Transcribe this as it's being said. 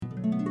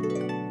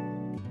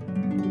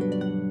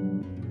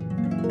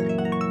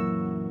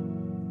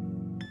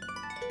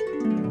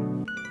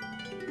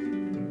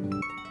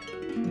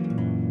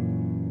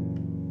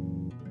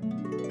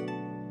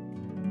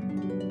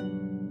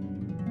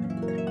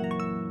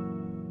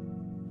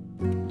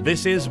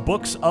This is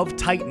Books of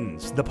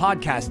Titans, the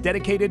podcast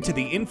dedicated to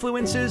the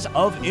influences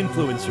of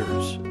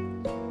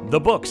influencers. The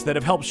books that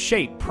have helped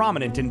shape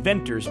prominent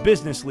inventors,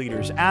 business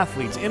leaders,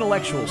 athletes,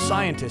 intellectuals,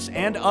 scientists,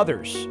 and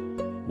others.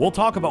 We'll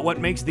talk about what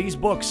makes these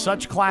books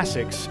such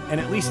classics and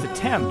at least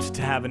attempt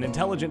to have an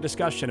intelligent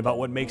discussion about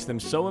what makes them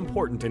so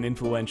important and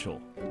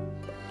influential.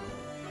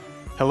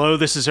 Hello,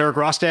 this is Eric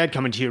Rostad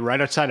coming to you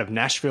right outside of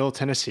Nashville,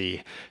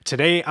 Tennessee.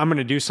 Today, I'm going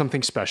to do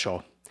something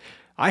special.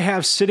 I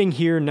have sitting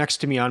here next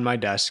to me on my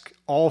desk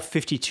all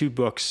 52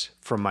 books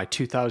from my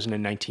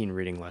 2019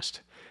 reading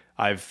list.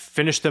 I've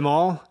finished them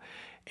all,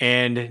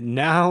 and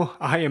now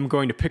I am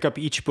going to pick up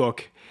each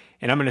book,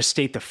 and I'm going to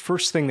state the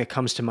first thing that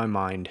comes to my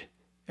mind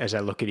as I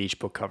look at each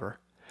book cover.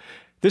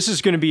 This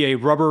is going to be a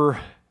rubber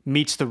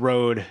meets the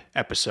road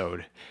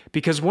episode,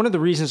 because one of the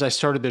reasons I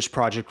started this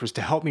project was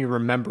to help me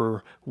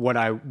remember what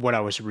I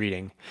was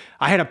reading.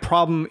 I had a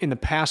problem in the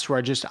past where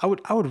I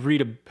would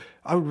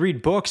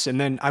read books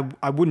and then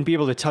I wouldn't be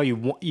able to tell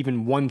you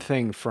even one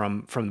thing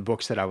from the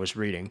books that I was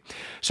reading.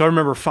 So I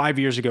remember 5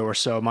 years ago or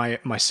so,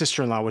 my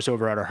sister-in-law was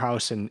over at our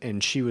house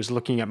and she was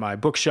looking at my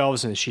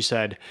bookshelves and she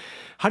said,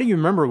 "How do you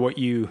remember what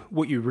you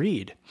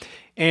read?"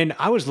 And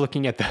I was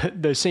looking at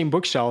the same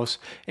bookshelves,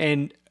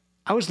 and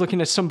I was looking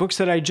at some books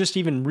that I just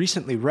even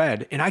recently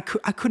read, and I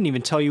couldn't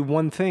even tell you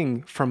one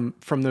thing from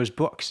those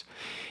books.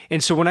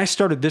 And so when I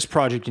started this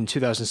project in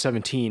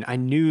 2017, I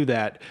knew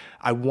that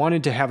I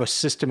wanted to have a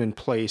system in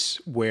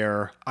place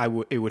where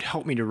it would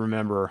help me to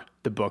remember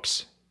the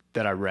books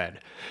that I read.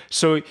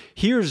 So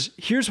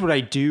here's what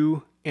I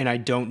do and I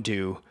don't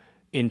do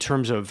in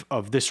terms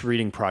of this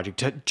reading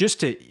project,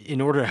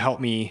 in order to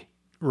help me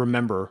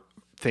remember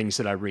things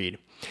that I read.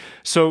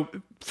 So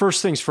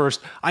first things first,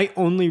 I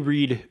only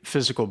read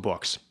physical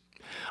books.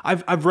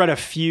 I've read a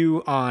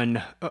few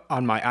on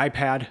my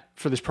iPad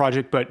for this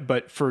project,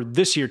 but for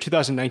this year,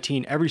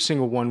 2019, every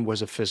single one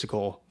was a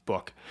physical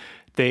book.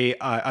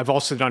 I've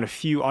also done a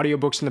few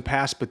audiobooks in the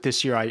past, but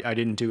this year I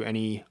didn't do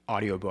any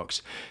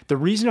audiobooks. The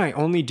reason I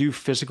only do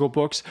physical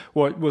books,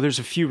 well, there's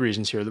a few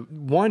reasons here.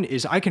 One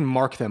is I can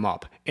mark them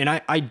up, and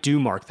I do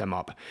mark them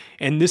up.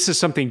 And this is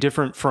something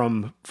different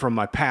from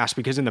my past,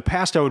 because in the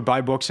past I would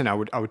buy books and I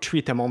would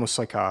treat them almost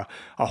like a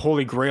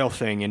holy grail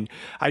thing. And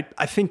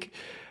I think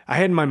I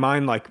had in my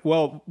mind, like,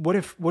 well, what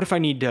if I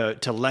need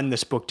to lend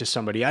this book to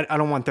somebody? I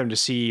don't want them to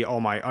see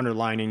all my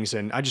underlinings,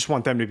 and I just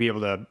want them to be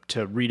able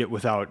to read it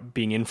without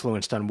being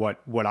influenced on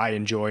what I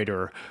enjoyed,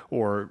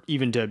 or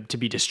even to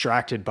be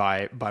distracted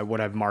by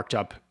what I've marked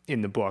up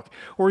in the book.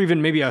 Or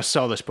even maybe I'll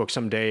sell this book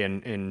someday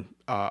and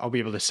I'll be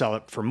able to sell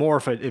it for more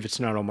if it's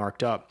not all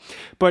marked up.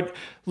 But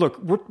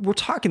look, we're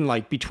talking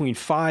like between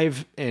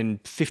 $5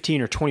 and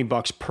 $15 or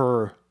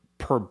 $20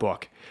 per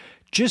book.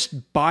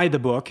 Just buy the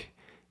book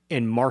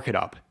and mark it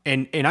up.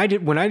 And I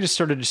did, when I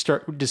decided to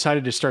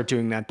start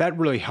doing that, that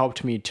really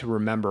helped me to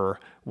remember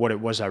what it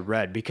was I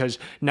read. Because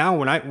now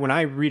when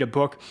I read a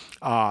book,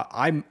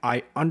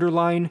 I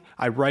underline,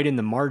 I write in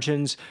the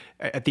margins.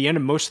 At the end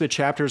of most of the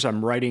chapters,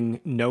 I'm writing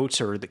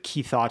notes or the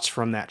key thoughts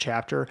from that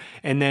chapter.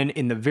 And then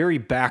in the very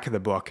back of the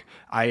book,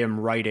 I am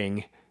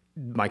writing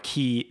the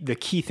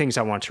key things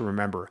I want to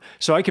remember.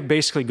 So I could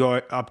basically go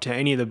up to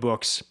any of the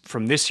books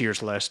from this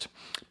year's list,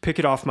 pick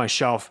it off my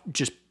shelf,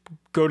 just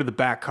go to the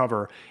back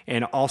cover,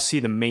 and I'll see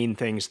the main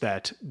things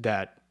that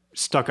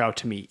stuck out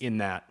to me in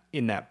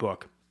that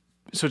book.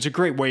 So it's a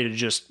great way to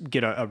just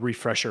get a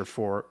refresher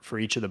for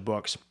each of the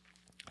books.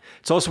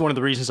 It's also one of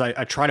the reasons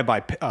I try to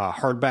buy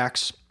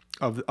hardbacks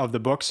of the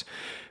books,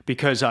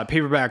 because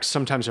paperbacks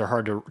sometimes are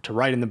hard to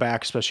write in the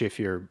back, especially if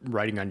you're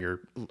writing on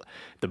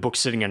the book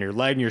sitting on your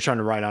leg and you're trying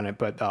to write on it.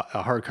 But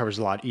a hardcover is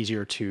a lot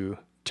easier to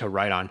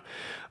write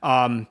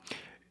on.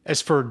 As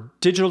for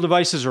digital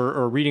devices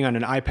or reading on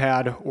an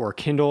iPad or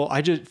Kindle,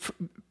 I just,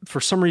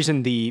 for some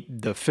reason,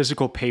 the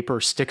physical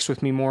paper sticks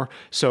with me more.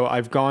 So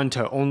I've gone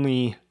to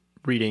only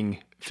reading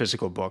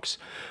physical books.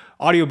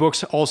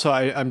 Audiobooks, also,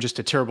 I'm just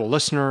a terrible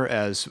listener,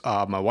 as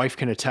my wife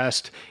can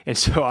attest. And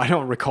so I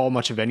don't recall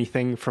much of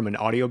anything from an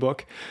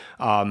audiobook.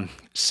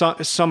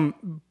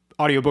 Some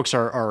audiobooks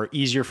are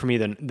easier for me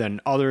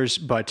than others,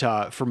 but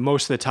for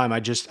most of the time,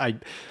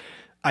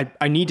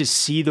 I need to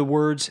see the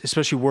words,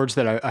 especially words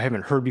that I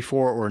haven't heard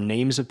before, or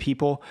names of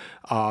people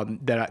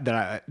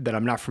that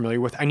I'm not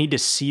familiar with. I need to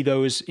see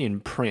those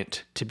in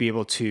print to be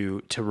able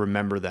to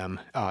remember them.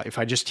 If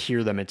I just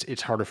hear them,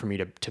 it's harder for me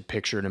to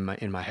picture it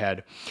in my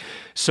head.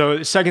 So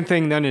the second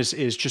thing then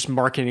is just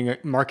marking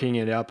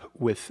it up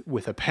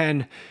with a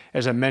pen.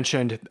 As I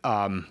mentioned,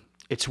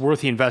 it's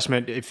worth the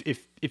investment.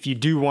 If you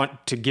do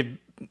want to give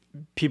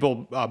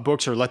people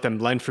books or let them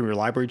lend from your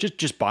library,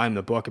 just buy them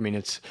the book. I mean,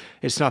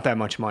 it's not that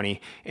much money,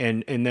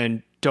 and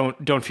then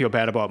don't feel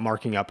bad about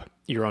marking up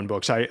your own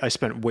books. I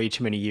spent way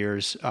too many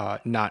years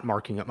not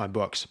marking up my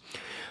books.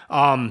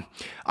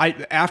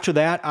 After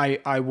that,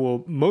 I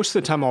will, most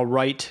of the time I'll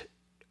write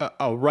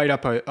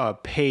up a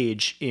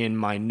page in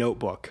my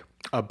notebook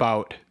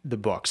about the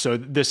book. So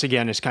this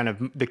again is kind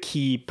of the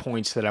key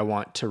points that I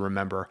want to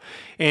remember,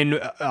 and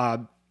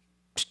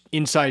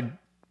inside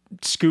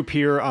scoop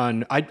here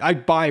on, I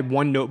buy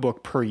one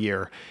notebook per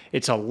year.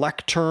 It's a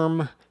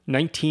Lecterm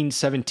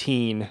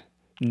 1917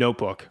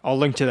 notebook. I'll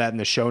link to that in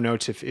the show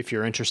notes if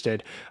you're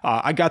interested.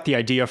 I got the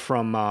idea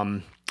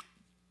from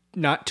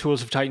not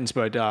Tools of Titans,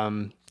 but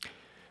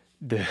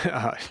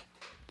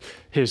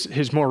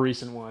his more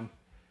recent one,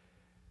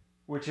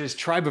 which is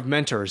Tribe of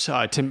Mentors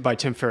by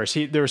Tim Ferriss.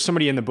 There was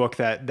somebody in the book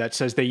that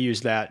says they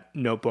use that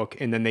notebook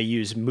and then they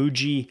use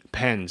Muji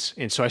pens.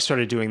 And so I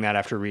started doing that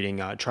after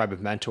reading Tribe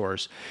of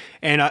Mentors.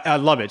 And I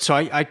love it. So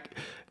I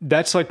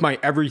that's like my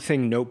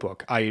everything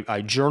notebook.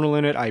 I journal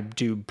in it. I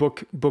do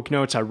book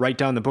notes. I write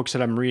down the books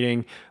that I'm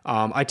reading.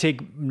 I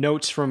take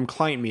notes from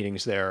client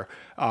meetings there.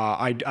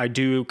 I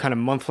do kind of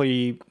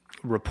monthly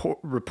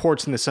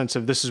reports in the sense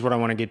of this is what I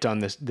want to get done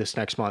this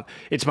next month.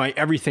 It's my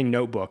everything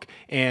notebook.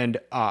 And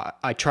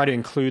I try to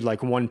include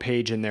like one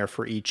page in there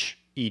for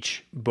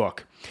each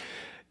book.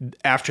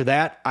 After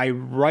that,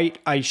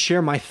 I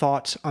share my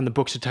thoughts on the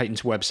Books of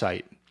Titans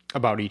website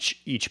about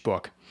each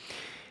book.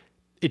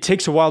 It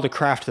takes a while to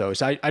craft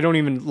those. I don't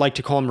even like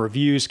to call them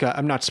reviews.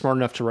 I'm not smart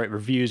enough to write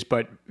reviews,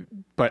 but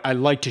I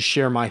like to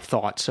share my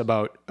thoughts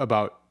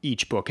about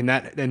each book. And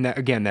that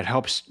again, that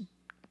helps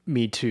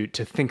me to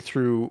think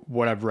through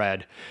what I've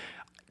read.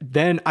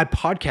 Then I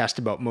podcast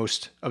about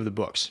most of the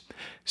books.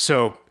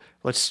 So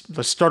let's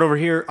start over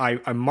here.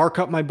 I mark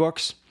up my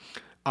books.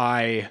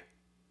 I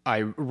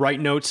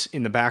write notes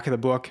in the back of the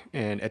book,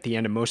 and at the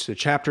end of most of the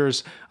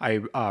chapters,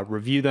 I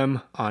review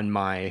them on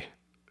my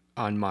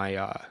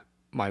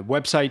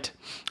website,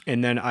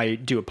 and then I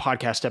do a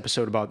podcast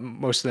episode about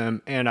most of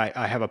them, and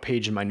I have a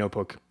page in my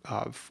notebook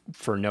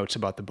for notes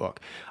about the book.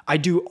 I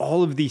do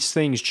all of these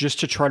things just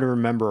to try to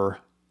remember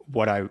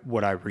what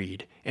I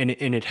read, and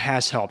it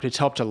has helped. It's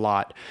helped a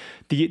lot.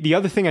 The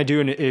other thing I do,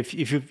 and if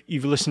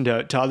you've listened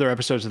to other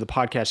episodes of the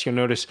podcast, you'll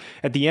notice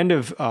at the end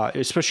of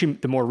especially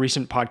the more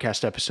recent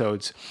podcast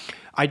episodes,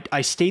 I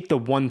state the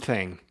one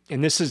thing,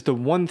 and this is the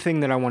one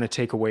thing that I want to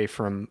take away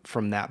from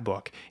that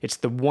book. It's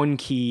the one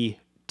key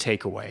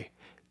takeaway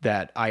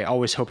that I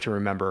always hope to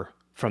remember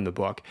from the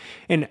book.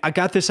 And I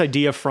got this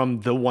idea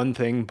from The One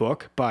Thing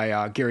book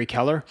by Gary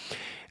Keller.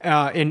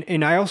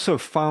 And I also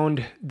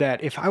found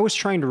that if I was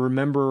trying to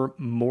remember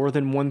more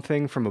than one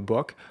thing from a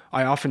book,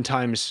 I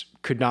oftentimes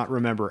could not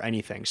remember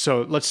anything.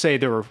 So let's say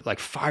there were like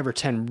 5 or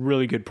 10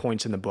 really good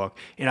points in the book,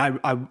 and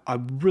I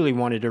really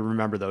wanted to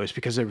remember those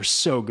because they were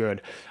so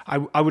good.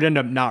 I would end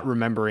up not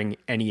remembering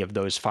any of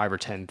those 5 or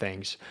 10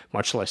 things,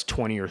 much less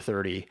 20 or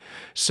 30.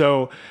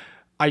 So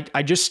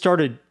I just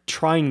started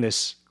trying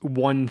this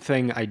one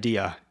thing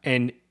idea,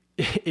 and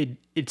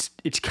it's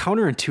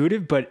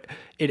counterintuitive, but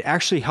it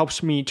actually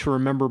helps me to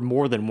remember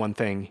more than one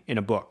thing in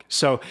a book.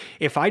 So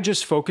if I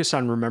just focus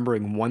on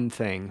remembering one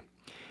thing,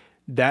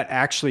 that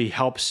actually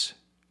helps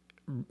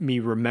me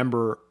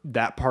remember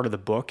that part of the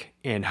book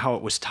and how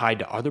it was tied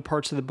to other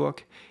parts of the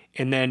book.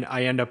 And then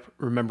I end up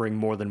remembering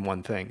more than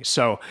one thing.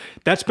 So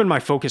that's been my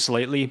focus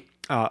lately,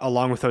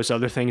 along with those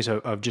other things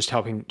of just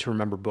helping to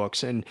remember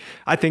books. And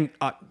I think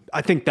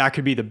that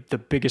could be the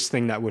biggest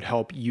thing that would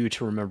help you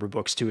to remember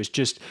books too, is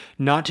just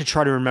not to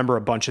try to remember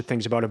a bunch of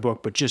things about a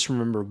book, but just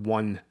remember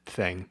one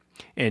thing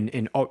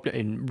and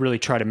really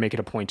try to make it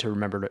a point to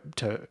remember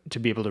to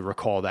be able to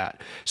recall that.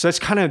 So that's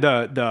kind of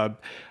the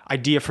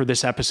idea for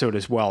this episode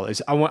as well,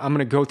 is I'm going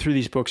to go through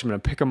these books. I'm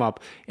going to pick them up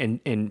and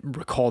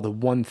recall the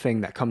one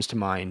thing that comes to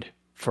mind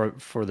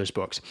for those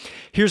books.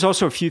 Here's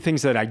also a few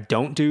things that I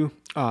don't do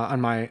on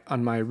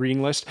my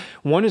reading list.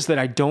 One is that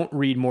I don't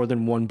read more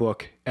than one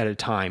book at a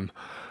time.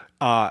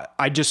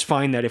 I just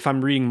find that if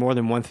I'm reading more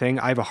than one thing,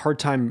 I have a hard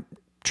time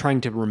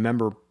trying to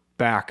remember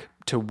back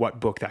to what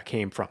book that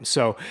came from.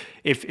 So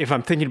if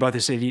I'm thinking about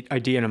this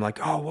idea and I'm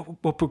like, oh,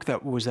 what book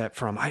was that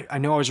from? I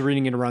know I was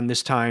reading it around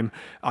this time.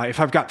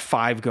 If I've got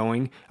 5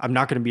 going, I'm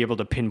not going to be able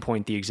to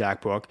pinpoint the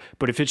exact book.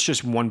 But if it's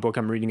just one book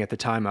I'm reading at the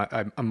time,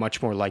 I'm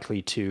much more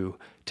likely to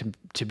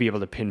be able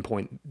to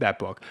pinpoint that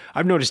book.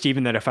 I've noticed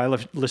even that if I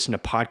listen to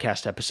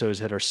podcast episodes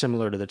that are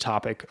similar to the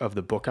topic of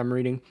the book I'm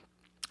reading,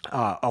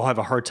 I'll have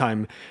a hard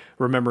time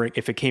remembering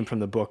if it came from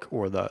the book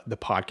or the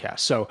podcast.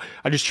 So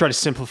I just try to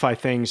simplify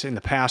things. In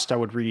the past, I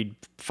would read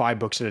 5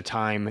 books at a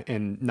time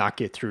and not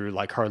get through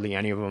like hardly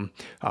any of them.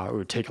 It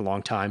would take a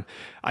long time.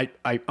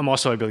 I'm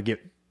also able to get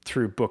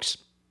through books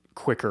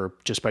quicker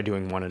just by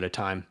doing one at a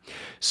time.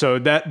 So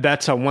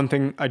that's one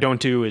thing I don't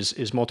do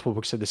is multiple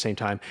books at the same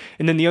time.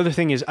 And then the other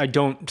thing is I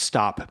don't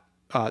stop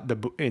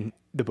in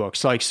the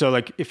books.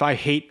 Like if I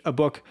hate a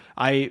book,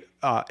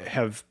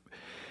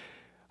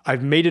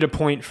 I've made it a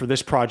point for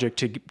this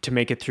project to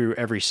make it through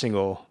every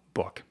single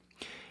book.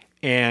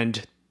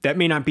 And that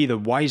may not be the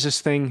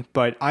wisest thing,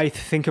 but I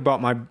think about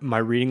my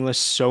reading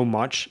list so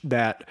much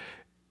that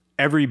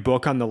every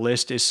book on the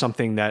list is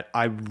something that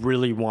I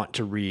really want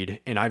to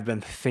read. And I've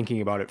been thinking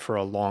about it for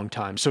a long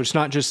time. So it's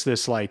not just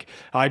this like,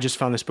 I just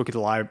found this book at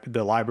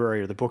the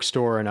library or the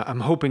bookstore and I'm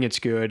hoping it's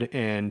good.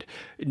 And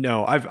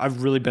no,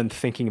 I've really been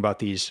thinking about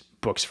these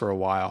books for a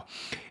while.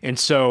 And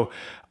so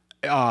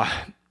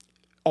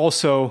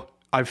also,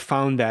 I've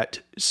found that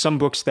some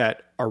books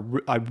that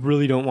I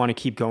really don't want to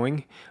keep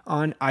going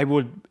on, I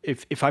would,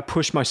 if I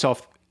push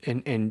myself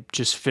and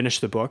just finish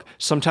the book,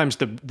 sometimes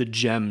the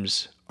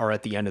gems are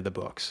at the end of the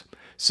books.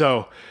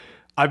 So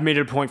I've made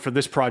it a point for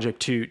this project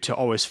to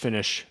always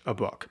finish a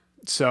book.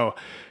 So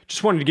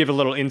just wanted to give a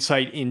little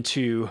insight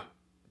into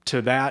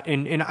that.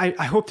 And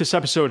I hope this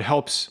episode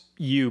helps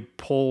you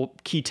pull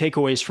key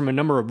takeaways from a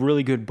number of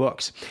really good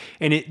books.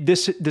 And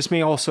this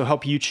may also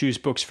help you choose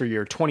books for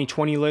your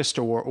 2020 list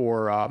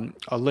or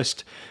a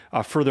list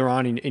further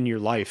on in your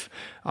life.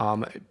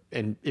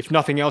 And if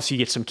nothing else, you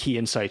get some key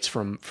insights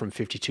from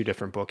 52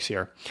 different books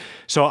here.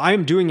 So I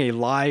am doing a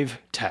live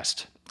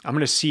test. I'm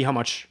going to see how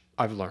much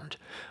I've learned.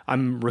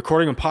 I'm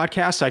recording a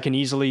podcast. I can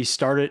easily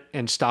start it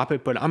and stop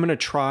it, but I'm going to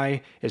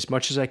try as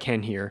much as I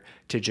can here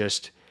to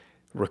just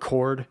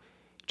record,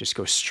 just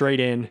go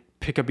straight in,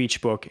 pick up each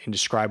book, and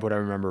describe what I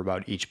remember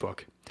about each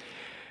book.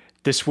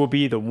 This will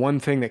be the one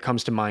thing that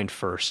comes to mind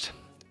first.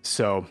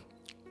 So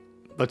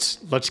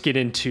let's get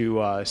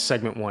into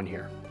segment 1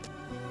 here.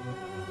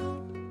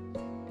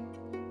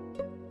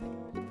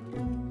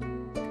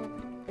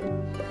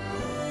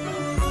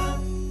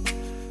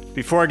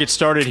 Before I get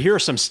started, here are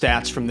some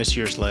stats from this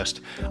year's list.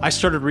 I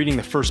started reading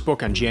the first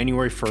book on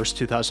January 1st,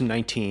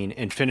 2019,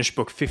 and finished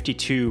book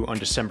 52 on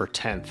December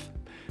 10th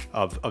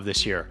of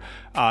this year.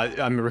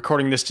 I'm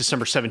recording this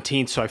December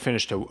 17th, so I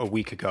finished a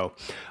week ago.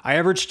 I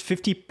averaged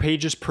 50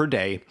 pages per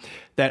day.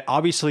 That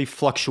obviously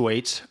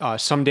fluctuates.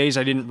 Some days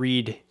I didn't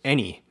read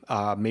any.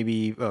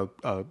 Maybe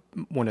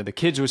one of the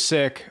kids was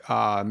sick,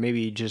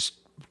 maybe just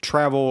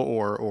travel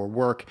or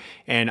work,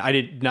 and I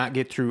did not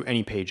get through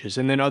any pages.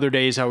 And then other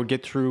days I would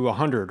get through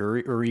 100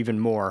 or even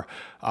more.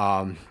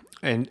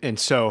 And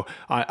so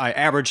I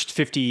averaged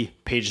 50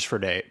 pages per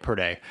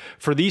day.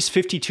 For these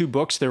 52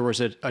 books, there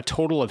was a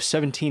total of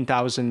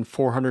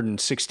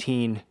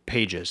 17,416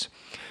 pages.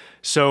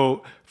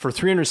 So for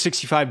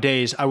 365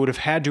 days, I would have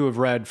had to have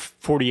read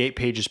 48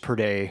 pages per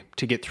day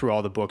to get through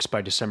all the books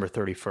by December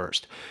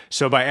 31st.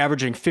 So by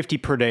averaging 50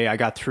 per day, I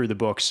got through the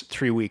books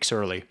 3 weeks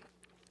early.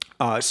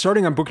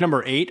 Starting on book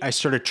number 8, I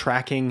started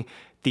tracking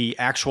the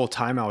actual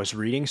time I was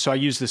reading. So I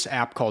use this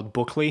app called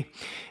Bookly,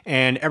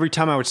 and every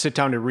time I would sit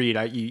down to read,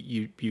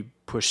 you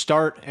push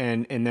start,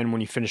 and then when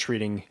you finish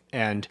reading,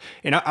 and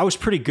I was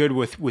pretty good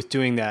with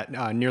doing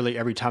that nearly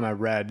every time I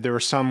read. There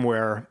were some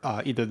where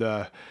either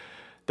the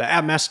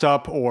app messed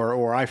up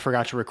or I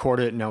forgot to record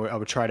it, and I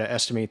would try to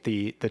estimate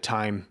the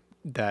time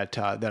that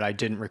I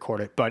didn't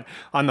record it. But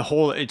on the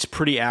whole, it's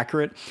pretty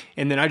accurate.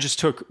 And then I just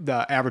took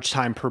the average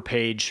time per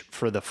page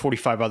for the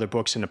 45 other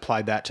books and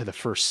applied that to the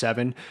first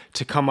 7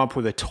 to come up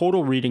with a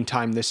total reading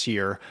time this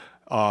year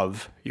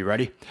of, you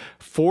ready?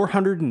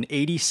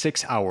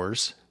 486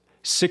 hours,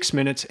 6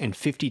 minutes, and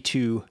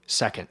 52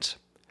 seconds.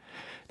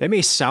 That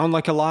may sound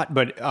like a lot,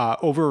 but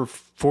over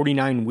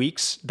 49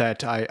 weeks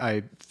that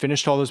I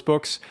finished all those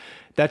books,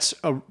 that's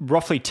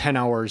roughly 10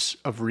 hours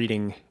of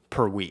reading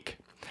per week.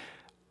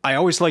 I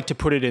always like to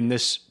put it in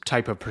this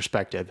type of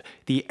perspective.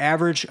 The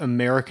average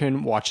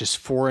American watches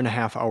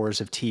 4.5 hours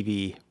of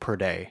TV per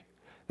day.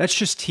 That's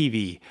just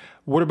TV.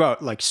 What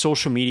about like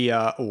social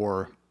media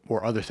or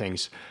other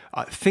things?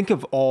 Think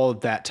of all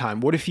of that time.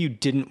 What if you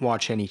didn't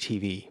watch any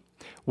TV?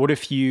 What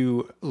if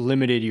you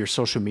limited your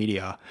social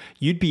media?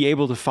 You'd be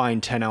able to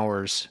find 10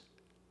 hours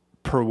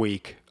per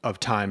week of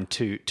time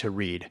to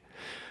read.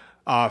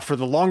 For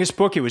the longest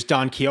book, it was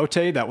Don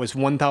Quixote. That was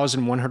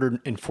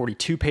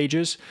 1,142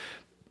 pages.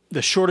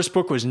 The shortest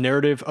book was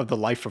Narrative of the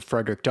Life of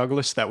Frederick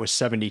Douglass. That was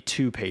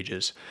 72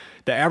 pages.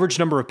 The average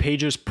number of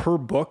pages per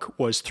book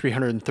was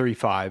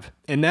 335.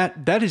 And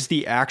that is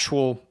the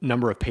actual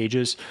number of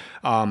pages.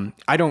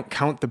 I don't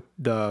count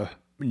the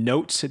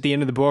notes at the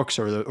end of the books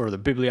or the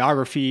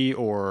bibliography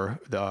or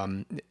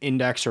the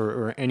index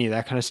or any of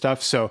that kind of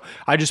stuff. So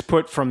I just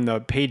put from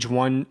the page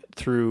 1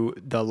 through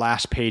the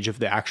last page of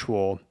the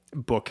actual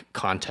book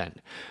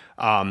content.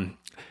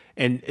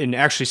 And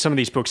actually, some of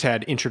these books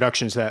had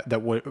introductions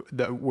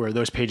where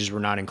those pages were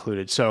not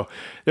included. So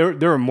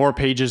there are more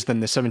pages than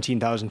the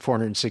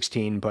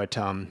 17,416, but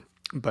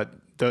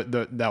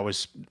that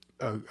was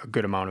a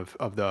good amount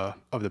of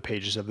the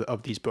pages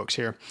of these books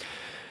here.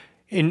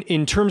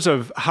 In terms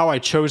of how I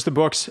chose the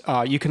books,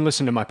 you can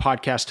listen to my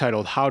podcast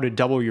titled "How to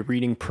Double Your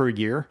Reading Per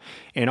Year,"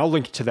 and I'll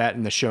link to that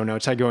in the show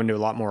notes. I go into a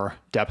lot more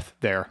depth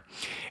there.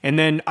 And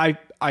then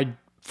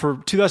for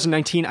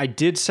 2019, I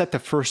did set the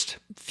first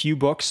few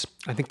books.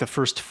 I think the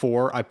first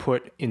 4 I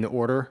put in the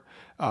order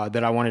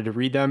that I wanted to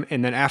read them.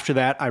 And then after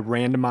that, I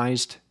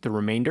randomized the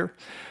remainder.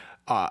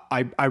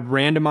 I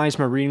randomized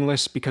my reading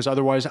list because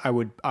otherwise I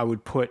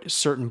would put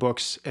certain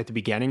books at the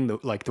beginning,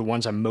 like the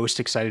ones I'm most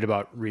excited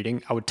about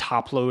reading. I would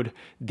top load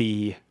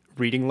the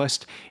reading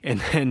list,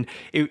 and then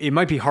it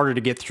might be harder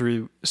to get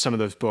through some of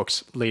those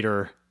books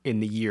later in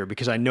the year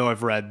because I know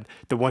I've read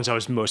the ones I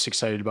was most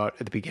excited about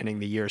at the beginning of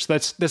the year. So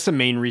that's the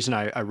main reason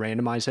I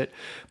randomize it.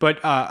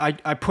 But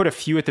I put a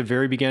few at the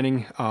very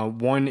beginning.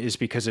 One is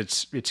because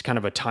it's kind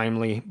of a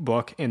timely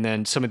book, and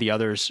then some of the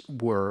others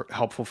were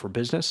helpful for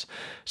business.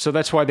 So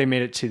that's why they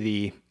made it to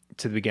the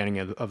beginning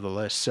of the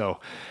list. So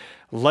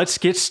Let's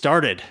get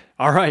started.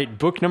 All right,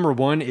 book number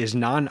 1 is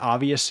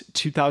Non-Obvious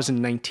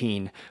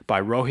 2019 by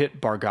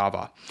Rohit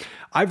Bhargava.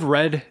 I've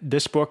read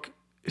this book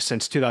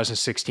since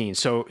 2016.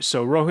 So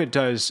Rohit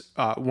does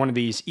one of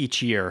these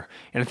each year,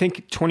 and I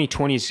think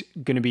 2020 is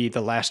going to be the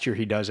last year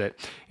he does it.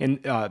 And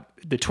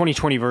the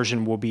 2020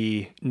 version will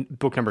be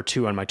book number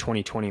 2 on my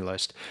 2020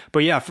 list.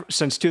 But yeah,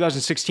 since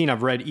 2016,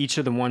 I've read each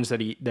of the ones that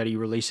he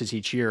releases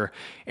each year,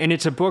 and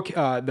it's a book.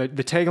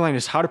 The tagline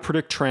is "How to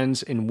Predict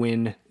Trends and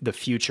Win the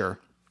Future."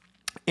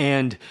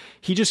 And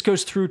he just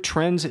goes through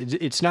trends.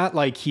 It's not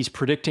like he's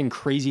predicting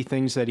crazy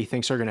things that he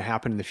thinks are going to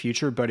happen in the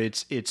future, but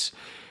it's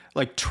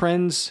like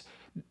trends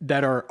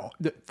that are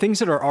things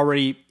that are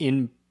already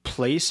in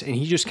place. And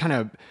he just kind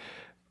of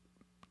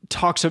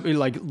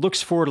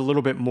looks forward a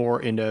little bit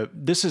more into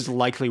this is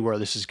likely where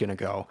this is going to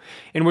go.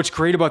 And what's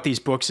great about these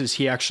books is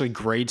he actually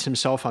grades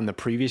himself on the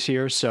previous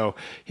year. So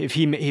if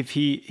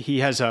he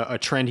has a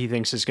trend he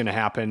thinks is going to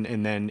happen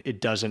and then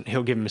it doesn't,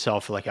 he'll give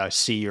himself like a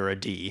C or a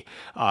D.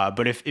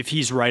 But if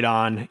he's right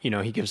on,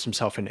 he gives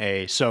himself an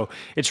A. So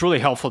it's really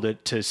helpful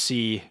to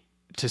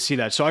see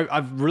that. So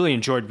I've really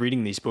enjoyed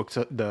reading these books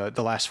the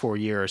last 4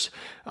 years.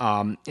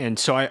 And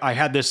so I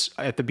had this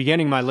at the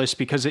beginning of my list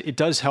because it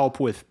does help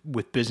with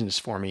business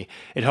for me.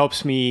 It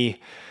helps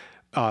me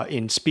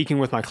in speaking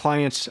with my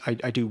clients.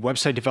 I do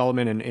website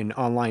development and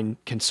online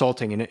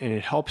consulting, and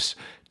it helps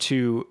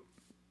to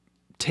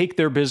take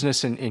their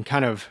business and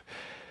kind of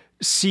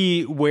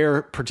see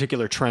where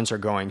particular trends are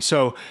going.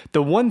 So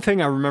the one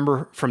thing I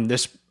remember from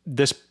this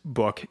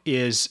book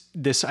is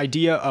this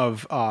idea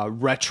of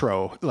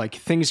retro, like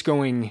things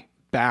going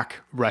back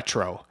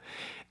retro,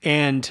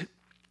 and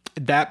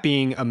that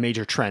being a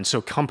major trend.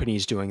 So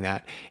companies doing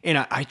that. And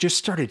I just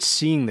started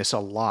seeing this a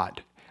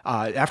lot.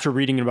 After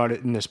reading about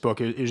it in this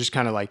book, it was just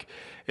kind of like,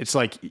 it's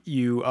like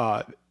you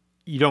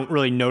don't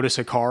really notice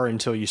a car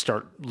until you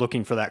start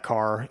looking for that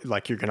car,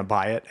 like you're going to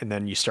buy it, and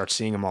then you start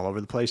seeing them all over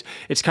the place.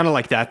 It's kind of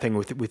like that thing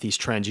with these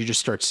trends. You just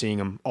start seeing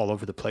them all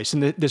over the place.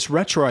 And this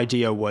retro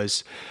idea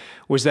was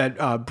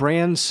that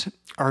brands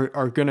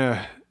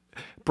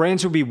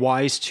brands would be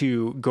wise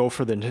to go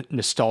for the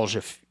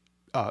nostalgia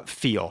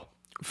feel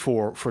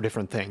for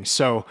different things.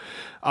 So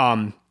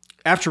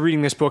after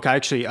reading this book, I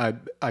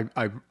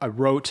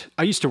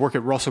used to work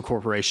at Russell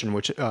Corporation,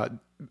 which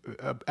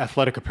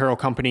athletic apparel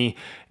company,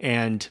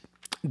 and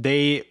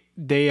they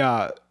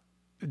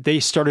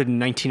started in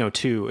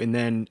 1902, and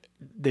then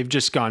they've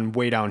just gone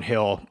way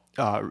downhill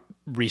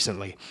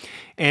recently.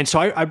 And so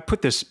I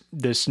put this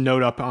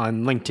note up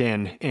on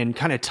LinkedIn and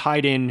kind of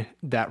tied in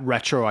that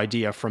retro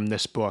idea from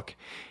this book.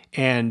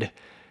 And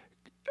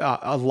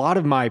a lot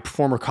of my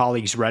former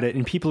colleagues read it,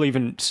 and people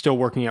even still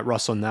working at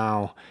Russell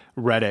now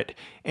read it.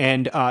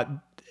 And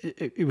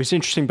it was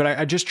interesting, but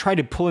I just tried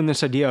to pull in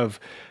this idea of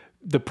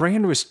the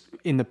brand was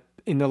in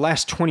the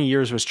last 20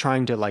 years was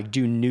trying to like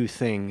do new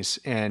things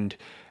and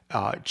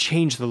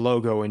change the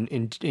logo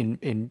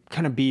and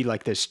kind of be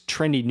like this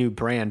trendy new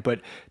brand.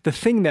 But the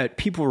thing that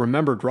people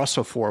remembered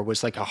Russell for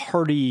was like a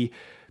hardy,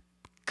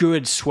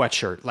 good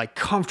sweatshirt, like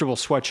comfortable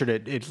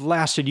sweatshirt. It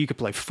lasted. You could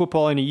play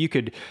football in it. You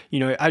could,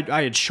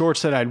 I had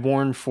shorts that I'd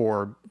worn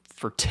for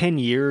 10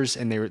 years,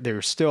 and they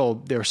were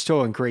still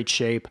in great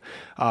shape.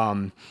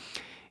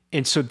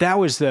 And so that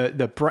was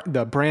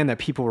the brand that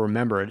people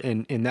remembered,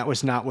 and that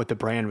was not what the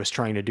brand was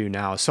trying to do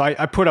now. So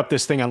I put up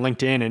this thing on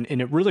LinkedIn,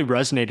 and it really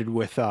resonated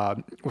with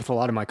a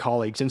lot of my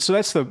colleagues. And so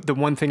that's the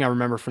one thing I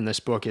remember from this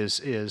book is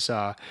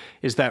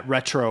that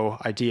retro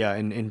idea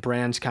and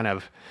brands kind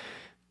of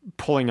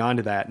pulling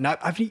onto that. And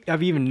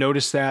I've even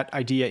noticed that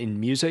idea in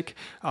music.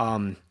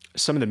 Some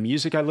of the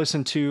music I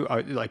listen to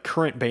are like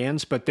current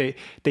bands, but they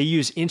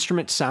use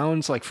instrument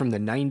sounds like from the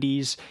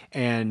 90s,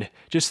 and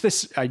just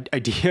this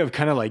idea of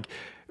kind of like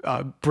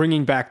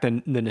bringing back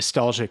the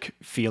nostalgic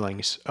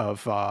feelings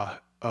of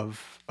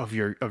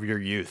your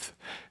youth.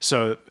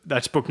 So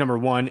that's book number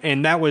 1,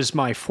 and that was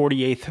my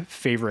 48th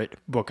favorite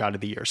book out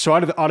of the year. So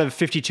out of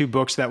 52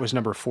 books, that was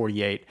number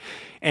 48.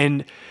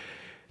 And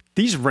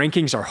these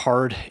rankings are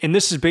hard, and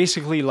this is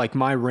basically like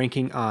my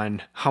ranking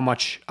on how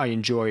much I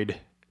enjoyed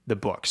the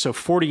book. So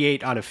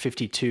 48 out of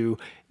 52.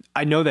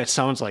 I know that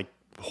sounds like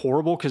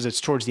horrible because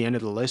it's towards the end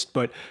of the list,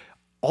 but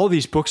all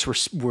these books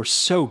were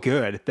so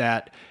good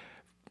that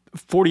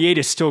 48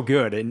 is still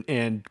good,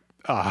 and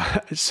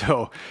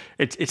so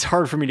it's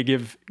hard for me to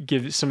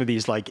give some of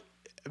these like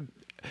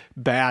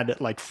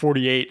bad like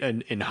 48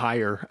 and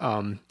higher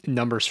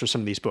numbers for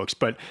some of these books.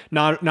 But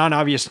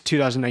Non-Obvious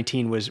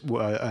 2019 was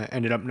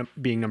ended up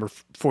being number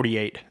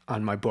 48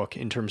 on my book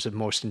in terms of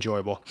most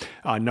enjoyable.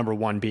 Number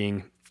 1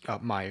 being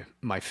my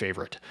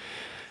favorite.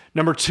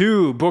 Number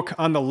 2 book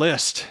on the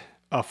list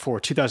for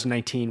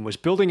 2019 was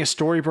Building a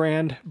Story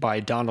Brand by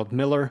Donald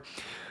Miller.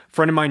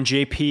 Friend of mine,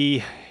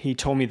 JP, he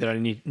told me that I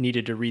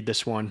needed to read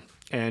this one.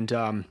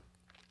 And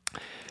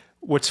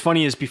what's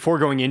funny is before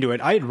going into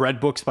it, I had read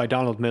books by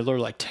Donald Miller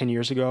like 10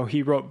 years ago.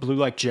 He wrote Blue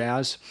Like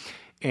Jazz,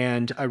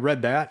 and I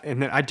read that.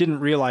 And then I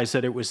didn't realize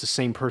that it was the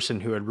same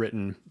person who had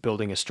written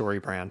Building a Story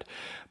Brand.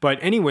 But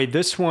anyway,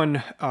 this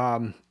one,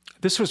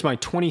 this was my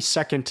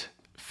 22nd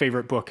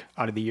favorite book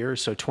out of the year.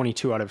 So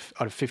 22 out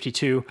of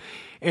 52.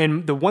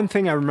 And the one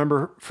thing I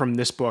remember from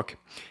this book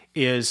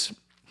is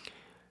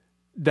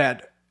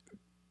that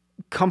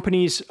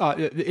companies,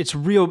 it's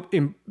real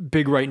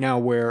big right now,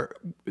 where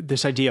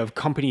this idea of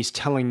companies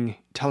telling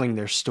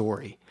their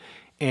story.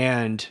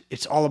 And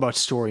it's all about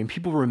story, and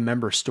people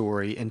remember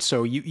story. And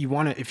so you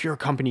want to, if you're a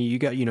company, you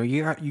got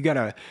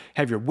to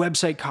have your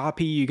website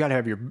copy, you got to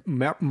have your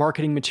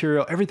marketing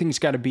material. Everything's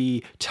got to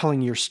be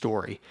telling your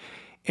story.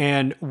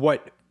 And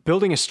what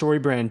building a story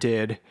brand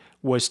did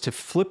was to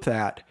flip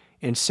that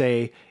and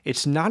say,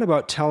 it's not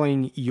about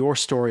telling your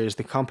story as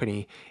the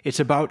company.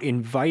 It's about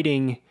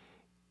inviting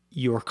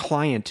your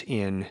client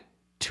in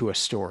to a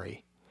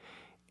story.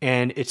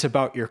 And it's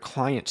about your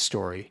client's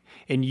story.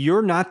 And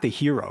you're not the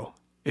hero.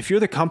 If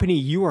you're the company,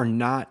 you are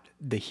not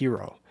the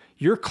hero.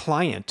 Your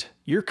client,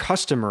 your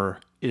customer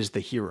is the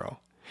hero.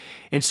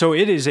 And so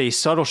it is a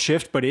subtle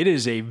shift, but it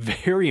is a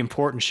very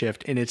important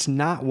shift, and it's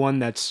not one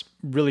that's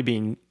really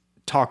being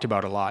talked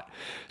about a lot.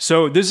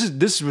 So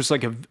this was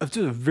like a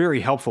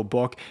very helpful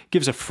book.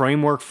 Gives a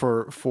framework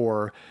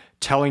for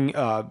telling,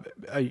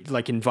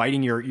 like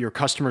inviting your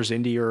customers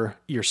into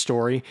your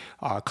story,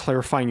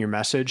 clarifying your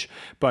message.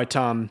 But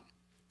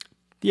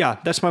yeah,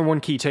 that's my one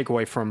key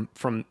takeaway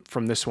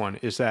from this one,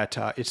 is that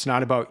it's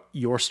not about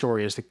your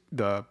story as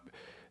the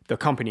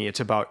company. It's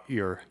about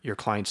your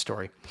client's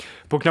story.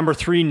 Book number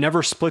 3,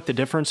 Never Split the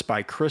Difference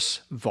by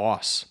Chris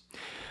Voss.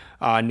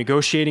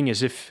 Negotiating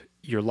as if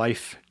your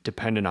life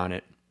depended on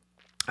it.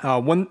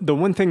 The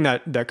one thing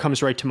that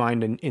comes right to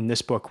mind in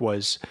this book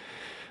was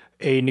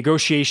a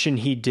negotiation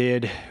he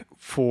did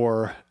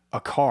for a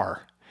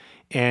car.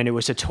 And it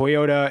was a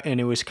Toyota, and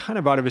it was kind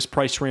of out of his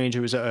price range. It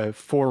was a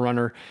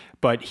 4Runner,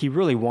 but he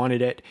really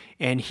wanted it.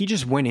 And he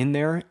just went in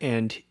there,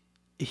 and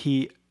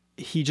he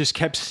just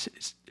kept,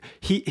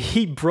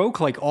 he broke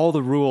like all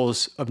the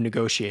rules of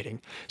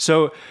negotiating.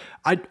 So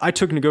I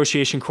took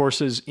negotiation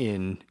courses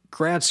in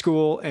grad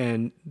school,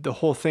 and the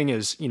whole thing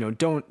is,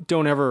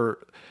 don't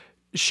ever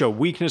show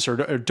weakness,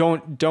 or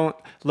don't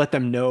let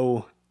them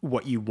know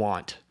what you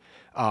want.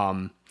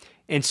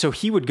 And so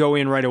he would go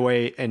in right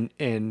away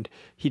and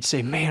he'd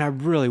say, man, I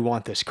really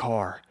want this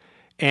car.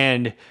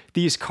 And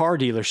these car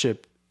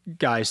dealership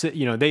guys that,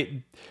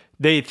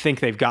 they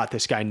think they've got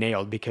this guy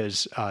nailed,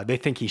 because they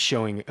think he's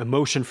showing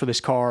emotion for this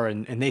car,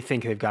 and they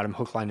think they've got him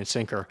hook, line, and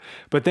sinker.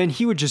 But then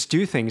he would just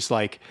do things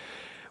like,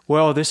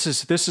 well, this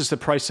is the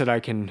price that I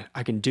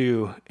can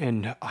do.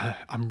 And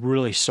I'm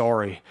really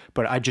sorry,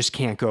 but I just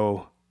can't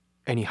go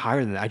any higher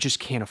than that. I just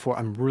can't afford,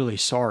 I'm really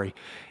sorry.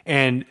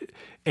 And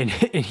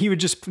he would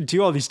just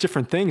do all these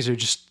different things that would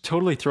just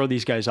totally throw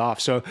these guys off.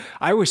 So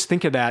I always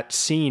think of that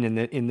scene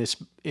in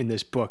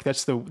this book.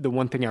 That's the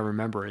one thing I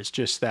remember, is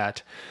just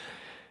that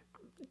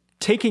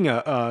taking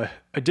a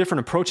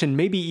different approach, and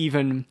maybe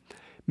even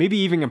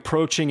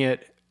approaching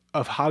it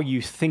of how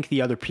you think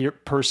the other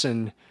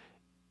person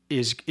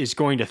is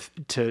going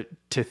to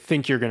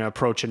think you're going to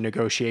approach a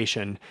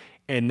negotiation,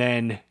 and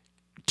then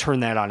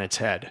turn that on its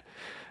head.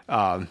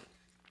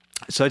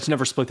 So that's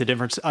Never Split the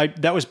Difference.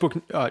 That was book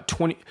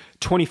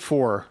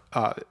 24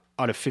 out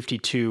of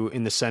 52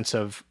 in the sense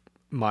of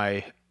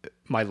my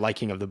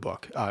liking of the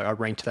book. I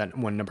ranked that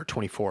one number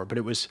 24, but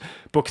it was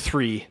book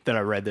 3 that I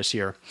read this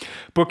year.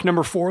 Book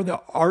number 4,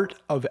 The Art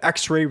of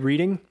X-Ray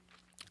Reading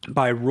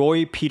by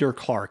Roy Peter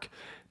Clark.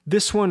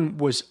 This one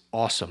was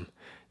awesome.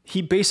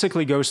 He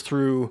basically goes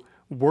through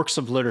works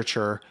of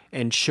literature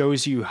and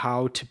shows you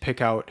how to pick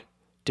out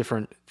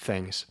different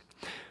things.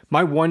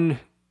 My one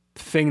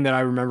thing that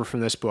I remember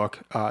from this book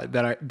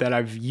that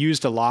I've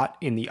used a lot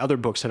in the other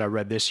books that I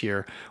read this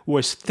year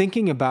was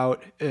thinking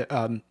about,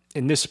 and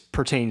this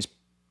pertains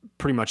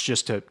pretty much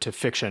just to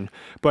fiction,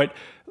 but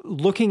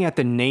looking at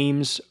the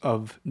names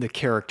of the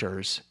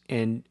characters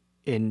and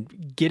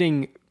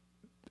getting,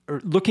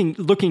 or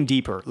looking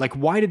deeper. Like,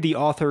 why did the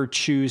author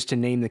choose to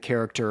name the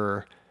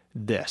character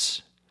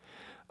this?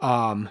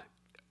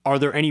 Are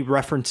there any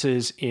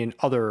references in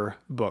other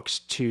books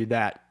to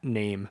that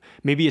name?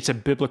 Maybe it's a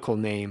biblical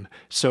name.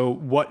 So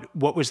what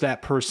was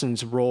that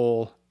person's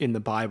role in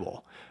the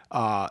Bible?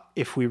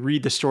 If we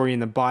read the story in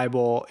the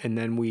Bible and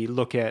then we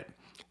look at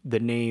the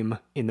name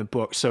in the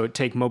book, so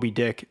take Moby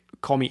Dick,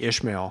 call me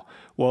Ishmael.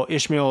 Well,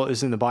 Ishmael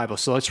is in the Bible,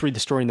 so let's read the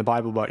story in the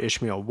Bible about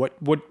Ishmael.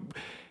 What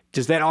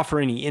does that offer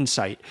any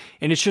insight?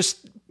 And it's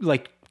just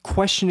like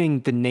questioning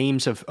the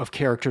names of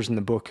characters in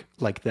the book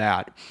like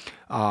that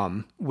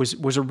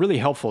was a really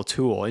helpful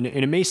tool. And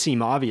it may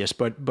seem obvious,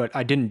 but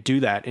I didn't do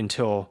that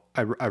until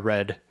I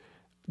read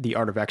The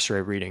Art of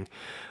X-Ray Reading.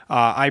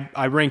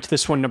 I ranked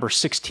this one number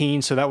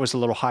 16, so that was a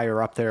little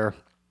higher up there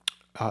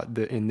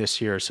in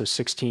this year. So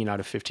 16 out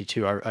of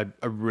 52. I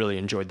really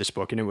enjoyed this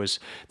book, and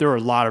there were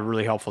a lot of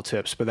really helpful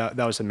tips, but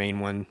that was the main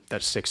one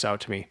that sticks out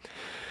to me.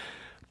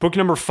 Book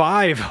number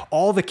 5,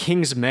 All the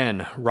King's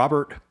Men,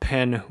 Robert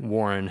Penn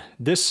Warren.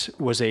 This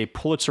was a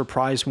Pulitzer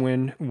Prize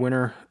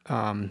winner.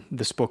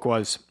 This book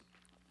was,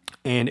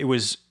 And it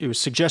was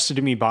suggested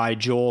to me by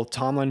Joel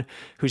Tomlin,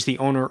 who's the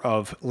owner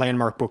of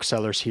Landmark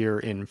Booksellers here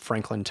in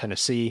Franklin,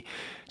 Tennessee.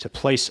 It's a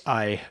place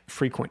I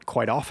frequent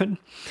quite often.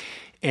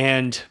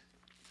 And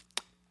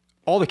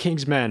All the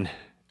King's Men,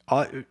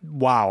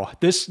 wow.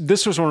 This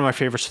was one of my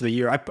favorites for the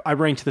year. I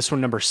ranked this one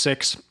number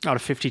 6 out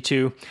of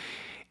 52.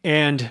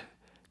 And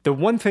the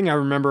one thing I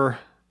remember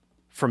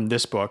from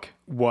this book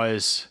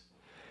was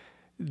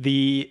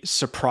the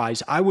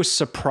surprise. I was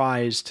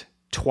surprised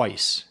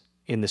twice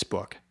in this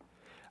book.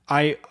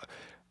 I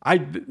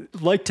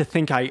like to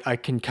think I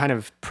can kind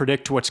of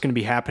predict what's going to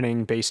be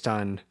happening based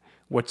on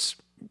what's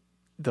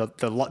the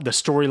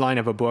storyline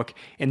of a book,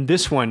 and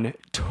this one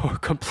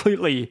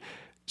completely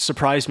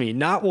surprised me,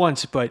 not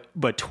once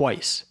but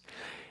twice,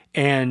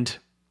 and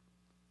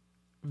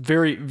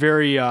very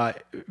very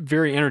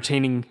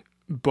entertaining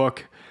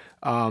book.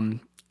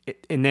 And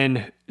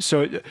then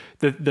so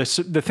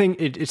the thing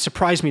it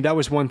surprised me. That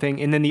was one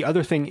thing, and then the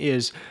other thing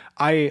is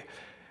I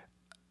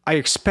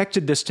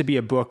expected this to be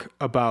a book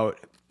about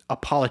a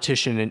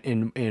politician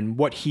and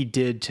what he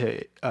did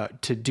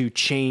to do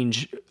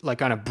change,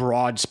 like on a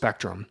broad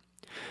spectrum.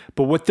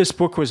 But what this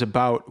book was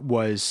about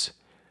was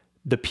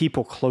the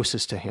people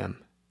closest to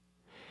him.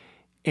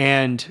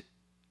 And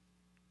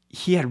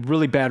he had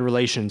really bad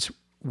relations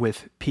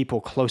with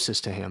people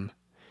closest to him.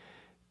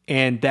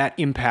 And that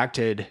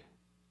impacted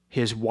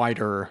his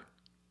wider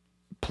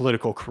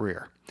political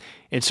career.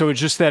 And so it's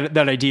just that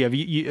idea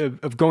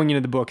of going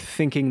into the book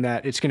thinking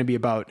that it's going to be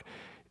about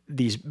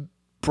these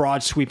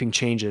broad sweeping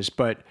changes,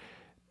 but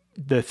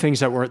the things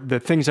that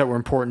were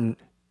important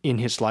in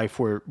his life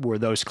were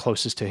those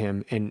closest to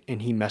him,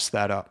 and he messed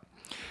that up.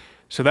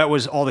 So that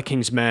was All the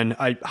King's Men.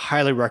 I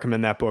highly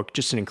recommend that book.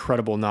 Just an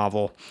incredible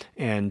novel,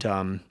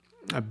 and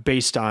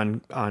based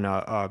on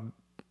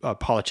a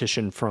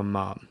politician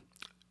from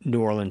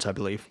New Orleans, I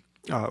believe,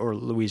 or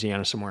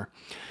Louisiana somewhere.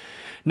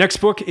 Next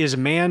book is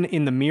Man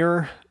in the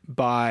Mirror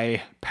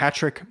by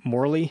Patrick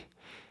Morley.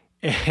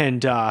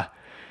 And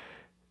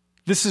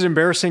this is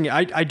embarrassing.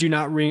 I do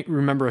not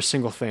remember a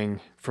single thing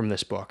from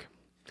this book.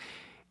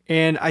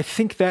 And I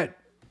think that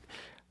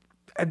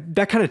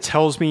kind of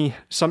tells me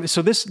something.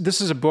 So this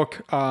is a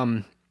book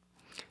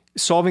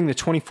solving the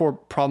 24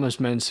 problems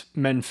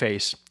men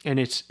face. And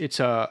it's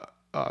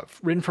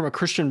written from a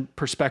Christian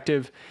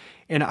perspective.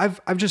 And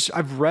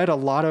I've read a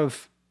lot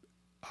of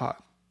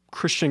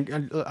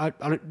Christian,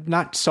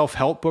 not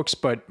self-help books,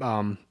 but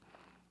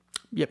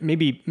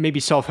maybe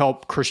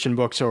self-help Christian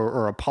books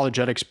or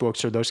apologetics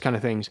books or those kind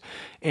of things.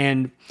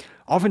 And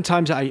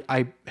oftentimes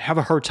I have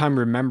a hard time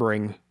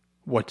remembering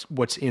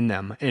what's in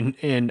them.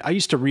 And I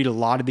used to read a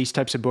lot of these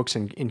types of books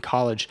in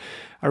college.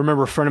 I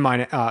remember a friend of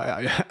mine,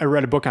 I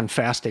read a book on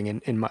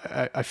fasting, and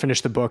I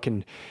finished the book,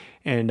 and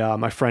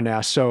my friend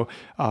asked, "So,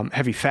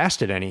 have you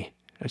fasted any?"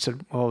 I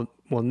said, well,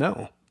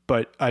 no,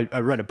 but I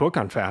read a book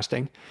on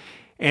fasting.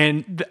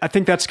 And I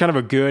think that's kind of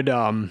a good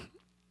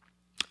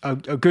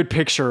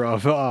picture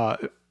of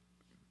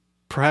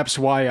perhaps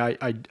why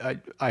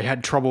I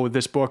had trouble with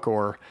this book,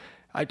 or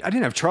I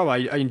didn't have trouble. I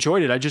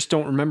enjoyed it. I just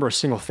don't remember a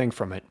single thing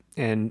from it.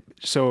 And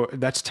so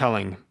that's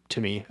telling to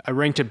me. I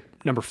ranked it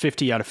number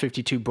 50 out of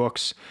 52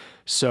 books.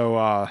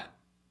 So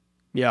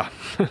yeah,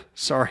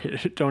 sorry,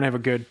 don't have a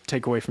good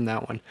takeaway from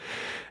that one.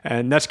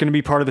 And that's going to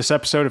be part of this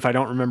episode. If I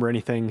don't remember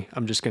anything,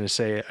 I'm just going to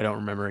say I don't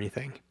remember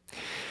anything.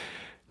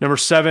 Number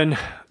 7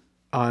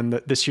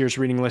 on this year's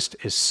reading list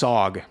is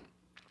SOG,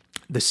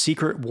 The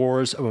Secret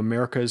Wars of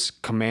America's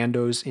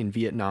Commandos in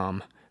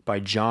Vietnam by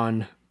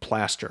John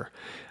Plaster.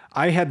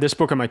 I had this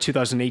book on my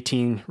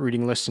 2018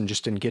 reading list and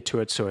just didn't get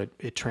to it, so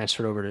it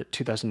transferred over to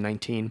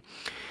 2019.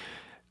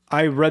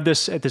 I read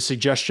this at the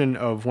suggestion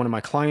of one of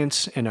my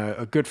clients and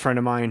a good friend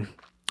of mine,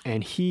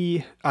 and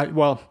he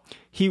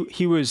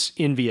was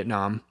in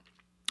Vietnam,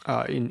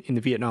 in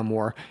the Vietnam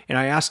War, and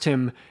I asked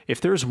him,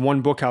 if there's one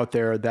book out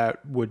there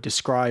that would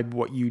describe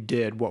what you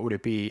did, what would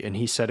it be? And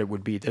he said it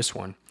would be this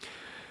one.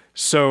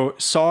 So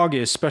SOG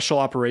is Special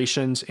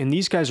Operations, and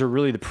these guys are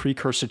really the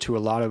precursor to a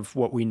lot of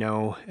what we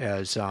know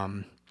as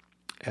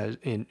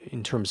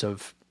in terms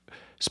of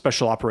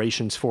Special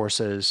Operations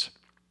Forces,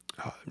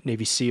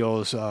 Navy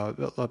SEALs,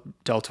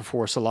 Delta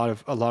Force. A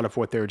lot of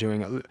what they're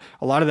doing,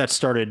 a lot of that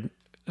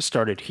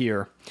started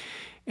here,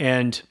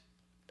 and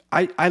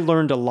I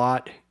learned a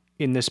lot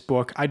in this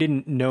book. I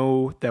didn't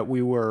know that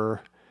we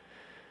were.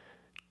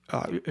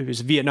 It was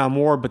the Vietnam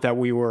War, but that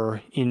we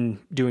were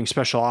doing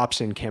special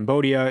ops in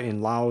Cambodia,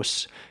 in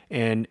Laos,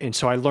 and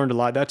so I learned a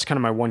lot. That's kind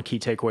of my one key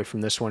takeaway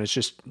from this one, is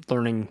just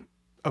learning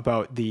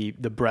about the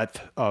breadth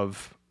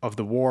of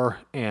the war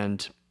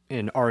and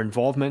our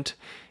involvement,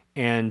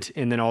 and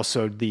then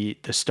also the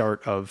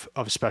start of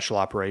special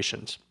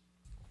operations.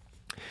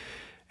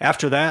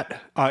 After that,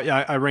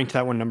 I ranked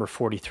that one number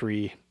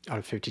 43 out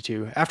of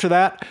 52. After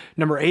that,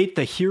 number 8,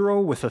 The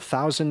Hero with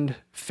 1,000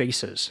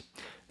 Faces.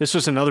 This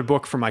was another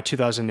book from my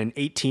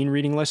 2018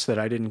 reading list that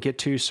I didn't get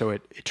to, so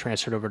it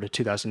transferred over to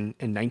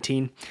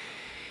 2019.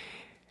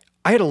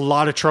 I had a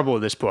lot of trouble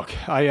with this book.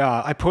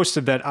 I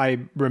posted that I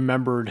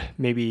remembered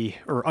maybe,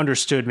 or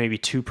understood maybe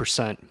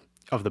 2%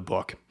 of the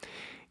book.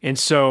 And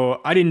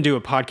so I didn't do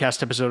a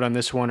podcast episode on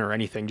this one or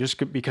anything,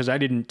 just because I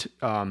didn't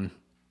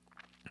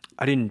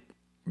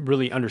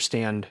really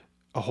understand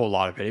a whole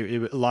lot of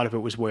it. A lot of it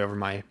was way over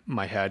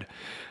my head.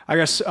 I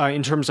guess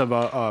in terms of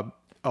a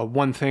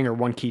one thing or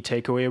one key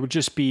takeaway, it would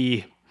just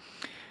be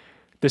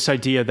this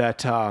idea that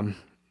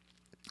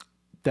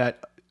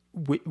that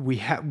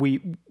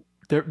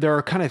there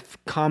are kind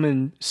of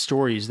common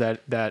stories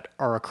that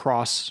are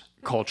across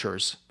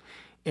cultures,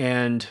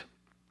 and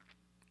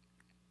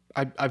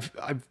I've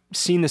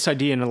seen this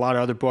idea in a lot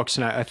of other books,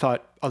 and I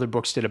thought other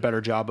books did a better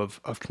job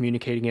of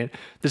communicating it.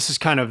 This is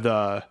kind of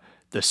the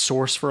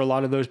source for a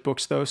lot of those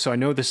books, though, so I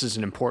know this is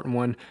an important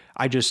one.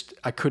 I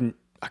couldn't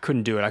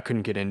do it. I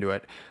couldn't get into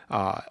it.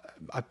 I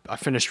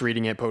finished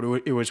reading it, but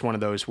it was one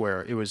of those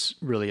where it was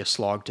really a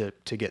slog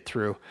to get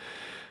through.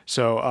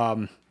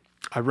 So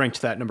I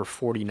ranked that number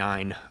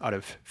 49 out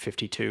of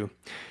 52.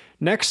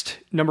 Next,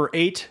 number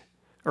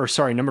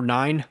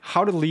 9,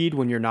 How to Lead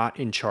When You're Not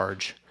in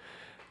Charge.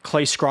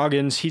 Clay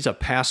Scroggins, he's a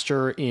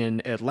pastor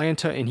in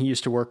Atlanta, and he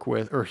used to work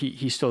with, or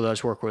he still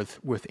does work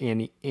with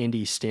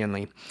Andy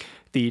Stanley.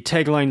 The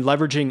tagline,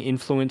 Leveraging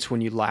Influence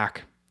When You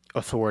Lack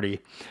Authority.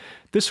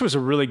 This was a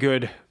really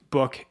good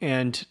book,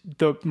 and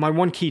my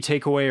one key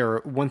takeaway,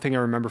 or one thing I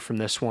remember from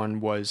this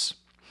one, was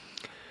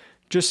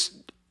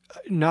just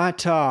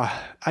not.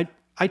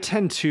 I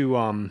tend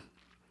to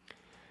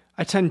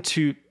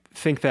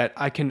think that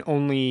I can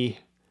only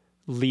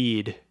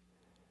lead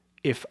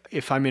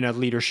if I'm in a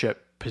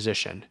leadership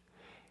position,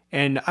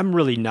 and I'm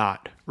really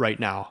not right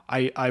now.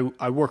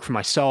 I work for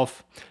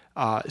myself,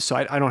 so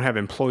I don't have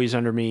employees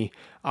under me.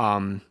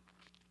 I'm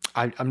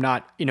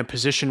not in a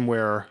position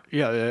where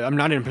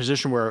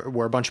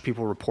a bunch of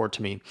people report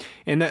to me.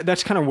 And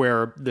that's kind of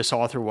where this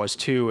author was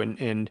too.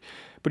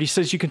 But he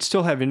says you can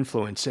still have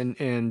influence.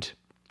 And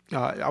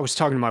I was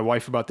talking to my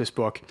wife about this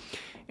book,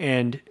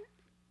 and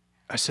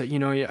I said,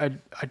 I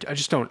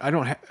just don't,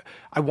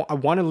 I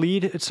want to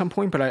lead at some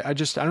point, but I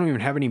don't even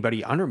have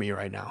anybody under me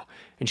right now.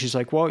 And she's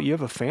like, well, you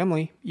have a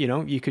family,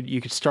 you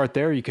could start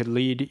there. You could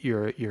lead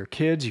your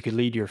kids, you could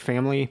lead your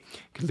family, you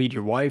could lead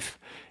your wife.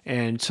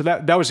 And so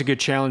that was a good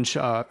challenge,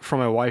 from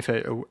my wife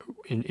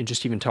in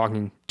just even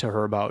talking to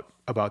her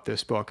about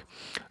this book.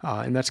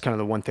 And that's kind of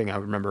the one thing I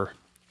remember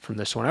from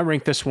this one. I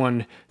ranked this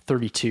one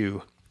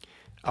 32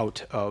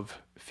 out of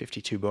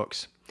 52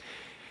 books.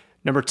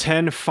 Number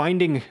 10,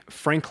 Finding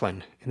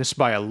Franklin, and this is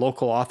by a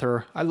local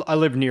author. I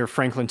live near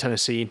Franklin,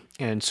 Tennessee,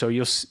 and so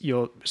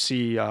you'll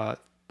see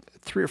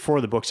 3 or 4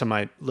 of the books on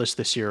my list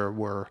this year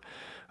were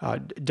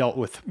dealt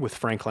with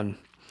Franklin.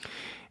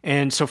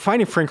 And so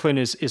Finding Franklin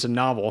is a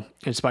novel.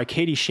 It's by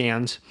Katie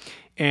Shands,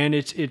 and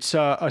it's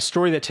a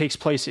story that takes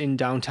place in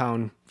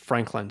downtown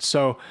Franklin.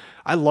 So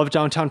I love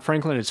downtown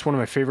Franklin. It's one of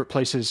my favorite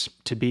places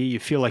to be. You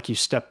feel like you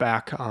step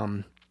back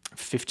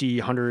 50,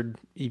 100,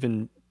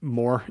 even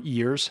more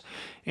years,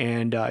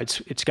 and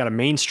it's got a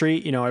main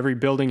street. Every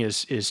building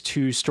is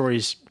 2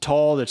 stories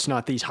tall. That's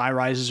not these high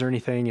rises or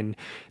anything, and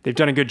they've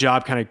done a good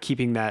job kind of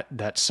keeping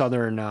that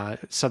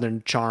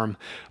southern charm.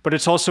 But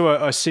it's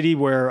also a city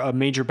where a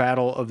major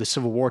battle of the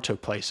Civil War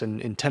took place,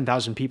 and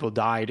 10,000 people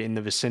died in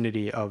the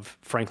vicinity of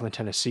Franklin,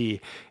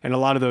 Tennessee, and a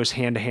lot of those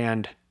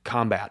hand-to-hand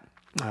combat,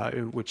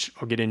 which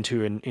I'll get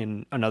into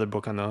in another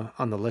book on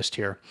the list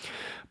here.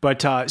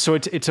 But so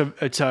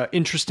it's a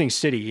interesting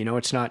city.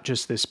 It's not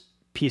just this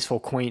peaceful,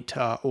 quaint,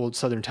 old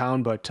southern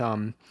town, but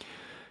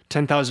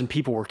 10,000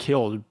 people were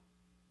killed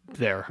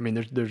there. I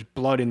mean, there's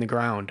blood in the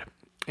ground,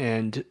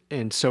 and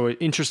so an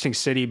interesting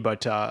city,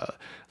 but a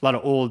lot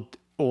of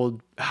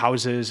old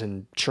houses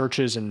and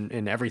churches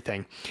and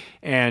everything.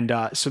 And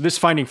so this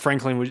Finding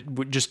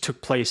Franklin just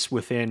took place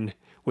within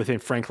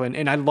Franklin,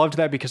 and I loved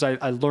that because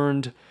I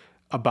learned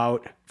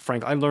about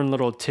Franklin. I learned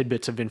little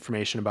tidbits of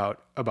information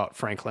about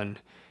Franklin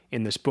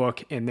in this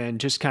book, and then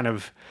just kind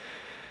of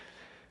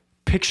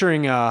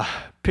picturing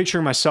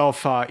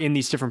myself in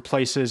these different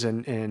places,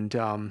 and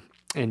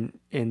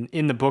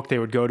in the book they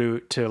would go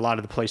to a lot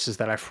of the places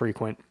that I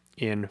frequent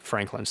in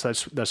Franklin. So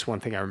that's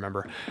one thing I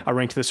remember. I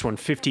ranked this one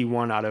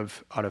 51 out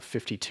of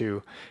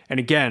 52. And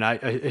again,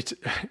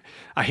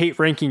 I hate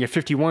ranking at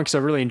 51 because I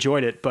really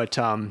enjoyed it, but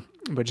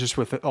just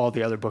with all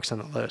the other books on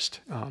the list,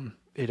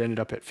 it ended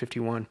up at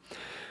 51.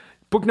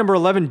 Book number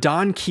 11,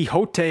 Don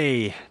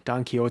Quixote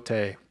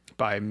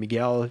by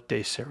Miguel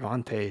de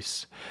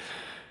Cervantes.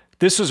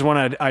 This was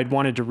one I'd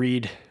wanted to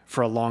read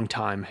for a long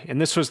time, and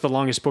this was the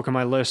longest book on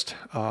my list,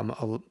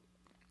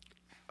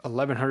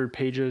 1,100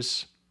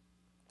 pages,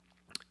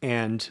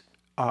 and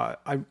I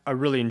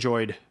really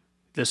enjoyed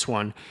this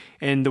one.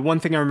 And the one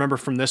thing I remember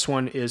from this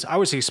one is I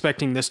was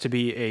expecting this to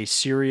be a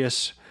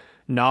serious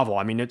novel.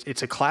 I mean,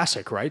 it's a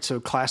classic, right? So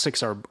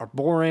classics are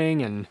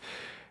boring, and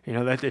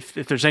that if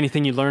there's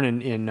anything you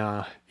learn in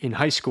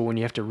high school when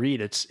you have to read,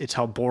 it's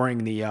how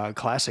boring the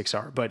classics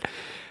are. But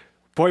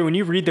boy, when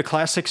you read the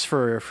classics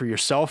for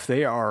yourself,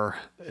 they are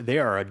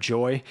a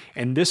joy.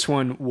 And this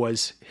one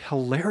was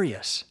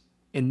hilarious,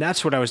 and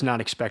that's what I was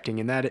not expecting.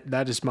 And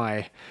that is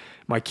my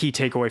key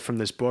takeaway from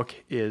this book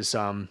is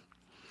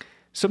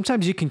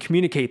sometimes you can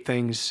communicate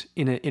things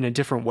in a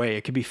different way.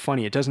 It could be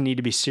funny. It doesn't need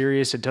to be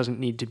serious. It doesn't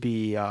need to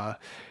be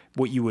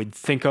what you would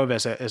think of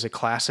as a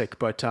classic.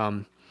 But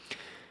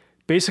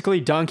basically,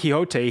 Don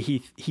Quixote,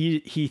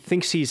 he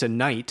thinks he's a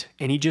knight,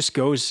 and he just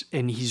goes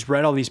and he's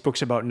read all these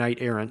books about knight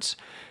errants,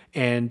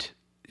 and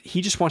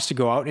he just wants to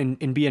go out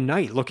and be a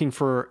knight looking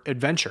for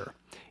adventure.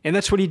 And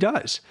that's what he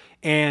does.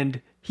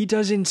 And he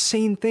does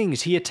insane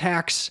things. He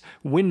attacks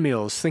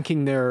windmills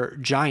thinking they're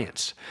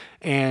giants.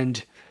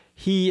 And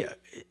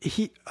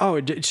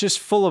it's just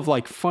full of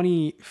like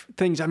funny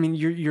things. I mean,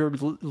 you're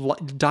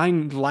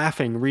dying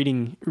laughing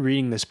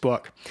reading this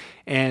book.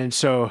 And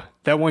so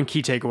that one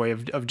key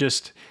takeaway of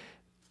just,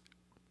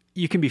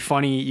 you can be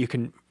funny, you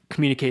can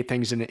communicate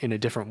things in a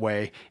different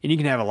way, and you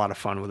can have a lot of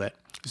fun with it.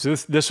 So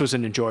this was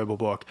an enjoyable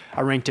book.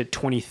 I ranked it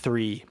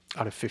 23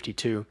 out of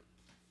 52.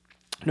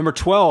 Number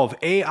 12,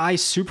 AI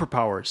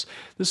Superpowers.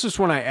 This is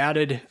when I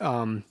added,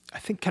 I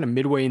think kind of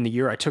midway in the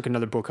year, I took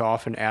another book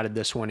off and added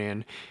this one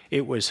in.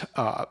 It was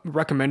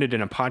recommended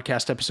in a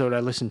podcast episode I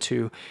listened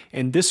to,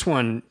 and this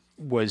one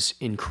was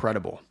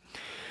incredible.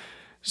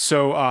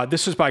 So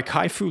this was by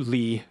Kai-Fu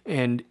Lee,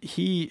 and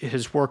he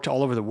has worked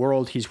all over the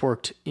world. He's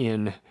worked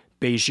in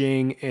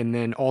Beijing and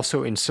then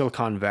also in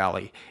Silicon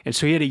Valley. And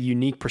so he had a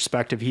unique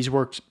perspective. He's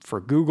worked for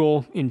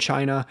Google in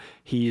China.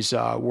 He's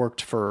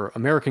worked for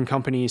American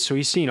companies. So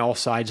he's seen all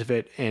sides of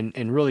it.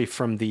 And really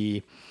from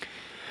the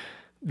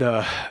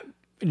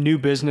new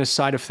business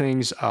side of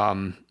things,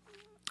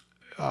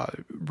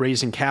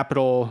 raising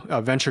capital,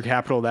 venture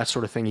capital, that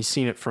sort of thing. He's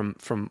seen it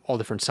from all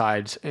different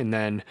sides, and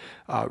then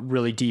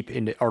really deep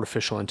into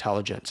artificial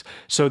intelligence.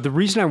 So the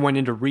reason I went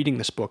into reading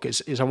this book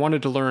is I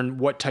wanted to learn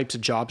what types of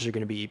jobs are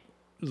going to be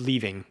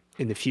leaving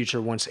in the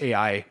future once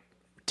AI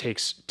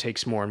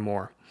takes more and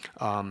more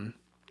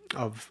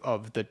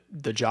of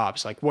the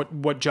jobs. Like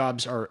what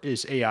jobs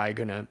is AI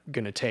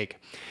gonna take?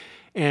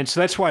 And so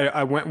that's why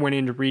I went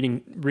into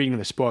reading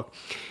this book.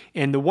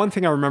 And the one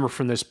thing I remember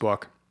from this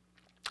book,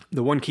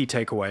 the one key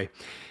takeaway,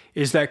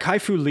 is that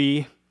Kai-Fu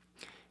Lee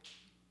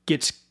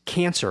gets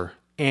cancer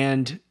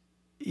and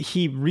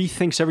he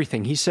rethinks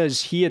everything. He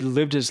says he had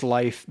lived his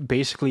life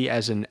basically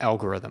as an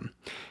algorithm.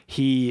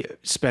 He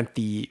spent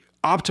the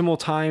optimal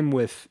time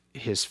with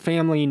his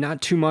family,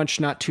 not too much,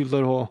 not too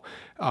little,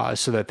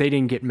 so that they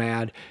didn't get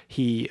mad.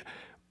 He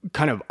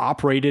kind of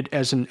operated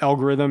as an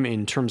algorithm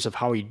in terms of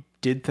how he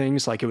did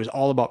things. Like it was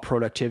all about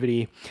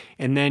productivity.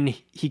 And then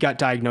he got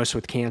diagnosed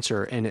with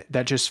cancer, and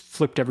that just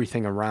flipped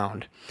everything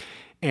around.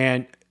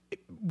 And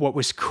what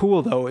was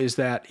cool though is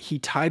that he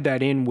tied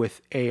that in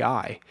with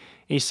AI. And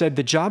he said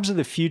the jobs of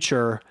the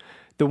future,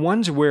 the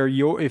ones where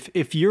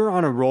if you're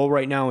on a roll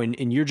right now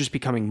and you're just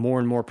becoming more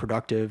and more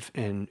productive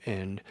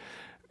and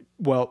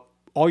well,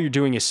 all you're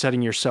doing is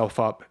setting yourself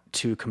up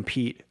to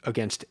compete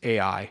against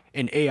AI,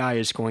 and AI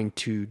is going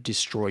to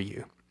destroy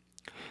you.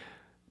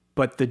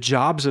 But the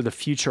jobs of the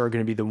future are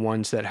going to be the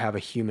ones that have a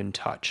human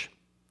touch.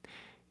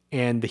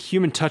 And the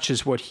human touch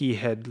is what he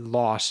had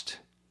lost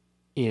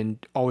in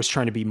always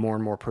trying to be more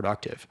and more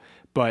productive.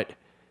 But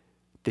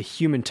the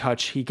human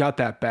touch, he got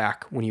that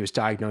back when he was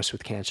diagnosed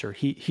with cancer.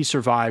 He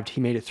survived,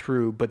 he made it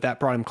through, but that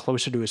brought him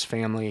closer to his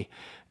family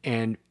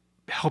and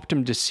helped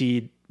him to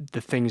see the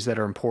things that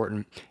are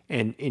important.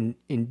 And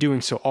in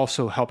doing so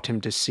also helped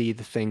him to see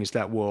the things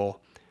that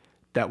will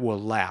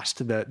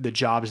last, the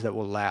jobs that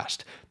will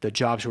last, the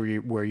jobs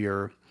where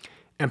you're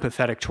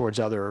empathetic towards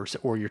others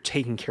or you're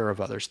taking care of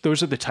others.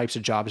 Those are the types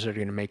of jobs that are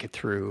going to make it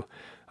through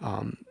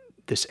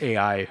this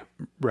AI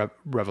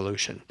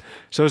revolution.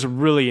 So it was a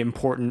really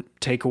important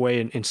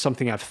takeaway and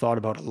something I've thought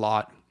about a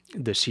lot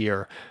this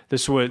year.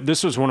 This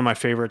was one of my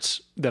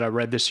favorites that I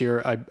read this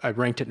year. I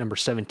ranked it number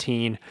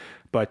 17,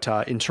 but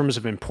in terms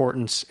of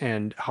importance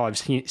and how I've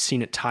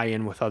seen it tie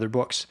in with other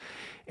books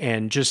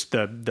and just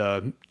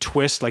the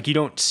twist, like you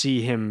don't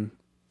see him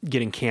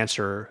getting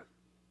cancer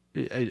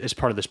as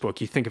part of this book.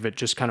 You think of it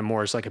just kind of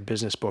more as like a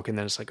business book, and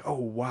then it's like, oh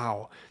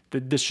wow,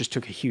 this just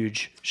took a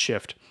huge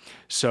shift.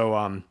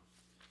 So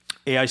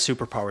AI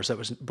Superpowers, that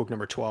was book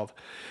number 12.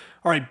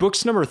 All right,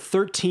 books number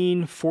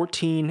 13,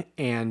 14,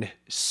 and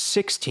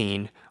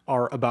 16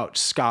 are about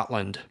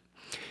Scotland.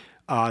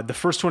 The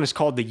first one is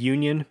called The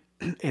Union,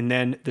 and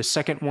then the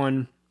second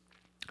one,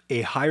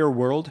 A Higher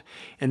World,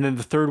 and then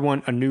the third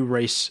one, A New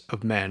Race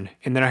of Men.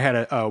 And then I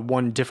had a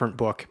one different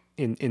book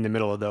in the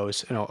middle of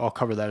those, and I'll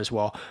cover that as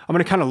well. I'm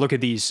going to kind of look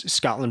at these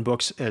Scotland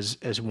books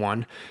as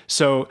one.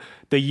 So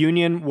The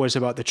Union was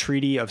about the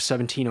Treaty of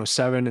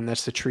 1707, and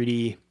that's the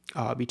treaty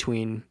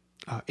between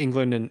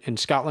England and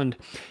Scotland.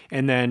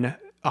 And then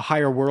A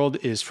Higher World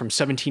is from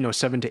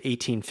 1707 to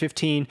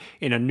 1815,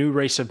 and A New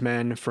Race of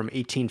Men from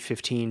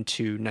 1815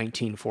 to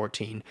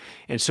 1914.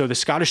 And so the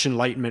Scottish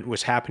Enlightenment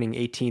was happening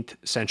 18th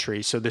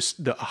century. So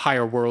the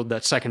Higher World,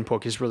 that second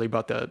book, is really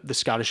about the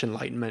Scottish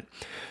Enlightenment.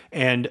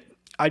 And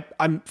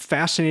I'm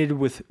fascinated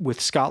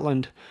with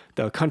Scotland,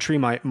 the country.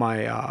 My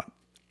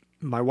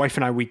wife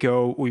and I,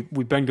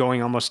 we've been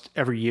going almost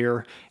every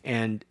year,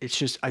 and it's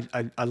just,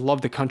 I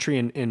love the country,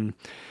 and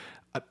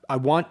I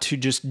want to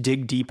just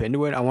dig deep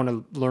into it. I want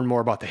to learn more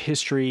about the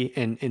history.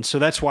 And so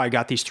that's why I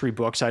got these 3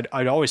 books.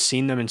 I'd always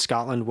seen them in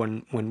Scotland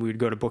when we would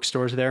go to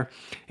bookstores there.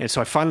 And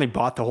so I finally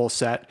bought the whole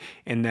set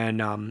and then,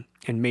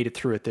 and made it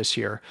through it this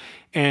year.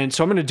 And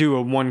so I'm going to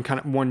do one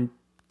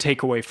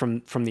takeaway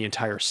from the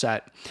entire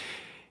set.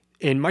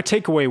 And my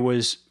takeaway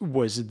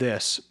was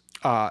this,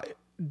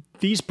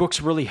 these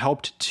books really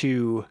helped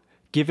to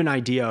give an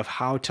idea of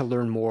how to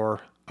learn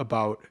more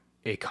about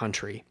a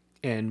country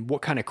and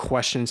what kind of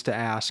questions to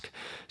ask.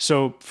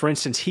 So, for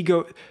instance,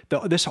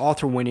 this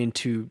author went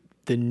into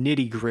the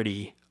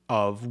nitty-gritty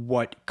of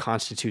what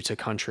constitutes a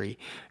country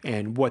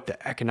and what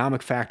the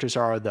economic factors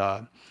are,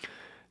 the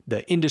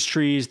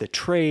industries, the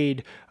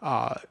trade,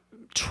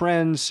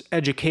 trends,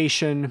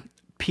 education,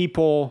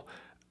 people,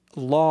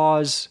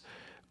 laws,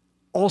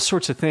 all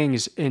sorts of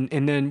things, and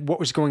then what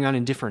was going on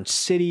in different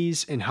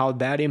cities and how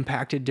that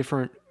impacted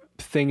different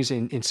things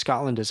in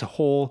Scotland as a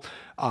whole.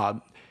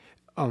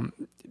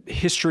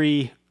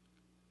 History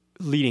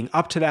leading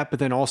up to that, but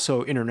then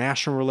also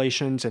international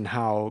relations and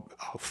how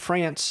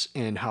France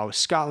and how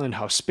Scotland,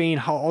 how Spain,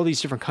 how all these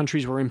different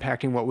countries were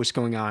impacting what was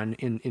going on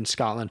in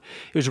Scotland.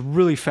 It was a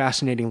really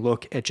fascinating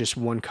look at just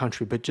one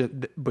country,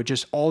 but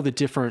just all the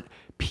different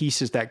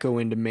pieces that go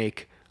in to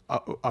make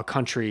a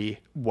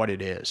country what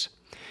it is.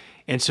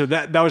 And so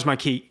that was my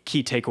key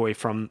takeaway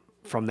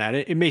from that.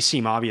 It may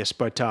seem obvious,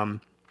 but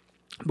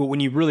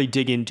when you really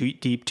dig in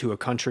deep to a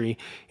country,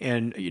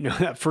 and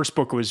that first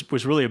book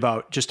was really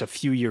about just a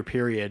few year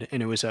period,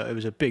 and it was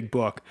a big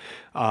book.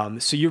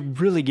 So you're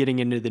really getting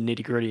into the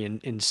nitty gritty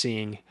and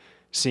seeing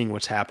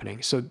what's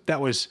happening. So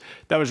that was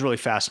really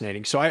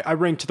fascinating. So I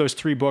ranked those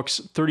 3 books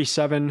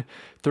 37,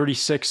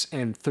 36,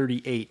 and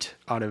 38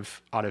 out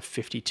of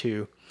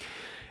 52.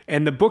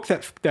 And the book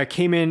that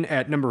came in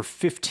at number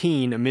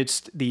 15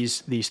 amidst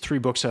these 3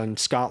 books on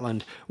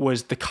Scotland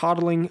was The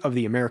Coddling of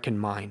the American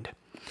Mind.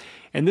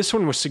 And this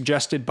one was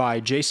suggested by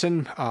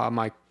Jason,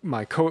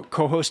 my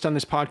co-host on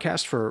this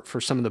podcast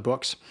for some of the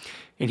books.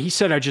 And he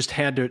said I just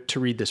had to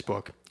read this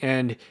book.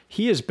 And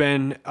he has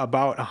been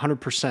about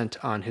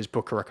 100% on his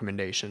book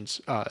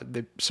recommendations.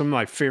 Some of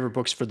my favorite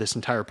books for this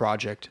entire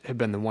project have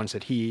been the ones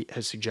that he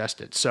has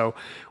suggested. So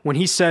when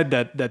he said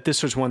that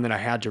this was one that I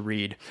had to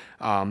read,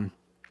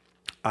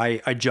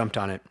 I jumped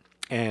on it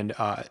and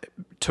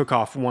took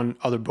off one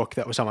other book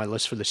that was on my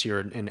list for this year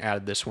and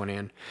added this one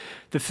in.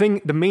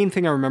 The main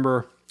thing I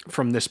remember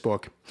from this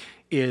book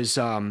is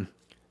the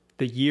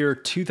year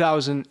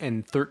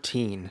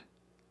 2013.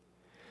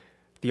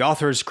 The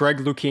authors Greg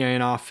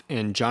Lukianoff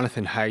and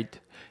Jonathan Haidt,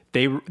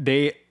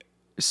 they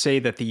say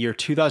that the year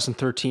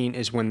 2013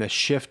 is when the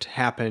shift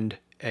happened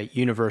at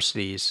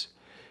universities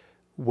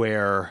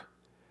where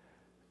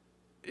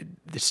it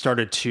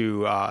started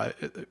to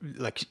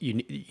you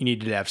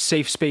needed to have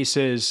safe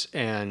spaces,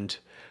 and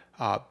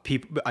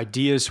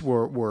ideas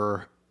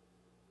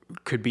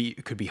could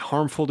be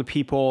harmful to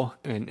people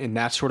and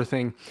that sort of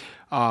thing.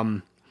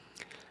 And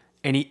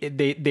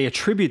they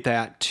attribute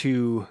that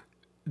to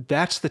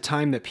that's the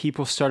time that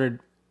people started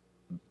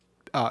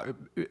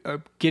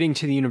getting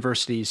to the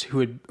universities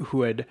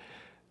who had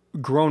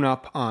grown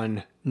up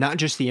on not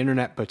just the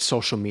internet but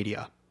social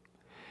media.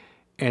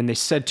 And they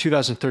said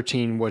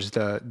 2013 was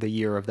the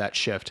year of that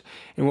shift.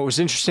 And what was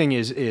interesting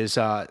is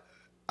I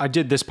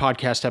did this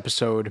podcast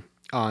episode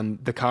on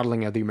The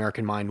Coddling of the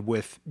American Mind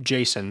with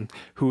Jason,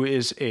 who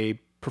is a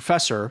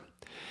professor,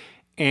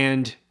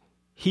 and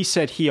he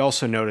said he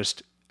also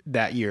noticed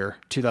that year,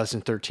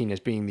 2013, as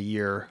being the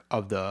year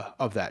of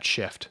that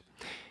shift.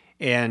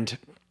 And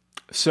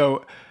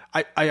so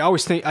I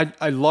always think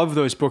I love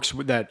those books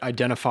that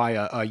identify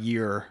a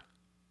year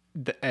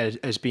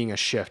as being a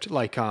shift,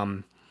 like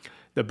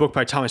the book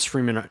by Thomas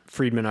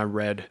Friedman I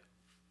read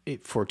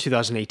for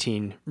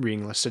 2018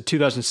 reading list. So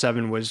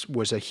 2007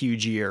 was a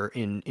huge year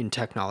in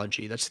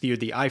technology. That's the year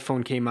the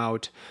iPhone came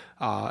out,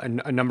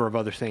 and a number of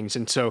other things.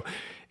 And so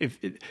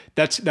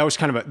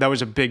that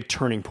was a big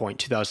turning point,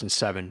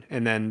 2007.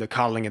 And then The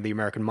Coddling of the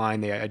American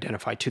Mind, they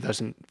identified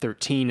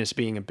 2013 as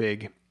being a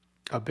big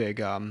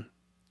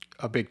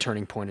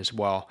turning point as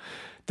well.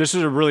 This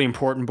was a really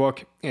important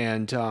book,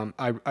 and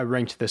I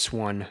ranked this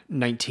one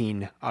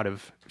 19 out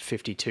of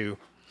 52.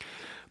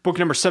 Book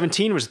number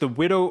 17 was The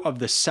Widow of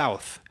the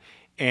South.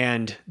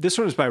 And this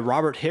one is by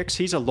Robert Hicks.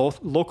 He's a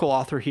local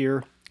author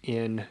here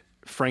in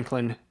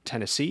Franklin,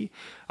 Tennessee.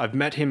 I've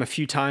met him a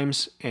few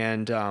times,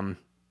 and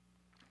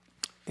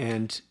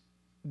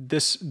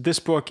this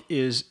book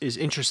is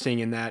interesting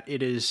in that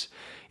it's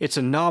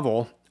a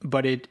novel,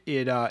 but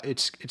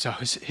it's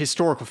a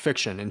historical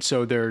fiction, and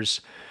so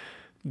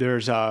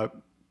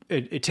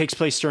it takes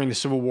place during the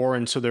Civil War,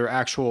 and so there are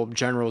actual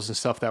generals and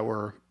stuff that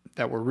were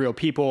real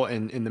people,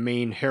 and the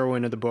main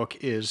heroine of the book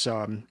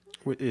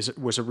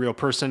was a real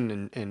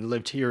person and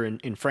lived here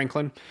in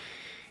Franklin.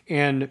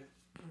 And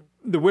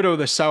the Widow of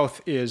the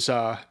South is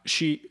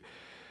she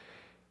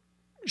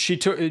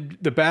took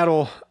the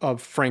Battle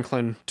of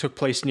Franklin took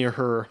place near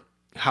her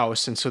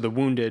house, and so the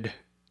wounded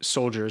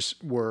soldiers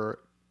were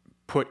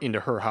put into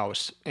her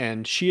house,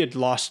 and she had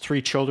lost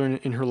 3 children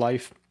in her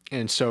life,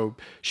 And so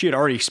she had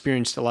already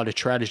experienced a lot of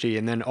tragedy,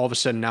 and then all of a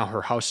sudden now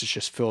her house is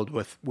just filled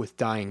with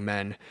dying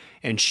men.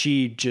 And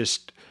she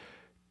just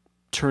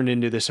turned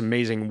into this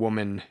amazing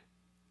woman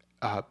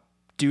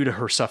due to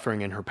her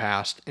suffering in her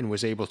past, and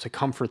was able to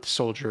comfort the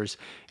soldiers.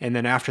 And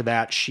then after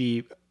that,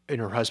 she and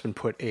her husband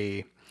put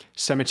a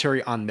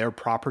cemetery on their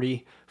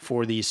property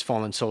for these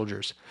fallen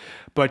soldiers.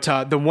 But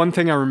the one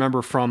thing I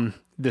remember from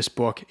this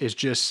book is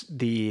just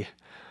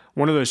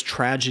one of those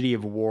tragedy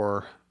of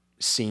war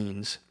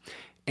scenes.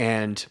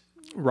 And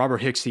Robert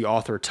Hicks, the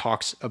author,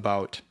 talks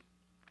about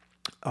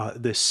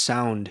this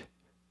sound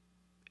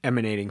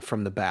emanating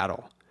from the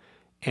battle.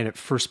 And at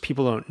first,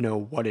 people don't know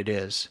what it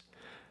is.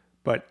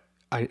 But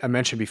I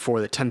mentioned before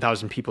that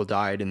 10,000 people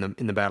died in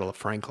the Battle of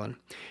Franklin.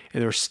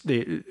 And there's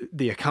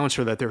the accounts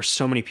are that there were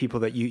so many people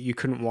that you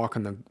couldn't walk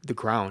on the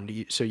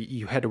ground. So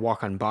you had to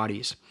walk on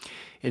bodies.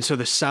 And so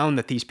the sound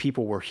that these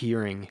people were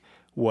hearing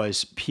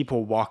was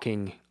people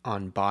walking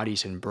on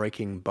bodies and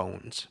breaking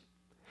bones.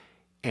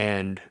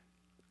 And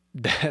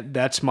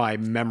that's my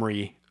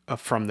memory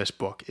from this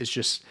book, is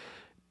just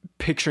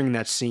picturing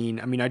that scene.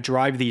 I mean, I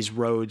drive these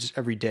roads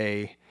every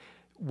day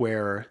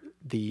where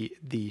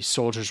the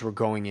soldiers were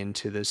going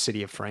into the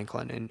city of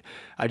Franklin, and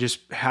I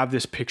just have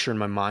this picture in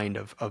my mind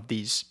of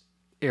these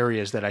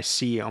areas that I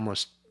see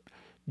almost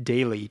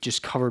daily,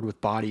 just covered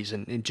with bodies,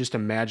 and just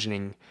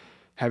imagining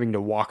having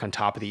to walk on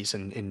top of these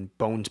and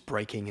bones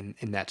breaking,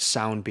 and that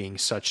sound being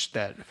such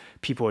that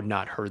people had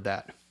not heard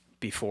that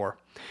before.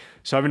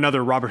 So I have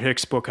another Robert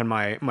Hicks book on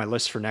my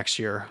list for next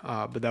year,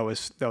 but that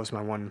was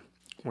my one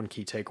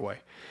key takeaway.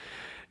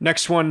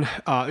 Next one,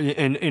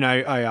 and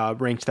I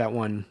ranked that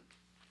one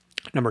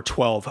number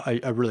 12.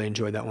 I really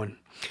enjoyed that one.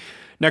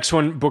 Next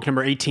one, book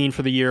number 18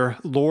 for the year,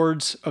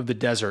 Lords of the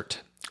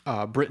Desert.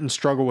 Britain's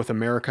struggle with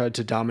America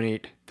to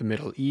dominate the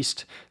Middle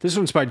East. This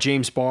one's by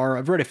James Barr.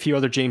 I've read a few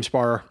other James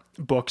Barr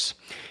books,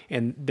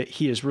 and that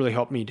he has really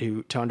helped me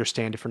to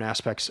understand different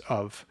aspects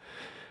of,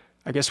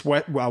 I guess,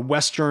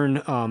 Western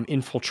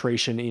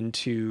infiltration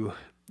into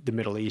the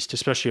Middle East,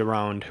 especially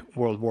around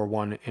World War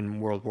I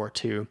and World War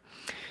II.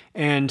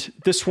 And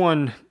this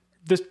one,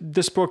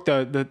 this book,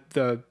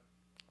 the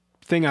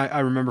thing I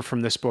remember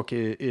from this book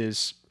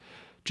is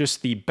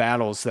just the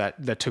battles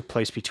that took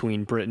place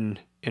between Britain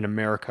and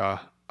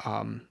America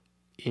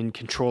in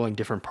controlling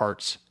different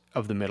parts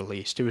of the Middle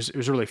East. It was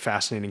a really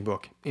fascinating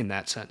book in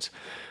that sense.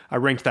 I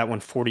ranked that one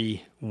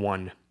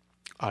 41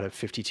 out of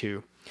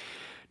 52.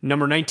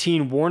 Number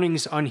 19,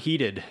 Warnings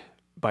Unheeded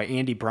by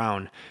Andy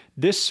Brown.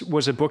 This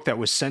was a book that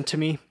was sent to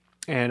me,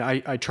 and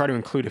I try to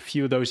include a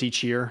few of those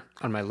each year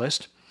on my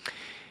list.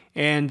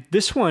 And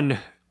this one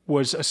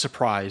was a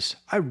surprise.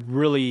 I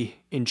really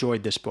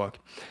enjoyed this book.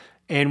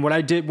 And what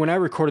I did when I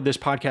recorded this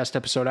podcast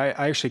episode, I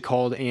actually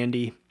called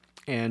Andy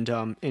and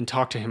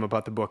talked to him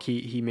about the book.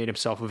 He made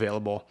himself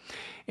available.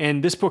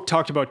 And this book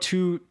talked about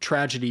two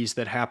tragedies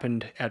that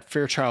happened at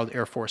Fairchild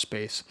Air Force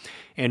Base.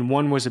 And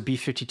one was a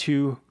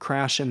B-52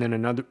 crash, and then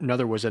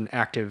another was an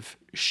active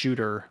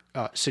shooter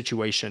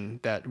situation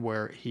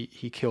where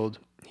he killed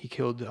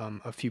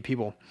a few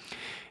people.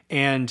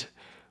 And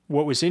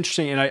what was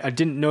interesting, and I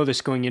didn't know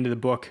this going into the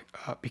book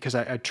because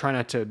I try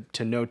not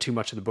to know too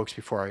much of the books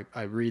before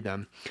I read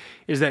them,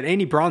 is that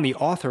Andy Brown, the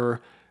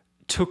author,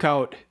 took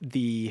out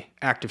the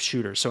active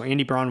shooter. So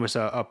Andy Brown was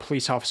a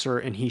police officer,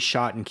 and he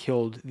shot and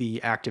killed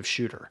the active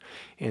shooter.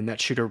 And that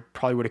shooter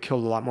probably would have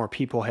killed a lot more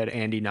people had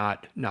Andy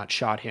not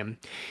shot him.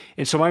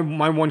 And so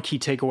my one key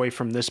takeaway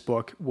from this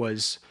book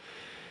was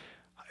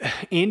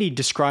Andy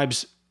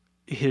describes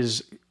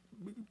his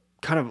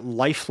kind of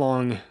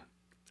lifelong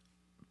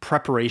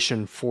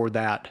preparation for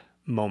that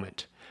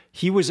moment.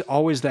 He was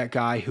always that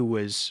guy who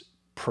was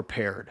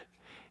prepared,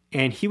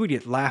 and he would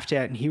get laughed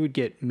at and he would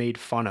get made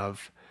fun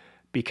of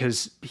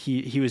because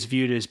he was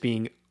viewed as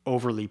being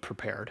overly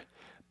prepared.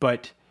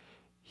 But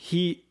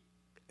he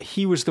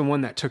was the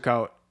one that took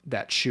out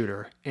that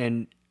shooter.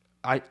 And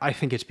I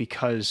think it's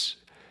because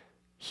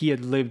he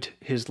had lived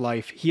his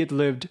life.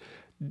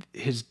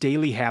 His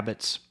daily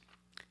habits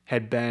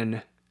had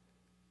been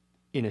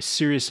in a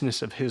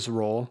seriousness of his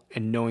role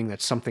and knowing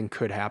that something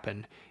could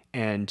happen.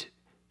 And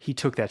he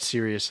took that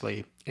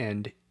seriously.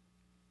 And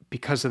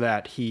because of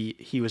that,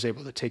 he was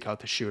able to take out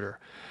the shooter.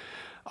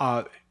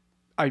 I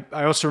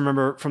also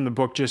remember from the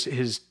book just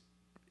his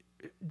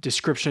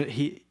description.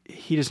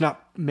 He does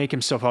not make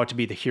himself out to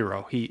be the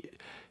hero.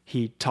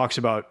 He talks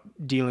about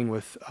dealing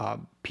with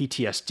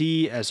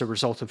PTSD as a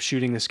result of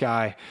shooting this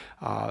guy,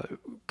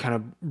 kind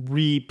of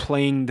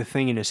replaying the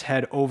thing in his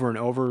head over and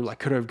over, like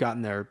could have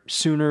gotten there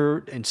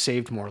sooner and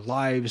saved more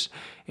lives,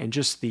 and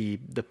just the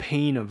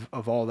pain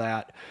of all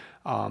that.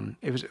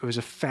 It was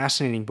a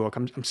fascinating book.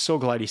 I'm so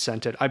glad he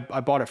sent it. I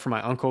bought it for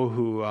my uncle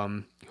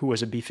who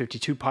was a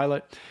B-52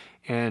 pilot,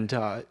 and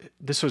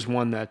this was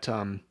one that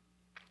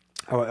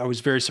I was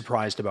very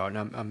surprised about,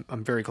 and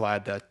I'm very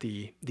glad that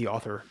the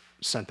author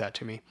sent that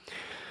to me.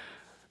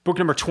 Book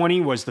number 20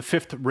 was The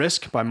Fifth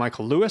Risk by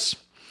Michael Lewis.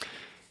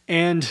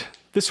 And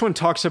this one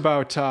talks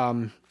about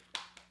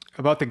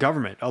about the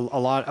government, a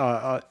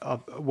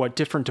lot what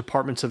different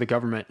departments of the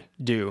government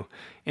do.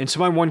 And so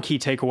my one key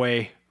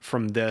takeaway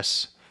from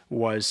this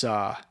was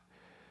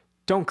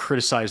don't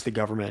criticize the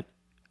government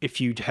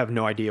if you have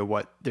no idea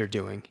what they're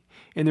doing.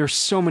 And there's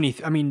so many,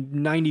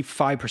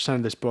 95%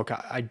 of this book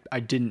I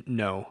didn't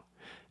know,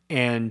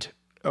 and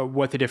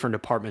what the different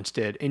departments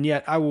did. And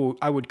yet I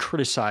would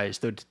criticize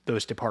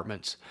those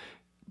departments,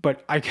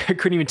 but I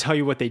couldn't even tell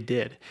you what they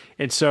did.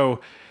 And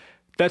so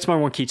that's my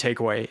one key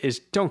takeaway is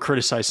don't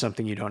criticize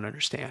something you don't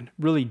understand.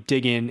 Really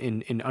dig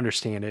in and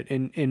understand it.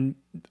 And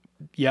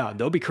yeah,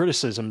 there'll be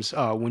criticisms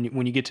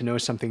when you get to know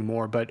something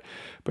more, but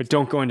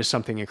don't go into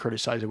something and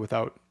criticize it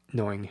without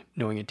knowing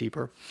it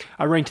deeper.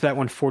 I ranked that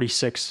one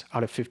 46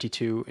 out of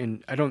 52,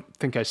 and I don't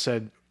think I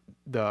said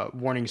the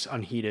warnings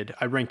unheeded.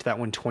 I ranked that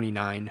one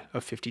 29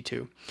 of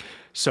 52.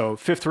 So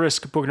Fifth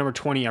Risk, book number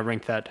 20, I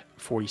ranked that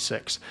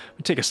 46.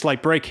 We'll take a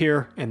slight break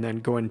here and then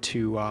go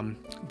into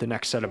the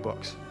next set of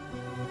books.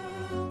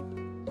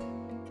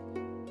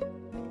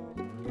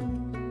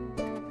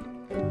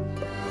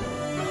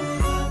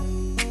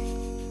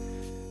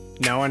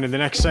 Now on to the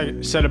next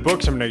set of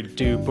books. I'm going to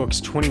do books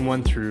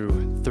 21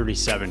 through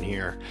 37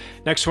 here.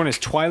 Next one is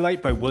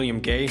Twilight by William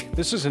Gay.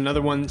 This is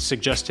another one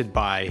suggested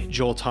by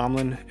Joel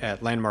Tomlin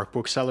at Landmark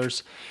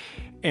Booksellers.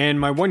 And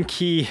my one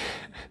key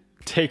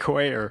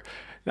takeaway,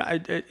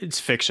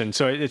 it's fiction,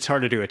 so it's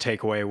hard to do a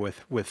takeaway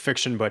with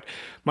fiction, but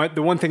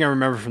the one thing I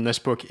remember from this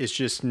book is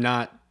just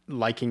not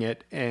liking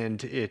it,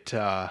 and it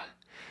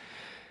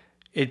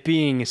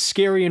being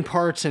scary in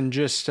parts, and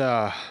just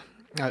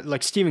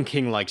like Stephen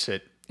King likes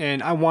it.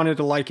 And I wanted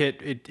to like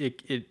it.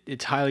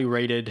 It's highly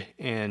rated,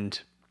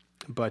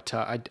 but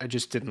I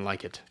just didn't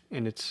like it.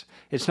 And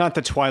it's not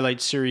the Twilight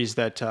series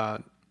that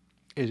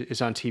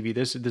is on TV.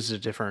 This is a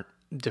different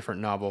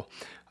novel.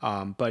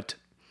 But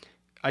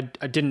I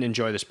didn't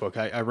enjoy this book.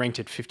 I ranked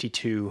it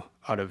 52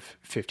 out of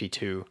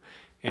 52,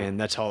 and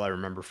that's all I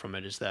remember from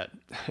it is that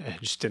I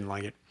just didn't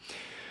like it.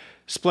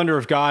 Splendor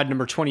of God,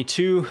 number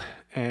 22,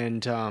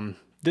 and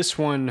this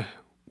one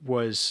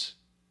was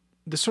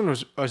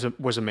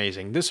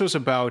amazing. This was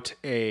about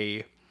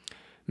a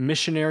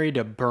missionary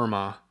to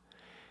Burma,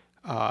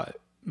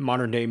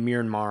 modern-day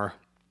Myanmar,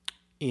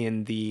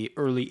 in the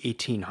early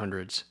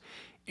 1800s.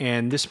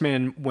 And this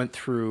man went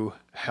through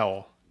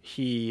hell.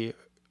 He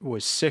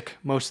was sick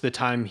most of the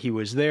time he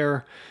was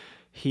there.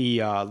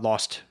 He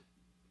lost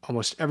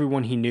almost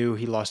everyone he knew.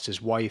 He lost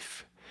his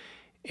wife.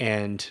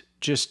 And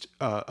just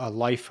a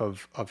life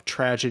of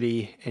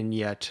tragedy, and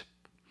yet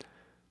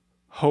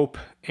hope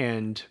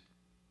and,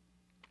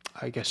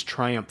 I guess,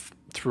 triumph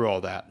through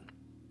all that.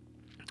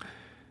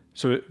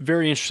 So,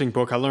 very interesting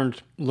book. I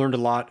learned a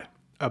lot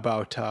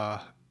about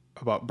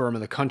Burma,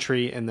 the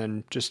country, and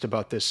then just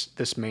about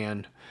this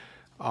man,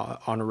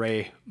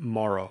 Honoré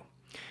Maurois.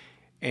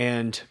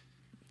 And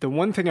the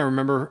one thing I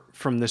remember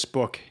from this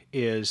book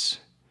is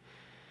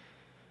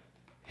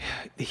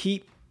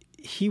he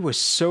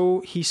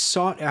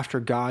sought after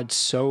God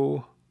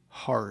so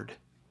hard,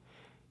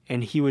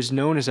 and he was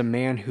known as a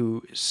man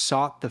who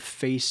sought the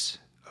face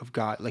of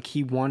God. Like,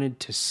 he wanted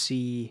to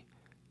see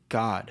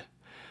God.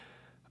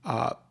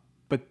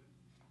 But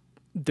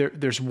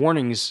there's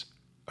warnings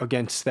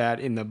against that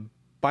in the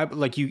Bible.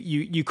 Like,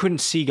 you couldn't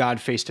see God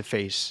face to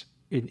face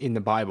in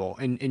the Bible.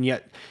 And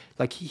yet,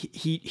 like,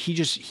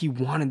 he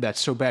wanted that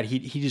so bad.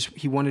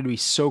 He wanted to be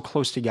so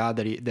close to God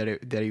that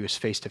he was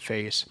face to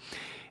face.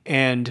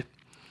 And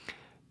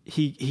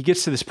he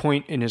gets to this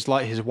point in his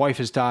life. His wife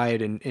has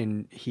died,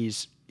 and he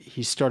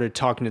started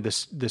talking to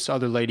this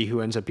other lady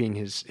who ends up being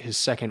his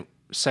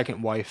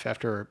second wife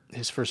after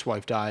his first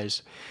wife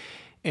dies.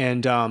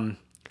 And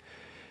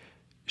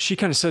she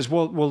kind of says,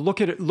 well,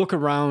 look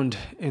around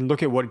and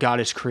look at what God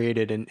has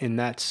created. And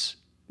that's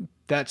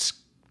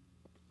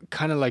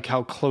kind of like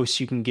how close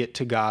you can get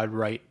to God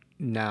right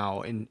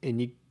now. And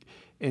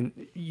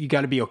you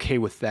got to be okay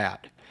with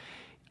that.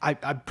 I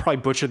probably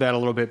butchered that a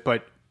little bit,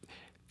 but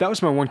that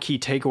was my one key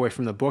takeaway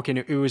from the book. And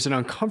it was an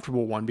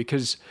uncomfortable one,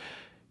 because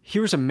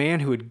here was a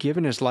man who had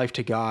given his life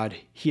to God.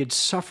 He had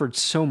suffered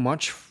so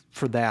much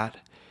for that.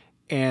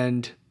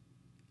 And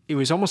it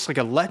was almost like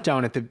a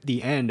letdown at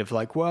the end of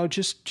like, well,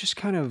 just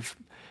kind of,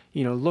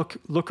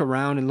 look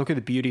around and look at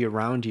the beauty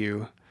around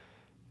you.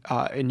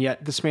 And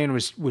yet this man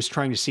was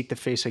trying to seek the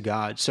face of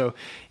God. So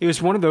it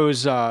was one of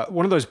those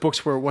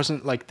books where it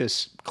wasn't like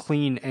this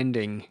clean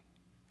ending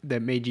that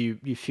made you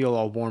feel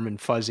all warm and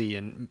fuzzy,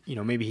 and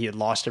maybe he had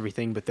lost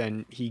everything, but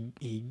then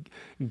he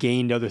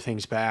gained other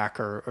things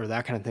back, or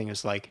that kind of thing.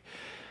 Is like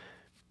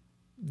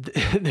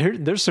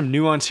there's some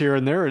nuance here,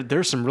 and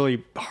there's some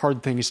really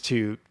hard things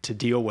to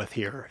deal with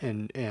here,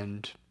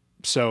 and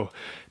so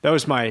that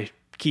was my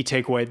key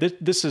takeaway.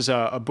 This is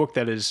a book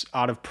that is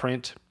out of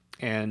print,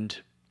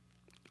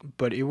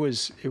 but it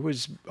was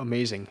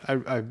amazing.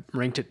 I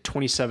ranked it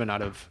 27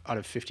 out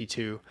of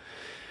 52.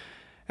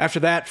 After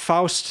that,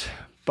 Faust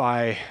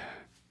by,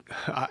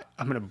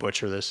 I'm going to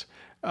butcher this,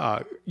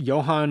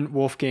 Johann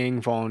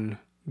Wolfgang von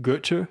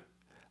Goethe.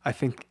 I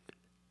think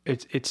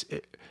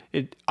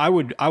I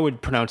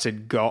would pronounce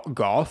it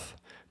Goth,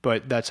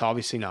 but that's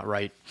obviously not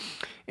right.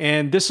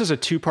 And this is a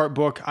two-part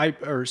book.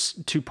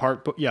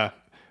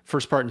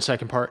 First part and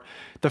second part.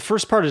 The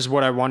first part is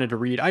what I wanted to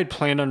read. I had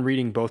planned on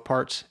reading both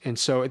parts. And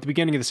so at the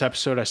beginning of this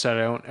episode, I said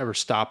I don't ever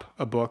stop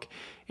a book.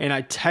 And I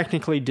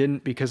technically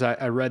didn't, because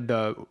I read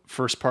the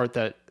first part,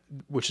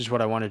 which is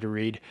what I wanted to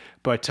read.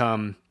 But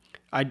I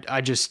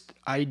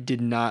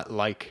did not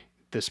like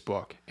this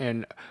book.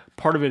 And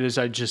part of it is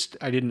I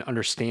didn't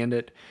understand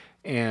it.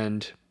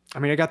 And I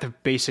mean, I got the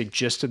basic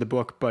gist of the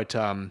book, but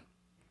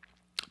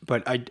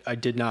I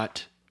did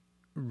not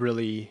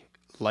really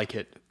like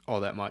it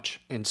all that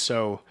much. And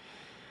so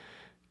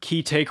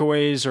key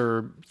takeaways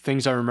or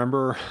things I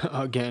remember,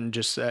 again,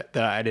 just that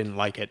I didn't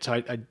like it.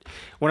 So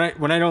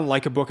when I don't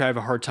like a book, I have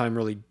a hard time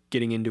really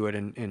getting into it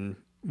and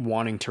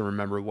wanting to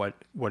remember what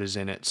is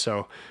in it.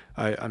 So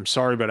I'm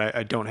sorry, but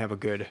I don't have a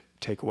good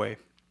takeaway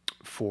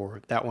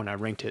for that one. I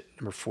ranked it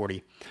number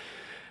 40.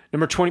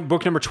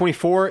 Book number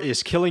 24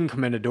 is Killing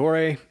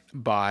Commendatore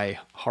by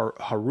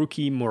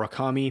Haruki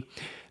Murakami.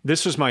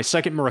 This was my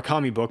second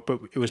Murakami book, but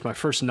it was my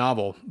first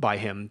novel by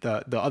him.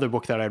 The other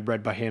book that I'd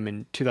read by him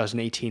in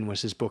 2018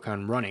 was his book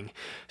on running.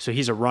 So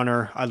he's a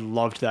runner. I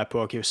loved that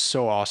book. It was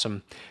so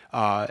awesome.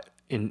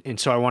 And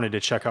so I wanted to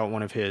check out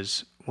one of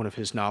his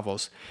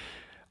novels.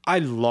 I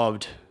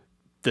loved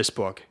this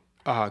book,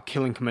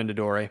 Killing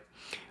Commendatore.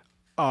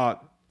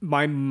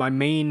 My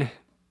main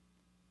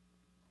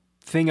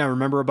thing I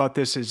remember about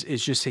this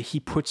is just that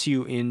he puts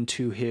you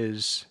into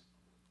his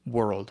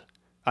world.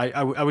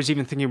 I was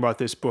even thinking about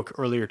this book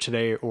earlier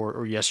today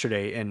or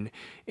yesterday,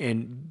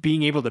 and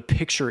being able to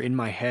picture in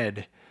my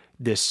head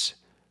this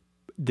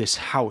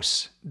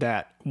house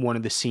that one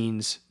of the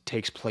scenes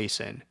takes place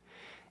in.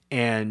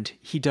 And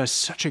he does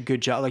such a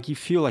good job. Like, you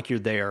feel like you're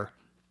there.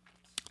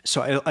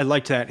 So I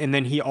liked that. And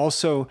then he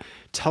also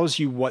tells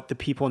you what the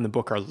people in the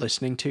book are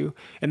listening to.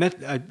 And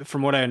that,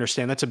 from what I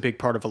understand, that's a big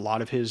part of a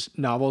lot of his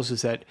novels,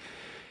 is that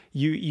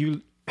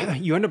you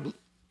end up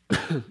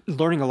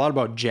learning a lot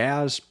about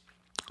jazz,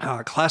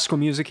 classical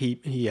music.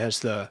 He has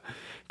the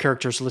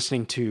characters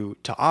listening to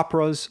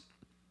operas.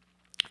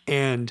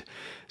 And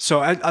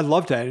so I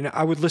loved that. And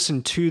I would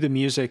listen to the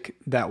music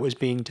that was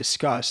being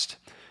discussed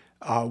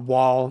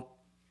while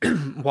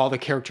the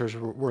characters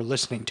were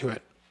listening to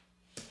it.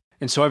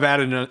 And so I've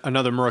added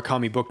another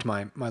Murakami book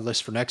to my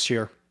list for next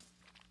year,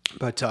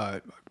 but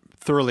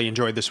thoroughly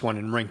enjoyed this one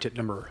and ranked it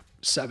number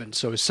 7.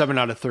 So it's 7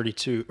 out of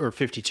 32 or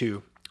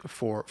 52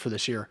 for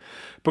this year.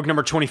 Book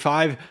number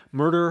 25,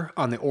 Murder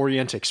on the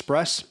Orient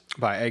Express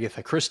by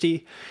Agatha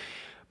Christie.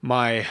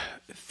 My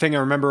thing I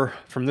remember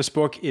from this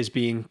book is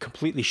being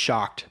completely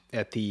shocked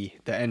at the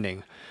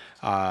ending.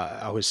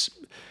 I was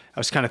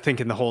kind of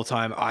thinking the whole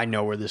time, I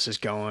know where this is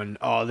going.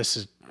 Oh, this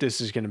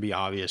is going to be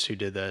obvious who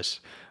did this.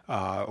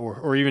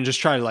 Or even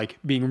just try to, like,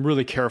 being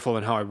really careful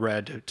in how I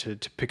read to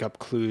pick up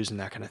clues and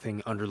that kind of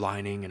thing,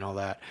 underlining and all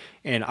that.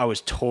 And I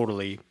was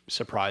totally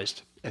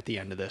surprised at the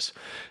end of this.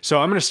 So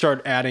I'm going to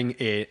start adding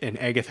an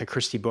Agatha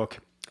Christie book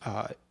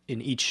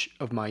in each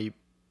of my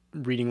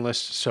reading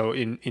lists. So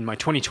in my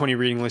 2020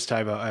 reading list, I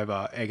have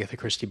a Agatha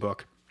Christie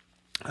book,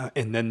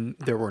 and then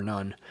there were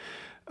none.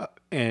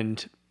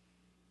 And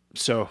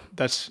so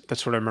that's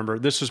what I remember.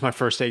 This was my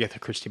first Agatha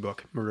Christie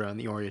book, Murder on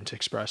the Orient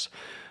Express.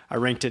 I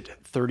ranked it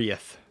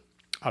 30th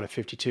out of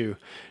 52.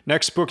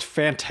 Next book,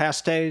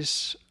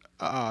 Fantasies.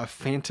 I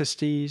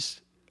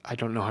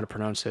don't know how to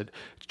pronounce it.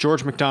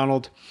 George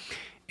MacDonald.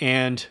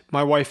 And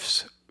my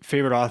wife's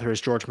favorite author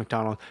is George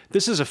MacDonald.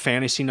 This is a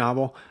fantasy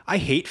novel. I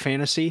hate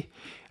fantasy.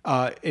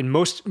 And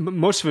most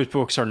of his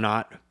books are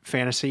not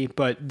fantasy,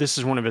 but this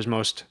is one of his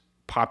most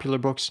popular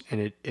books, and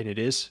it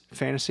is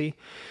fantasy.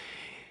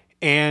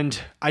 And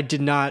I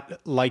did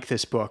not like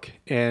this book,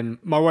 and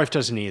my wife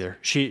doesn't either.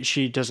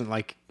 She doesn't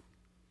like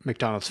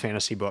MacDonald's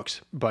fantasy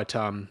books, but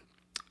I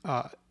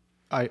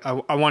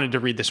wanted to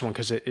read this one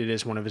because it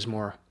is one of his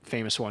more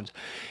famous ones.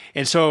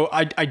 And so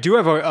I do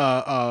have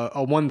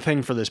a one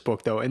thing for this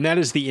book, though, and that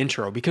is the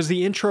intro, because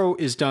the intro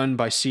is done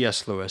by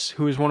C.S. Lewis,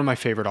 who is one of my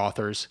favorite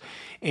authors.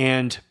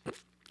 And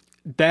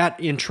that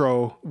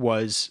intro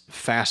was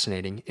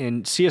fascinating.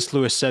 And C.S.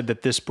 Lewis said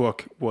that this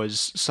book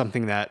was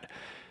something that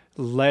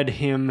led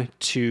him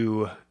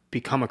to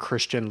become a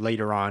Christian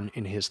later on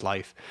in his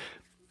life.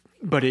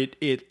 But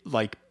it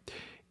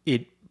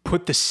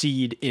put the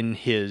seed in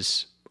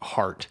his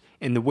heart.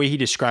 And the way he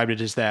described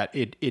it is that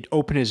it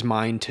opened his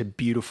mind to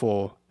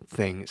beautiful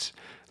things.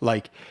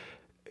 Like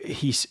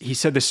he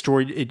said, the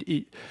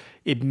story,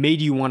 it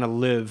made you want to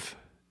live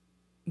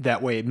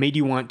that way. It made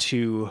you want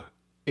to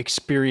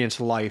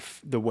experience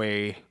life the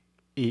way,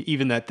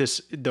 even that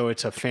this, though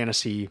it's a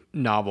fantasy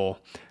novel,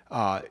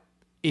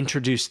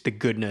 introduced the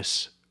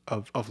goodness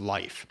of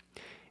life.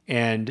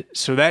 And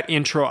so that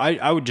intro,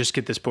 I would just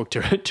get this book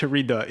to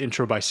read the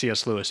intro by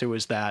C.S. Lewis. It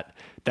was that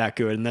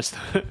good. And that's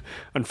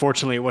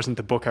unfortunately, it wasn't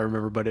the book I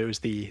remember, but it was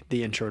the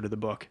intro to the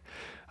book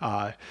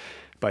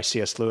by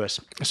C.S. Lewis.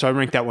 So I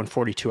ranked that one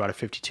 42 out of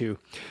 52.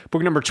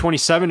 Book number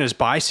 27 is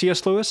by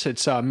C.S. Lewis.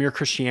 It's Mere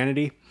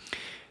Christianity.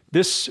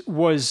 This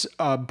was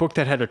a book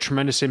that had a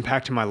tremendous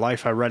impact in my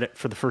life. I read it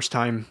for the first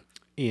time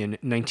in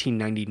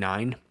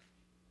 1999.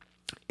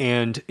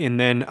 And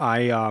then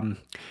I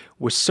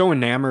was so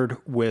enamored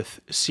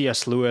with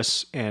C.S.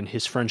 Lewis and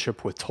his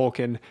friendship with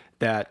Tolkien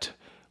that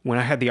when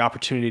I had the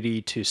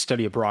opportunity to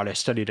study abroad, I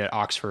studied at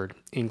Oxford,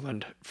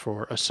 England,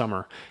 for a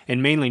summer,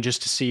 and mainly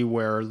just to see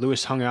where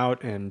Lewis hung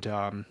out and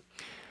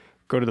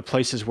go to the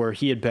places where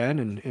he had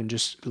been and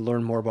just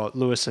learn more about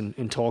Lewis and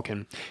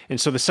Tolkien.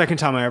 And so the second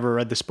time I ever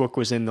read this book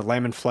was in the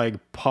Lamb and Flag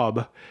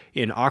pub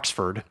in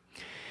Oxford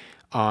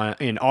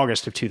in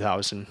August of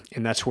 2000.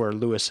 And that's where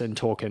Lewis and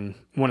Tolkien,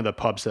 one of the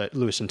pubs that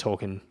Lewis and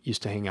Tolkien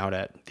used to hang out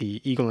at.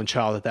 The Eagle and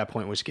Child at that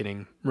point was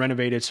getting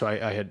renovated, so I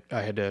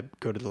had to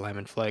go to the Lamb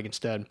and Flag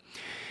instead.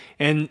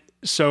 And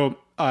so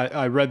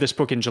I read this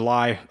book in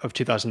July of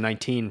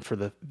 2019 for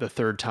the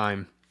third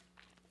time.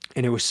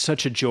 And it was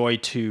such a joy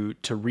to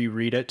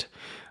reread it.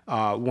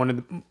 One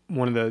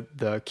of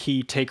the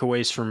key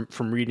takeaways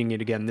from reading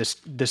it again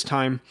this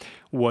time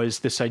was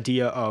this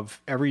idea of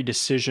every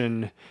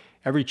decision,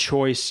 every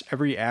choice,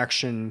 every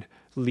action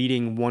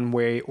leading one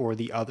way or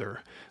the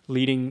other,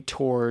 leading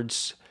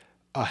towards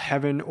a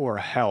heaven or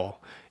a hell.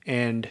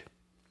 And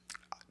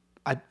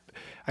I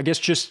guess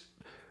just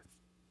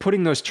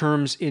putting those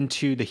terms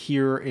into the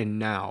here and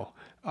now,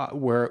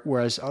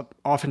 whereas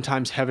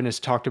oftentimes heaven is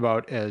talked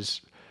about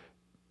as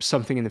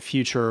something in the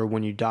future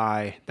when you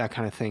die, that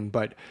kind of thing.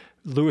 But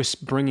Lewis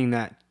bringing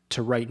that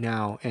to right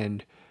now,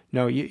 and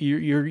no,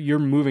 you're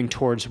moving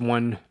towards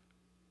one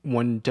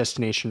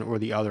destination or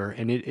the other,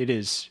 and it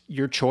is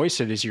your choice.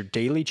 It is your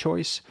daily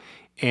choice,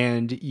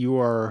 and you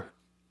are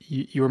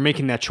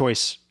making that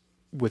choice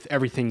with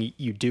everything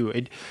you do.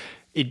 It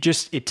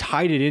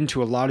tied it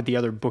into a lot of the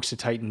other Books of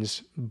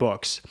Titans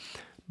books,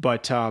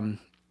 but and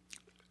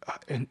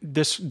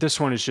this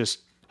one is just.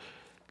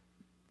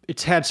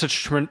 It's had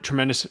such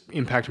tremendous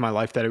impact in my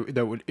life that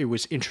it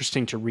was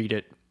interesting to read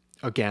it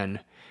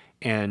again,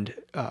 and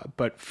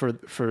but for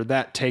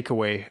that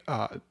takeaway,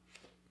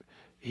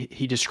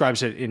 he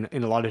describes it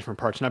in a lot of different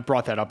parts, and I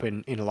brought that up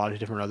in a lot of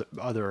different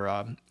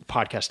other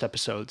podcast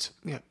episodes,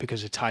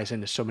 because it ties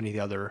into so many of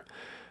the other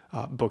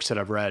books that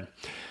I've read.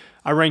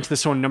 I ranked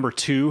this one number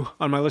 2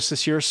 on my list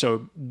this year,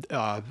 so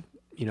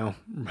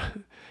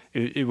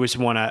it was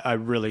one I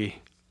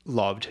really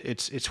loved.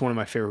 It's one of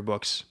my favorite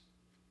books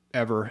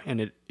ever,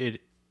 and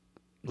it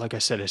like I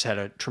said, has had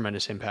a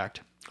tremendous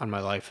impact on my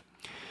life.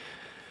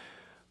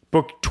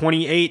 Book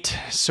 28.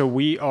 So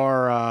we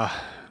are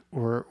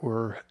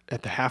we're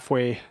at the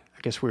halfway.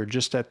 I guess we're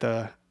just at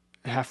the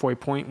halfway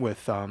point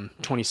with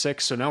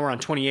 26. So now we're on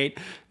 28.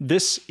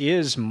 This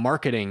is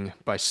Marketing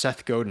by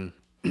Seth Godin.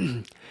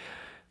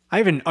 I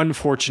have an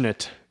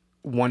unfortunate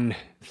one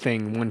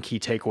key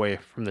takeaway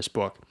from this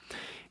book,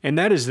 and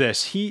that is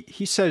this.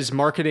 He says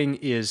marketing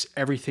is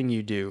everything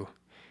you do.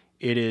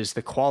 It is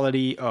the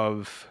quality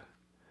of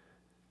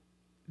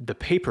the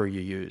paper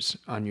you use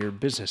on your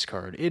business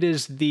card. It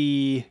is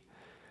the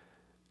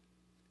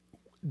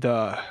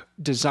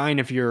design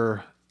of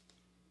your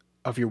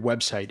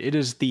website. It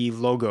is the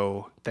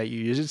logo that you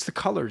use. It's the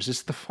colors.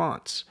 It's the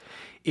fonts.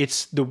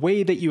 It's the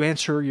way that you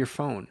answer your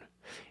phone.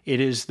 It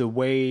is the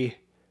way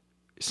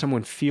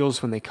someone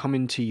feels when they come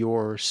into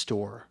your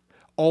store.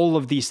 All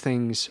of these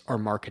things are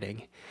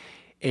marketing.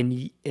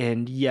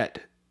 And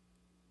yet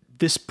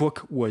this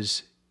book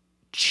was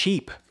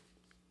cheap.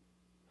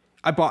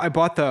 I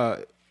bought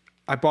the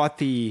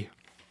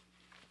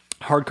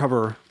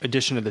hardcover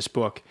edition of this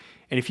book,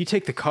 and if you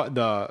take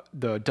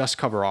the dust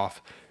cover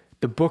off,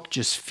 the book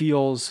just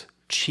feels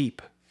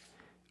cheap.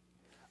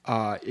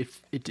 It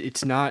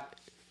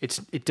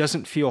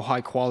doesn't feel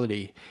high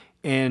quality,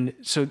 and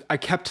so I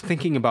kept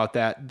thinking about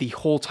that the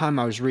whole time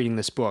I was reading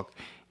this book.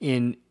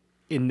 In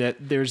that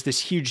there's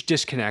this huge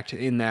disconnect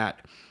in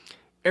that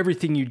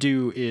everything you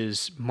do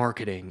is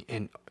marketing,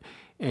 and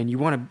you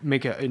want to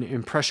make an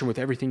impression with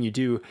everything you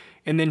do.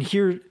 And then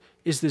here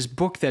is this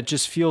book that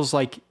just feels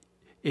like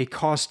it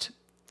cost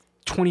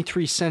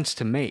 23 cents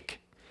to make.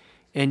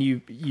 And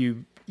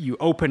you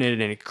open it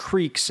and it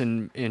creaks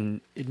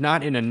and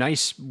not in a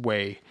nice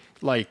way.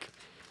 Like,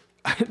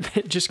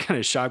 it just kind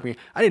of shocked me.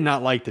 I did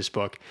not like this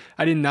book.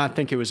 I did not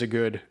think it was a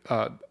good,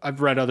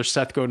 I've read other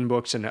Seth Godin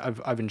books and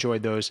I've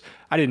enjoyed those.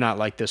 I did not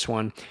like this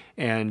one.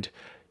 And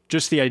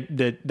just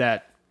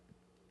that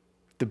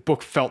the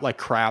book felt like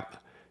crap.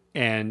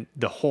 And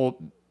the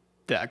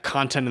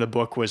content of the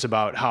book was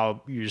about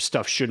how your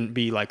stuff shouldn't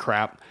be like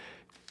crap,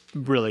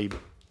 really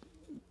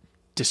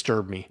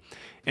disturbed me.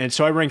 And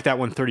so I ranked that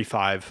one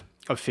 35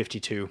 of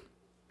 52.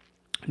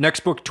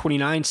 Next book,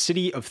 29,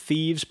 City of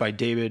Thieves by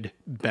David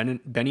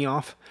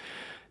Benioff.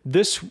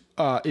 This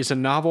is a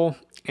novel,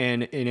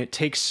 and it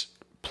takes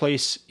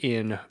place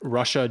in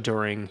Russia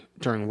during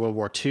World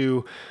War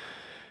II.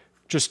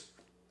 Just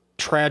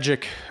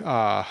tragic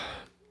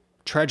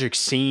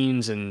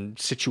scenes and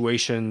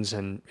situations,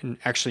 and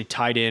actually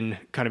tied in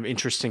kind of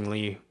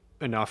interestingly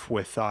enough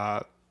with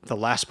the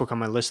last book on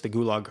my list, The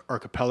Gulag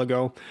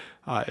Archipelago,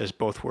 as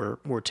both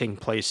were taking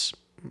place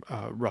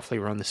roughly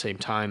around the same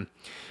time.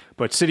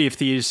 But City of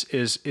Thieves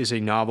is a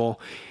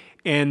novel,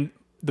 and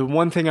The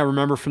one thing I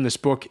remember from this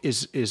book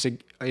is an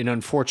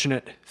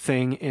unfortunate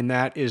thing, and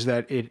that is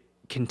that it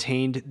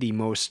contained the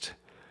most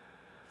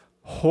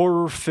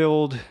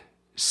horror-filled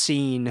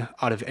scene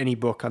out of any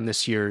book on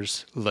this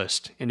year's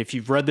list. And if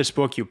you've read this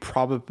book, you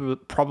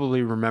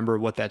probably remember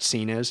what that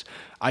scene is.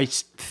 I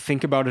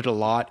think about it a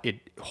lot. It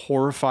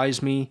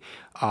horrifies me.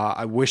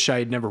 I wish I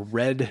had never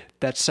read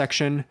that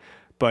section,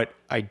 but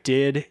I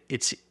did.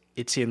 It's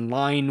in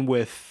line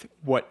with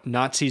what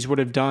Nazis would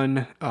have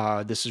done.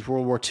 This is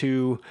World War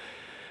II.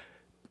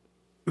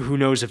 Who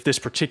knows if this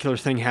particular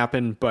thing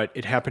happened, but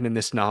it happened in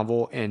this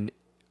novel, and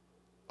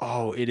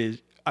it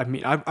is. I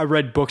mean, I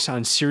read books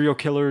on serial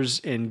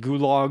killers and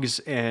gulags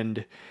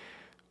and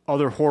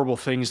other horrible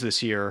things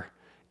this year,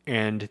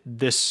 and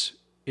this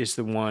is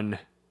the one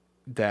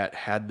that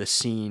had the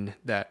scene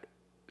that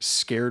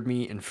scared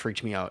me and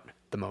freaked me out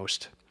the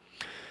most.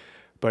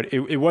 But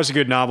it was a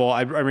good novel.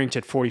 I ranked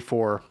it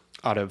 44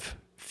 out of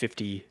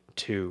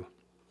 52.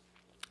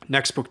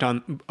 Next book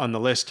on the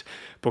list,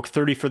 book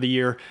 30 for the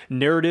year,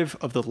 Narrative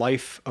of the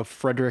Life of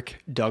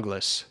Frederick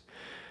Douglass.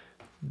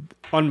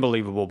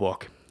 Unbelievable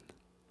book.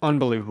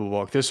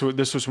 This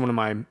was one of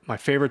my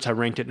favorites. I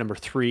ranked it number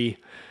 3.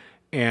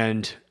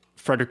 And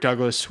Frederick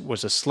Douglass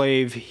was a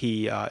slave.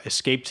 He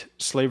escaped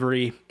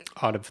slavery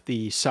out of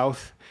the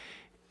South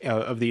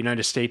of the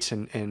United States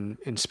and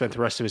spent the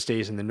rest of his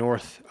days in the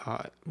North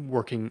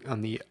working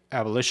on the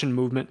abolition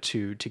movement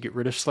to get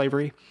rid of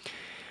slavery.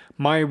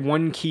 My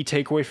one key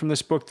takeaway from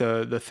this book,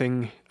 the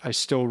thing I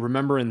still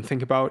remember and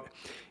think about,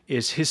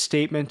 is his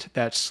statement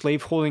that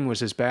slaveholding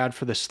was as bad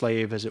for the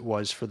slave as it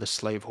was for the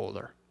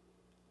slaveholder.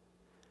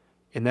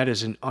 And that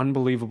is an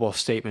unbelievable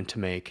statement to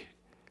make,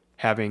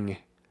 having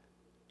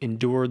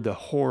endured the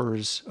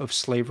horrors of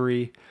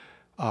slavery,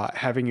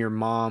 having your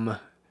mom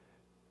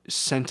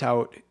sent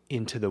out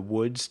into the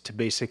woods to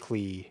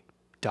basically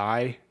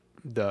die.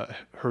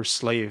 Her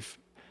slave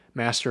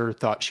master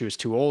thought she was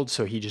too old,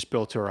 so he just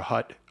built her a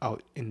hut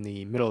out in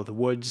the middle of the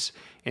woods,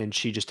 and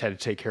she just had to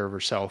take care of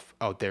herself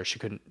out there. She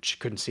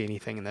couldn't see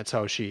anything, and that's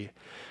how she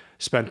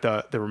spent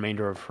the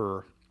remainder of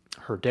her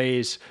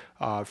days.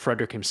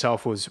 Frederick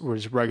himself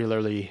was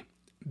regularly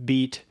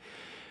beat,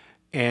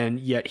 and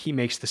yet he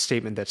makes the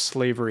statement that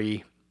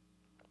slavery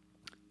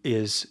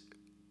is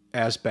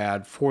as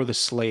bad for the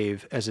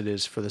slave as it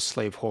is for the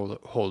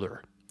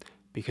slaveholder,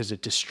 because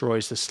it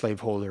destroys the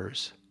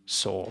slaveholder's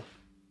soul.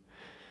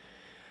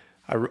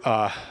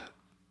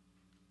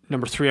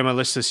 Number 3 on my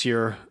list this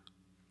year,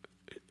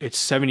 it's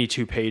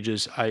 72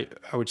 pages. I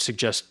would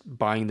suggest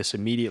buying this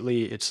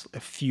immediately. It's a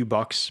few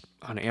bucks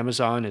on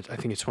Amazon. I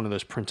think it's one of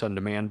those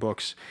print-on-demand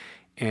books,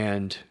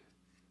 and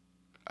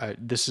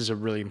this is a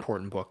really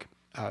important book.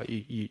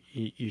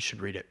 You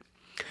should read it.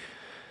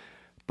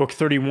 Book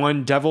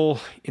 31, Devil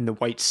in the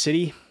White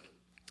City.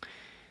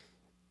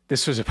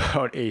 This was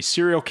about a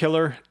serial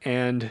killer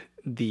and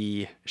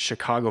the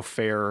Chicago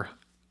Fair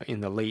in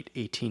the late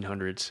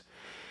 1800s.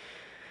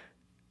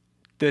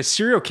 The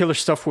serial killer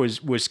stuff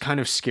was kind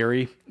of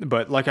scary,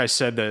 but like I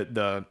said,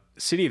 the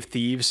City of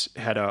Thieves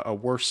had a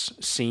worse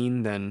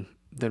scene than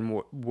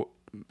what,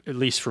 at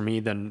least for me,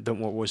 than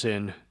what was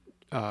in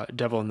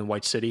Devil in the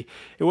White City.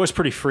 It was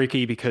pretty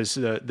freaky because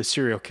the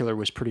serial killer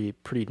was pretty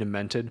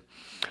demented.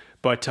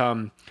 But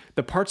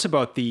the parts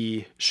about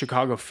the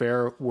Chicago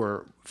Fair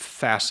were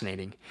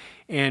fascinating.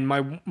 And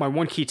my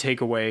one key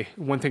takeaway,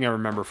 one thing I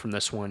remember from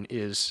this one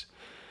is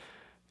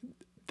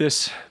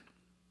this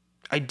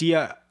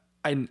idea.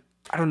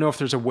 I don't know if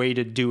there's a way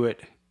to do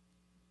it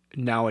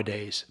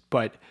nowadays,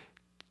 but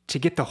to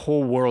get the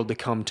whole world to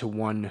come to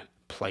one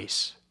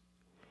place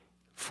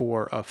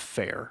for a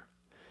fair.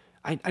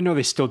 I know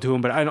they still do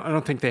them, but I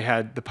don't think they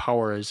had the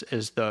power as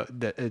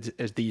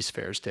these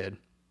fairs did.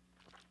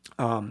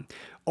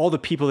 All the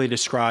people they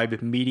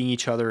describe meeting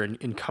each other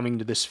and coming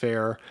to this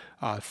fair,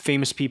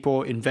 famous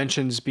people,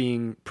 inventions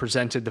being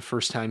presented the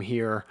first time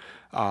here,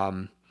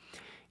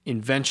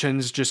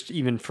 inventions just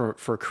even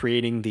for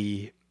creating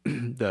the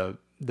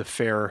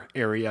fair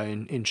area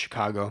in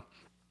Chicago.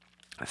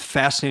 A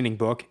fascinating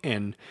book,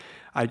 and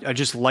I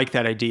just like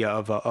that idea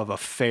of a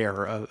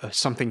fair,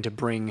 something to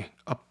bring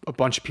a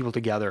bunch of people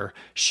together,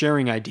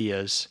 sharing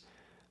ideas.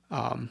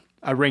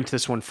 I ranked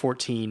this one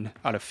 14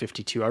 out of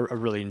 52. I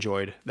really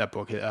enjoyed that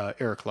book.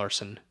 Erik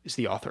Larson is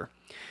the author.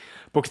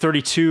 Book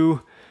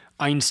 32,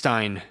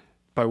 Einstein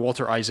by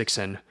Walter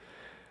Isaacson.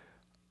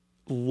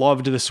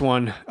 Loved this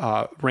one.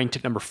 Ranked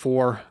at number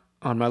 4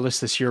 on my list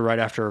this year, right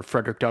after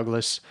Frederick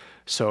Douglass.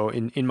 So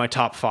in my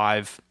top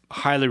 5,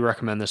 highly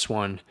recommend this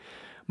one.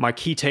 My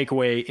key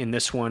takeaway in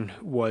this one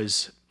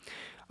was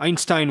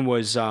Einstein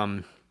was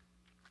known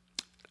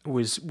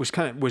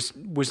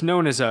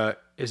as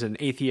an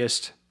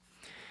atheist.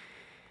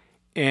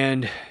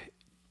 And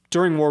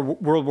during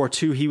World War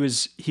II, he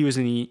was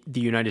in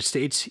the United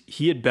States.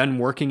 He had been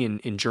working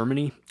in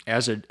Germany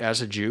as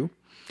a Jew,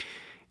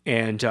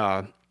 and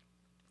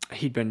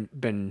he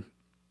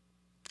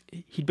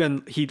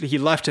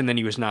left, and then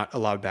he was not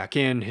allowed back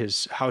in.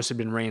 His house had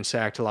been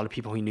ransacked. A lot of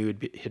people he knew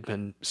had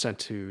been sent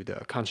to the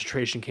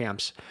concentration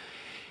camps.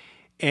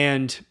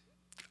 And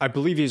I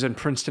believe he was in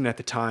Princeton at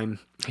the time.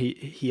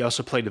 He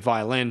also played the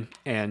violin,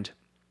 and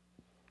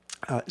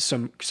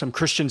some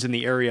Christians in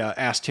the area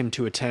asked him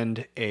to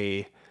attend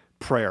a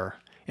prayer,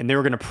 and they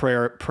were going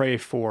to pray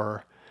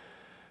for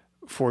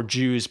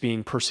Jews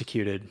being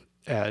persecuted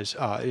as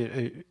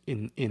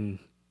in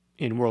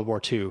World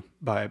War II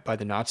by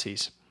the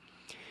Nazis.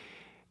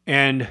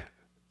 And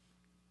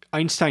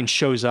Einstein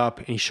shows up,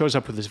 and he shows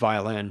up with his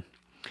violin,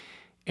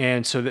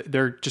 and so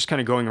they're just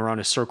kind of going around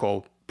a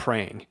circle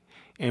praying.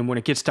 And when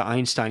it gets to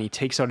Einstein, he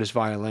takes out his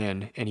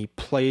violin and he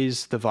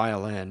plays the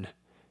violin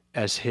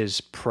as his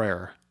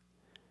prayer,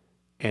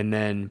 and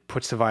then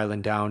puts the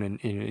violin down, and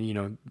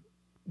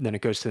then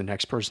it goes to the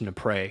next person to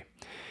pray.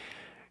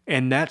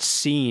 And that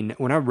scene,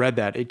 when I read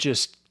that, it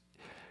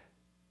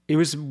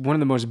was one of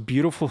the most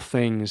beautiful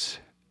things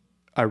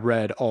I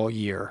read all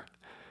year.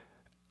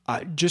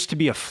 Just to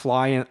be a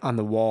fly on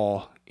the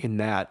wall in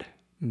that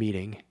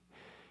meeting,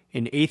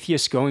 an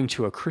atheist going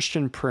to a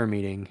Christian prayer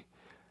meeting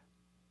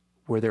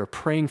where they're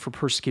praying for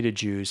persecuted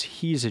Jews.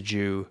 He's a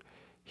Jew.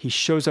 He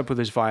shows up with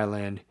his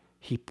violin.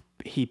 He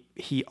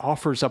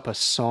offers up a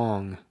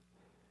song.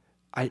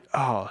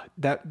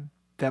 That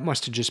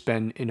must have just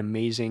been an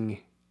amazing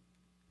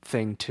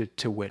thing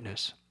to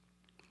witness.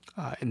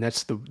 And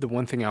that's the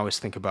one thing I always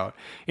think about.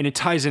 And it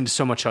ties into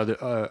so much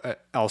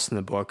else in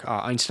the book.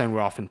 Einstein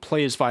would often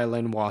play his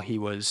violin while he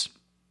was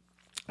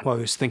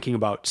thinking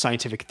about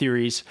scientific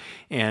theories,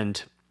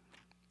 and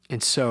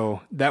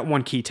so that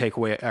one key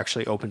takeaway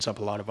actually opens up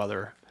a lot of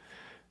other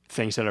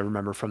things that I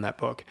remember from that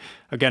book.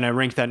 Again, I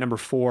ranked that number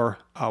 4,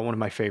 one of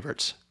my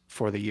favorites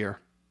for the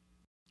year.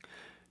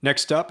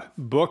 Next up,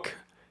 book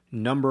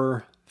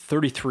number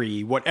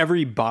 33, What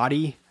Every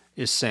Body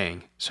is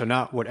Saying. So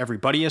not what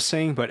everybody is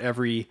saying, but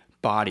every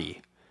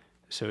body.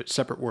 So it's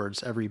separate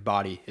words, every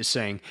body is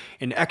saying.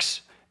 An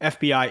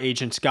ex-FBI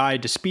agent's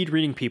guide to speed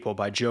reading people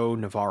by Joe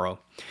Navarro.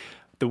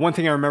 The one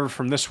thing I remember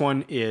from this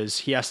one is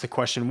he asked the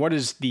question, what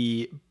is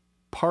the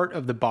part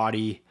of the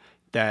body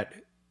that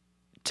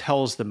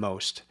tells the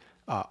most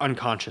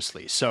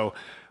unconsciously? So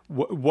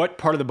what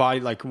part of the body,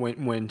 like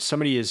when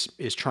somebody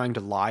is trying to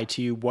lie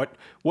to you, what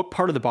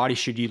part of the body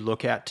should you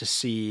look at to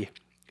see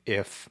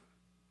if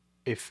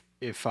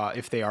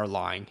they are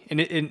lying?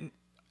 And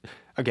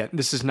again,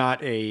 this is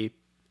not a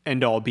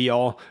end all be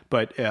all,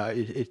 but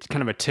it's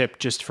kind of a tip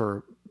just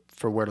for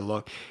where to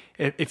look.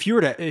 If you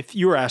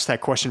were asked that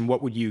question,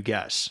 what would you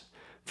guess?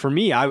 For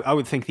me, I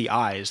would think the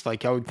eyes.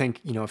 Like I would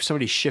think, if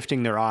somebody's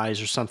shifting their eyes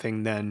or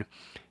something, then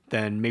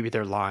maybe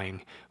they're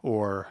lying,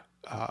 or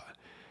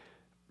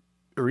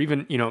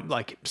even,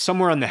 like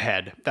somewhere on the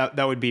head.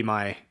 That would be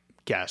my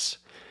guess.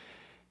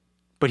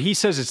 But he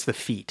says it's the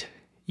feet.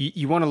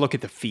 You want to look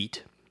at the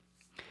feet.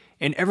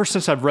 And ever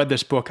since I've read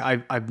this book,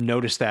 I've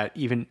noticed that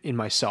even in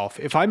myself.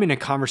 If I'm in a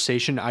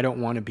conversation I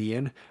don't want to be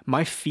in,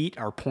 my feet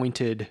are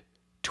pointed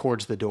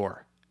towards the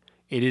door.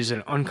 It is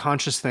an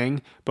unconscious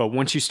thing, but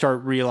once you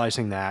start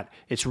realizing that,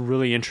 it's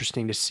really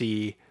interesting to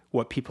see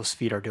what people's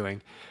feet are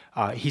doing.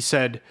 He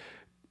said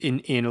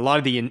in a lot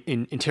of the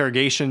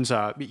interrogations,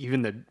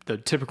 even the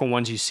typical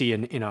ones you see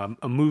in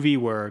a movie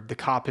where the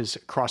cop is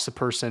across the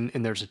person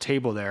and there's a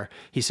table there,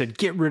 he said,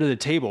 get rid of the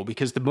table,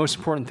 because the most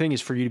important thing is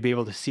for you to be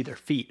able to see their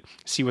feet,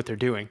 see what they're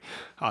doing.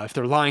 If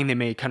they're lying, they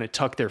may kind of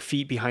tuck their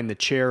feet behind the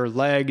chair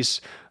legs.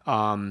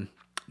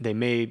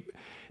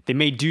 They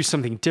may do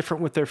something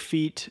different with their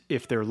feet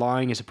if they're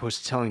lying as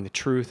opposed to telling the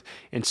truth.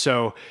 And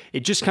so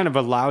it just kind of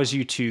allows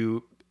you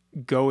to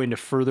go into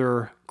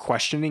further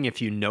questioning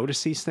if you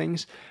notice these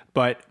things,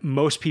 but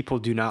most people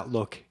do not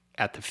look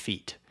at the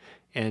feet.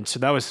 And so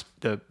that was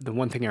the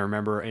one thing I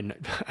remember, and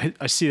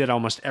I see that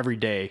almost every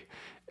day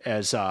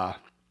as I'm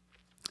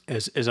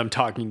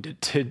talking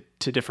to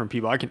different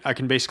people. I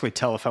can basically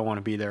tell if I want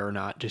to be there or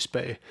not just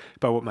by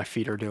what my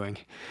feet are doing.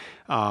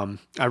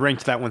 I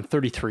ranked that one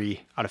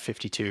 33 out of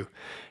 52.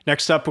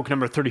 Next up, book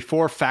number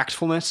 34,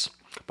 Factfulness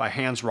by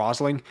Hans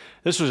Rosling.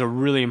 This was a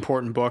really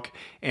important book,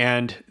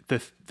 and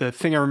the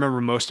thing I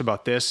remember most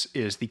about this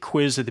is the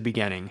quiz at the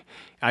beginning.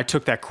 I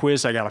took that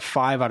quiz. I got a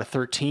 5 out of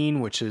 13,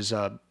 which is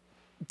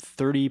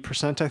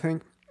 30%, I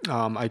think.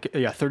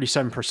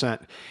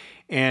 37%.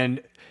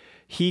 And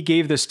he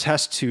gave this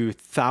test to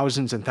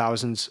thousands and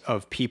thousands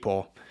of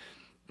people,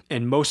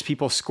 and most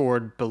people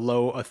scored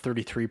below a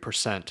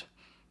 33%.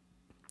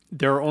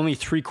 There are only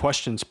 3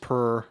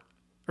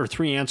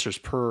 answers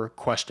per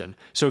question.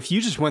 So if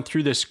you just went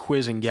through this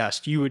quiz and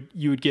guessed, you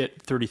would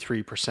get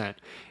 33%.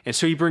 And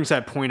so he brings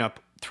that point up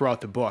throughout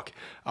the book.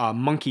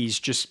 Monkeys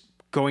just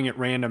going at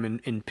random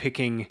and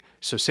picking.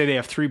 So say they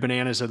have 3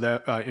 bananas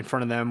in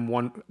front of them,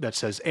 one that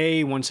says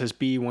A, one says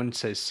B, one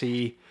says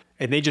C,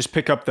 and they just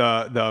pick up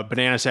the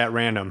bananas at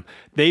random.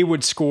 They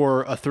would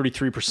score a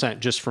 33%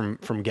 just from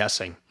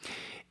guessing.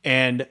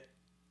 And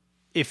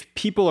if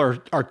people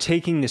are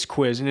taking this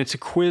quiz, and it's a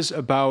quiz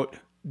about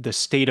the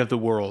state of the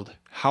world,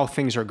 how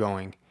things are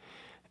going,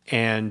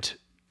 and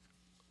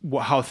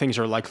how things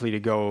are likely to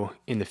go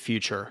in the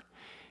future.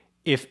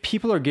 If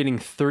people are getting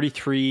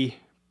 33%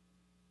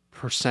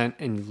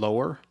 and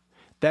lower,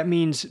 that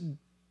means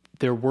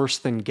they're worse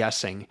than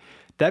guessing.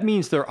 that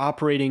means they're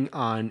operating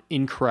on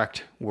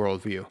incorrect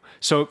worldview.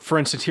 So, for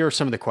instance, here are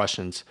some of the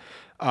questions.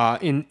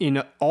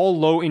 In all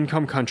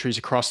low-income countries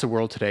across the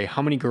world today,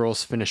 how many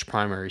girls finish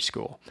primary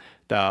school?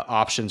 The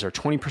options are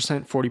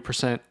 20%,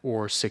 40%,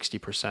 or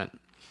 60%.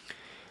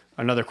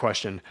 Another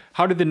question,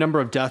 how did the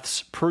number of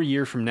deaths per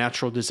year from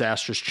natural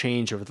disasters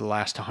change over the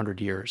last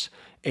 100 years?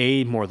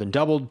 A, more than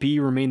doubled, B,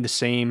 remained the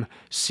same,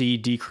 C,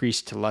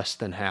 decreased to less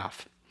than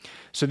half.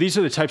 So these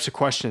are the types of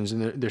questions,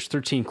 and there's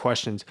 13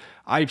 questions.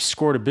 I've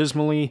scored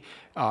abysmally,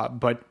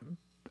 but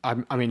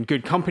I'm in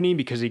good company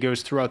because he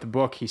goes throughout the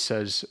book. He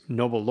says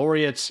Nobel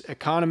laureates,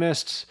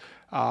 economists,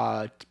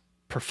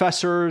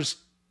 professors,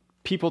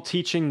 people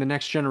teaching the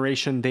next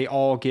generation, they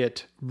all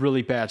get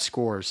really bad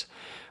scores.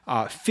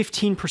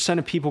 15%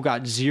 of people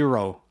got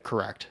 0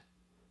 correct.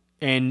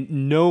 And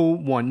no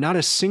one, not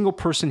a single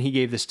person he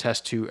gave this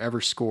test to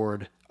ever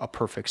scored a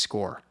perfect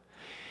score.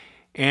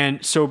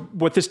 And so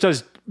what this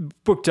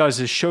book does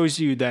is shows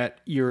you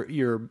that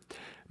your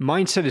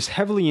mindset is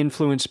heavily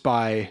influenced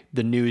by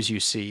the news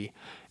you see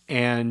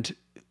and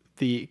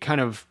the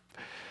kind of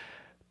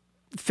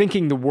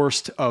thinking the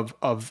worst of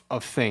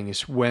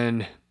things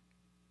when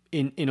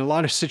in a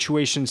lot of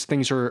situations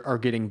things are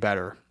getting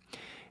better.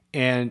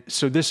 And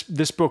so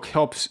this book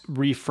helps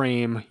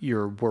reframe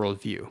your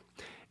worldview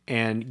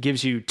and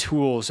gives you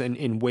tools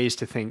and ways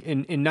to think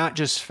and not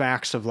just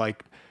facts of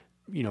like,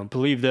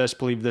 believe this,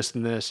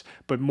 and this,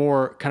 but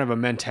more kind of a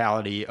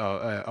mentality,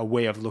 a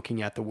way of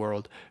looking at the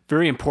world.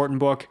 Very important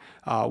book.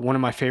 One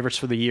of my favorites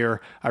for the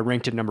year. I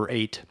ranked it number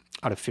 8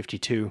 out of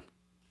 52.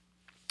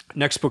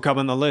 Next book up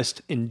on the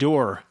list,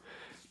 Endure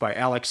by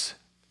Alex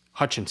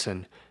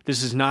Hutchinson.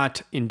 This is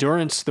not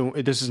Endurance.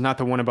 This is not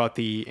the one about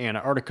the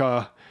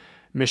Antarctica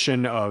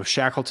mission of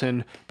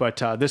Shackleton, but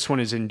this one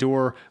is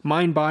Endure,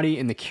 Mind, Body,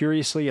 and the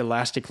Curiously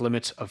Elastic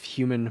Limits of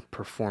Human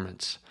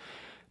Performance.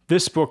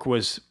 This book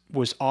was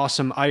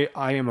awesome. I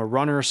am a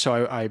runner,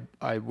 so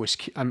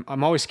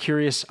I'm always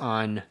curious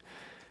on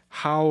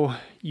how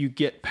you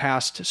get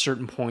past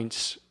certain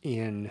points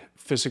in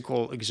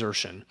physical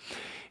exertion,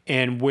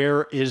 and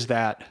where is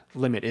that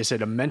limit? Is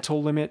it a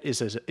mental limit?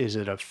 Is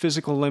it a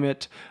physical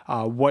limit?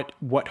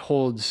 What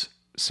holds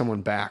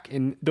someone back?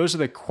 And those are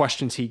the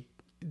questions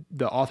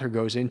the author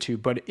goes into,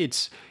 but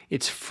it's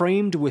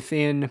framed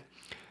within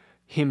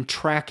him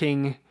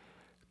tracking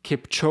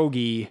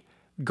Kipchoge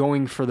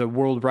going for the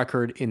world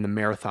record in the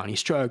marathon.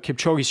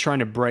 Kipchoge's trying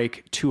to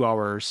break 2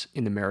 hours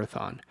in the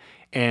marathon,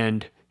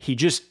 and he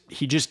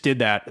just did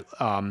that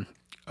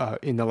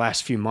in the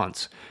last few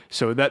months.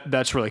 So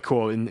that's really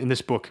cool. And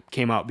this book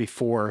came out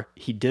before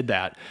he did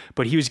that,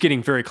 but he was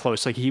getting very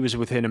close. Like he was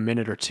within a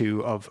minute or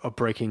two of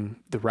breaking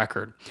the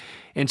record.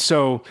 And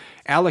so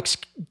Alex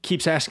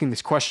keeps asking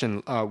this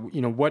question,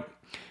 what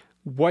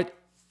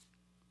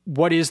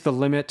is the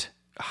limit?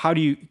 How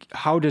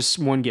does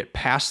one get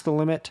past the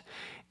limit?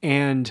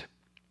 And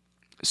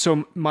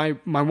so my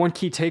one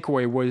key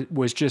takeaway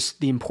was just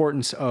the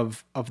importance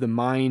of the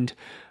mind,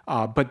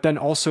 but then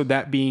also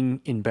that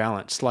being in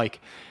balance. Like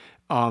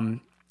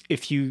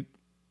they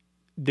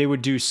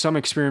would do some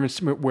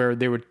experiments where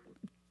they would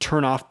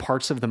turn off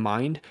parts of the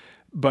mind,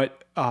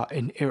 but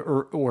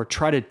or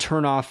try to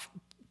turn off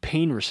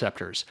pain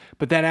receptors,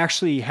 but that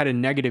actually had a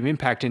negative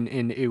impact, and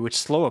it would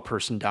slow a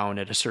person down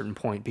at a certain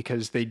point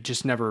because they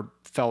just never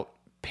felt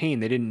pain.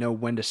 They didn't know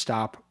when to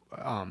stop.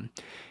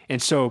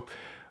 And so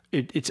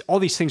it's all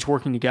these things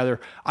working together.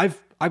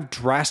 I've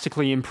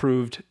drastically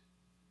improved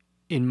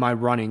in my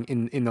running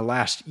in the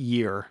last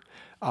year,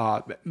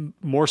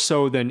 more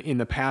so than in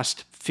the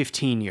past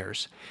 15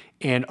 years.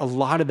 And a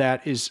lot of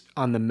that is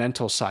on the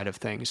mental side of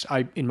things.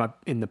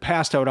 In the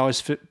past, I would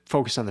always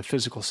focus on the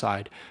physical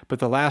side, but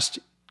the last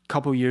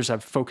couple of years,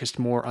 I've focused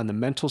more on the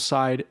mental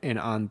side and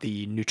on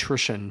the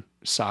nutrition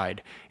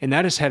side. And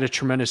that has had a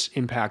tremendous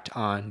impact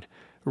on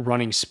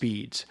running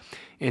speeds.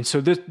 And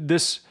so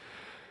this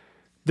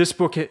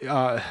book,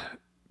 one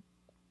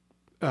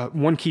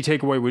key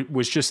takeaway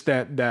was just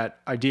that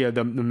idea,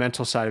 the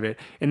mental side of it.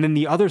 And then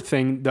the other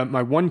thing,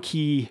 my one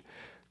key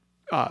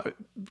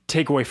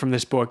takeaway from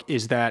this book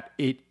is that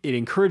it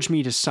encouraged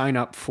me to sign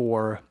up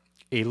for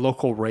a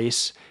local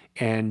race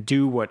and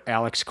do what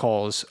Alex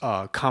calls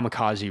a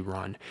kamikaze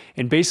run.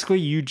 And basically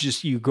you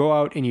go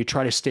out and you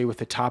try to stay with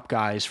the top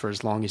guys for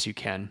as long as you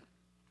can.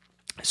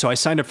 So I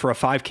signed up for a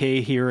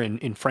 5K here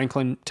in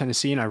Franklin,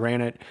 Tennessee, and I ran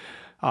it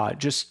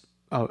just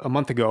a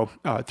month ago,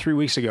 3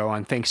 weeks ago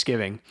on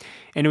Thanksgiving.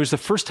 And it was the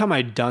first time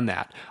I'd done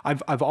that.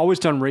 I've always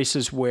done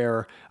races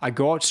where I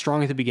go out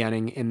strong at the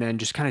beginning and then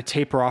just kind of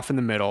taper off in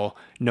the middle,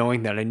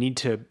 knowing that I need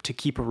to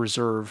keep a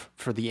reserve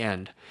for the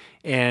end.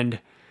 And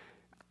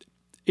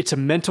it's a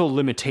mental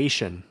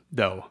limitation,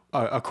 though,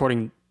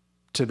 according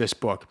to this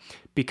book,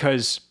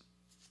 because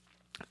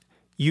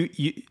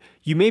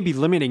you may be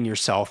limiting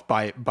yourself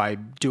by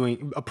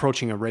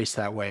approaching a race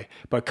that way.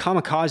 But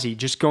kamikaze,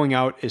 just going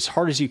out as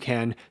hard as you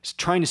can,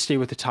 trying to stay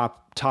with the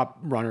top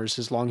runners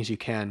as long as you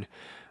can,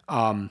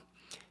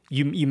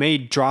 you may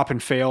drop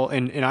and fail,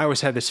 and I always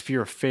had this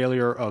fear of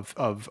failure,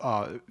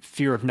 of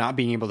fear of not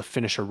being able to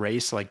finish a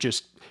race, like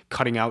just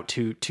cutting out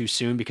too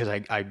soon because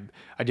I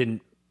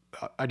didn't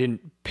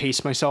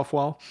pace myself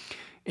well,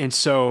 and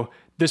so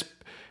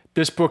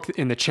this book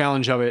and the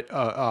challenge of it,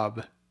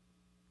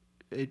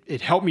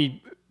 it helped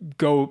me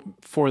go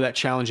for that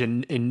challenge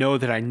and know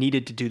that I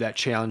needed to do that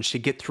challenge to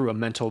get through a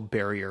mental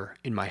barrier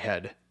in my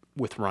head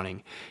with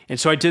running. And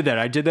so I did that.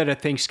 I did that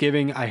at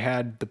Thanksgiving. I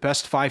had the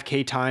best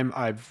 5K time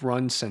I've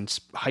run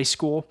since high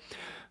school.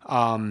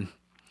 And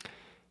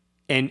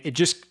it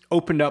just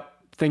opened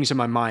up things in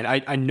my mind.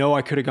 I know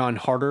I could have gone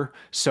harder,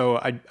 so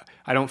I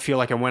don't feel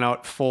like I went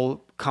out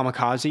full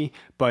kamikaze,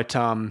 but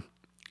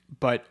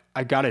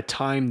I got a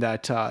time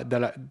that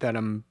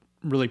I'm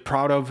really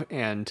proud of,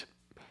 and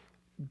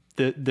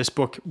this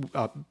book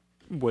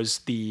was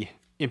the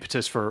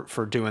impetus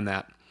for doing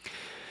that.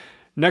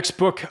 Next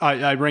book,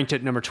 I ranked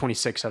it number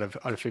 26 out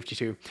of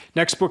 52.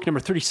 Next book,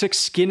 number 36,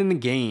 Skin in the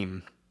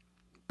Game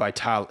by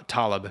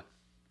Taleb.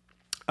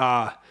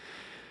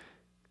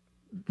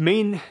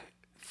 Main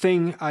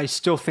thing I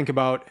still think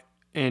about,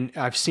 and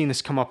I've seen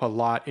this come up a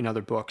lot in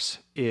other books,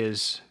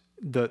 is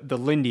the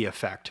Lindy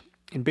effect.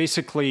 And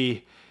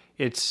basically,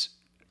 it's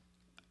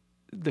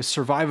the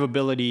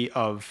survivability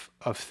of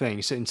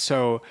things. And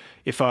so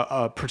if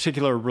a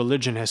particular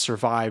religion has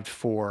survived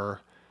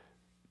for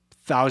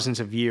thousands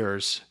of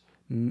years,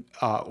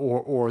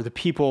 or the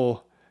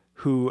people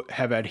who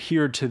have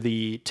adhered to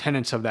the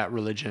tenets of that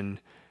religion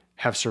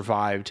have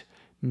survived,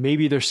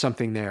 maybe there's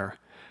something there.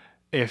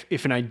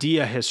 If an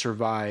idea has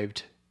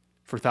survived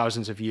for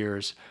thousands of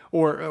years,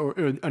 or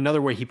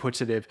another way he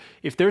puts it,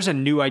 if there's a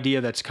new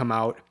idea that's come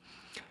out,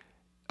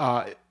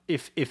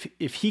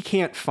 if he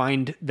can't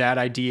find that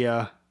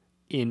idea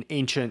in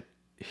ancient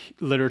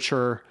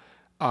literature,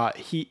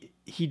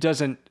 he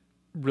doesn't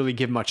really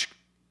give much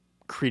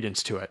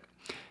credence to it.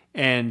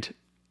 And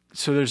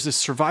so there's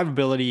this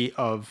survivability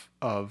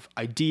of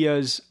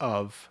ideas,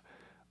 of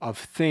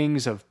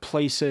things, of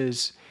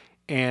places,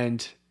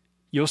 and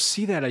you'll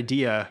see that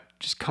idea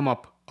just come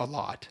up a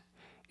lot.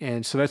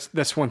 And so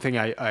that's one thing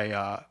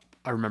I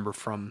remember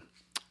from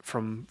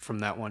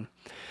that one.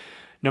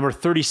 Number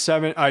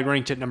 37, I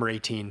ranked it number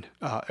 18,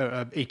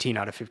 18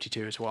 out of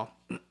 52 as well.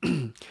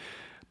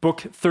 Book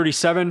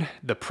 37,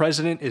 The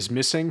President is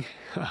Missing.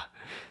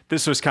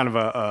 This was kind of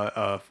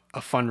a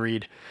fun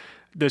read.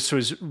 This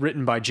was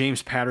written by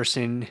James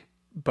Patterson,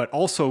 but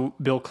also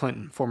Bill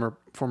Clinton, former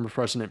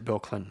President Bill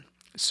Clinton.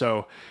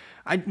 So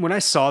when I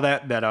saw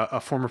that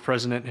a former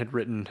president had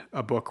written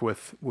a book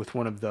with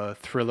one of the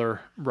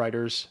thriller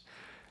writers,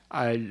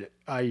 I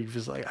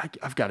was like,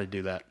 I've got to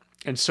do that.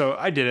 And so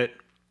I did it.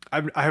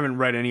 I haven't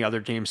read any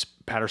other James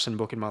Patterson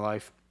book in my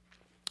life,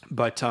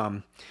 but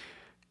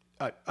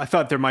I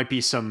thought there might be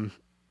some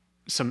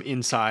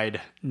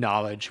inside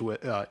knowledge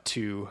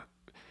to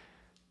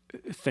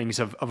things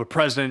of a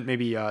president,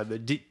 maybe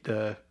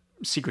the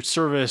Secret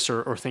Service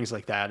or things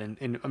like that.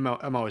 And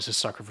I'm always a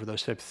sucker for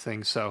those types of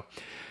things. So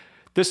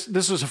this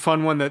was a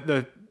fun one.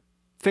 The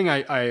thing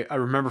I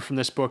remember from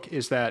this book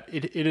is that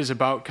it is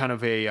about kind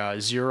of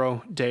a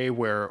 0 day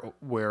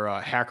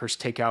where hackers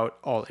take out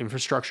all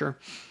infrastructure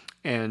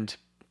and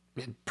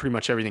pretty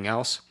much everything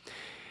else.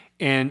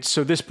 And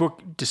so this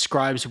book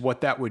describes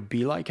what that would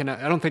be like. And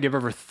I don't think I've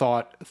ever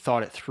thought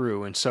it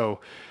through. And so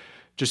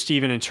just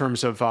even in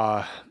terms of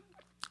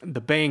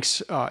the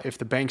banks, if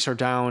the banks are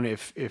down,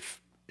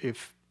 if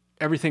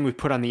everything we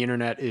put on the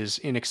internet is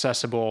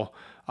inaccessible,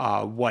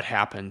 what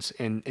happens?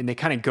 And they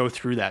kind of go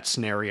through that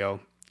scenario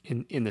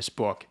in this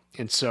book.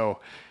 And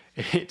so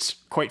it's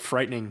quite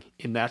frightening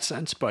in that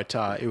sense, but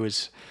it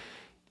was,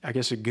 I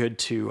guess, good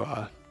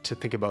to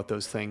think about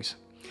those things.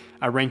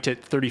 I ranked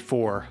it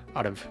 34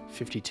 out of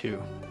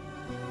 52.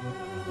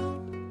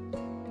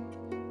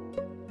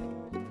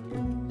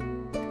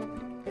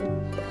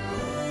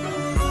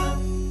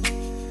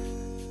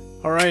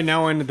 All right,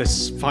 now into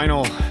this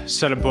final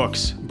set of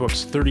books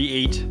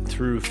 38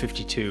 through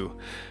 52.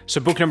 So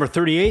book number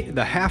 38,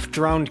 The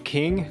Half-Drowned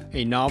King,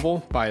 a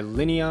novel by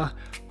Linnea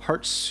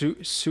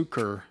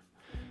Hartsuker.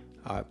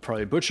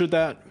 Probably butchered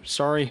that,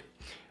 sorry.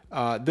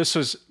 This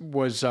was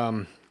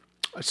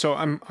so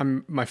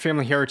I'm my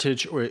family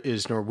heritage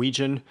is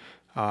Norwegian.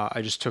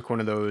 I just took one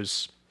of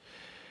those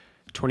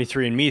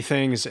 23andMe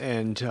things,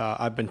 and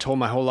I've been told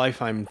my whole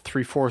life I'm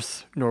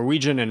 3/4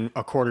 Norwegian and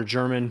 1/4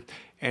 German.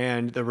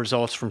 And the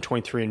results from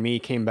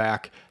 23andMe came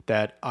back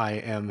that I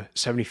am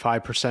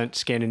 75%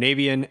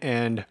 Scandinavian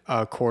and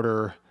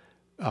 1/4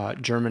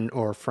 German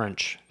or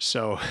French.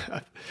 So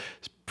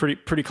it's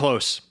pretty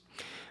close.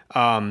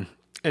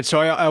 And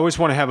so I always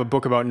want to have a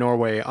book about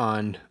Norway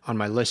on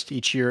my list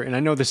each year. And I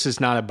know this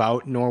is not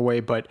about Norway,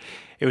 but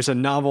it was a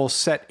novel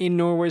set in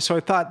Norway. So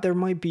I thought there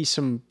might be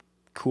some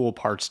cool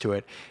parts to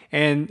it.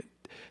 And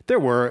there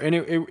were, and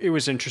it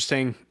was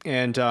interesting.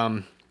 And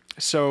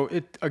so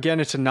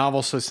it's a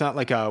novel. So it's not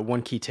like a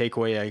one key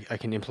takeaway I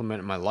can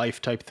implement in my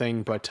life type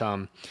thing. But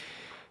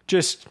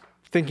just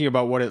thinking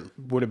about what it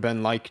would have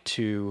been like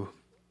to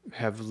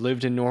have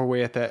lived in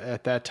Norway at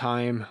that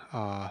time,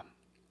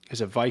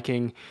 as a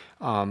Viking.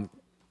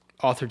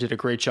 Author did a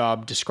great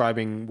job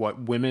describing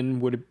what women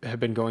would have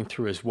been going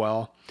through as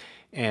well.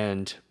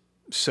 And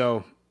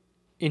so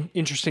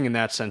interesting in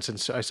that sense. And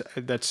so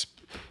that's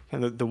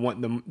kind of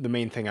the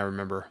main thing I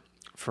remember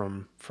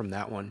from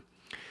that one.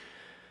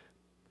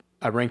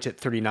 I ranked it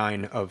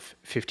 39 of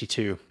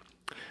 52.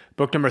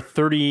 Book number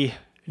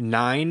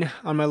 39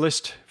 on my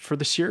list for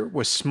this year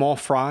was Small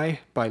Fry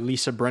by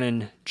Lisa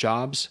Brennan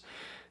Jobs.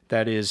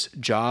 That is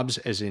Jobs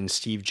as in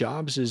Steve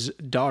Jobs'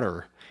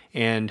 daughter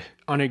and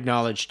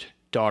unacknowledged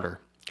daughter.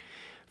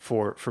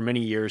 For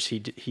many years,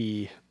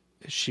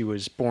 she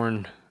was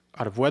born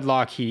out of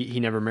wedlock. He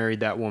never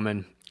married that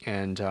woman,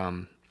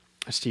 and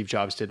Steve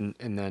Jobs didn't.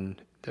 And then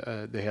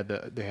they had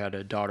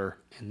a daughter,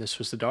 and this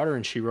was the daughter,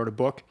 and she wrote a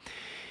book,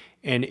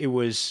 and it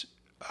was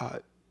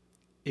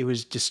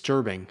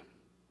disturbing,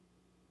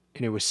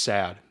 and it was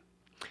sad,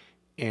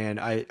 and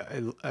I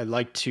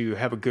like to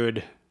have a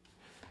good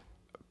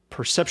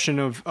perception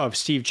of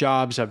Steve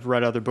Jobs. I've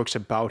read other books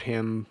about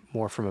him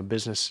more from a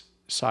business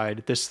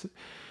side. This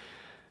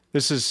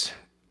is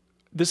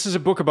a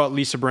book about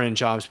Lisa Brennan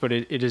Jobs, but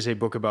it is a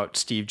book about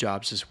Steve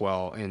Jobs as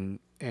well,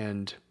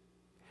 and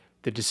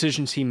the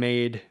decisions he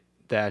made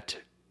that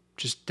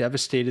just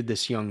devastated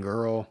this young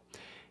girl,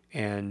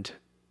 and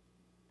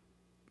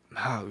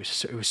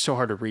it was so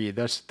hard to read.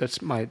 That's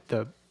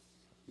the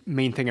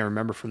main thing I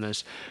remember from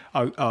this.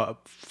 A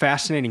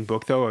fascinating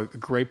book, though, a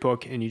great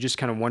book, and you just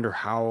kind of wonder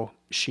how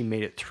she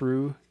made it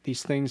through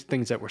these things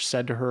that were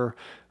said to her.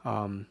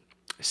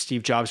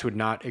 Steve Jobs would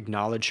not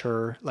acknowledge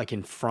her, like,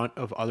 in front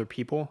of other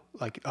people.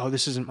 Like, oh,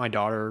 this isn't my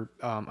daughter.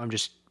 I'm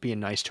just being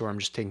nice to her. I'm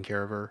just taking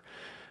care of her.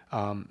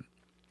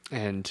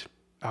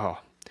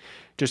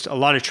 Just a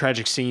lot of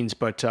tragic scenes,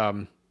 but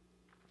a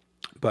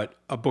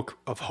book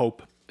of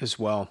hope as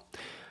well.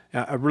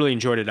 I really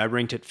enjoyed it. I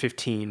ranked it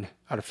 15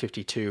 out of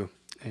 52,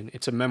 and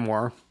it's a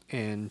memoir,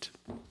 and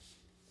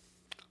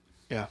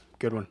yeah,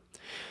 good one.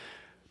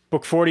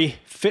 Book 40,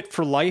 Fit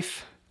for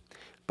Life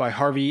by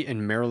Harvey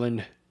and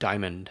Marilyn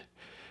Diamond.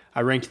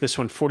 I ranked this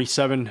one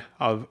 47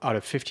 out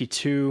of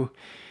 52.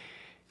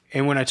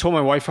 And when I told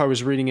my wife I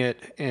was reading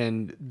it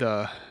and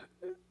the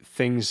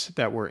things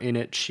that were in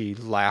it, she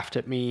laughed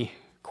at me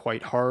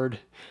quite hard.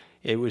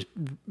 It was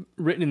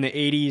written in the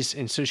 80s,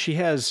 and so she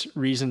has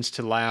reasons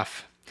to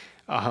laugh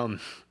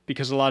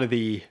because a lot of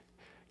the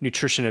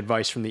nutrition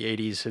advice from the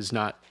 80s has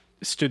not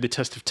stood the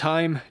test of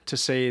time, to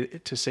say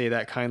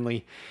that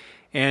kindly.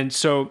 And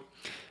so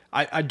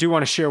I do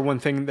want to share one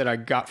thing that I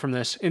got from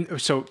this.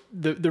 And so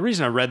the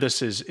reason I read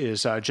this is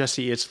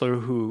Jesse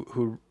Itzler,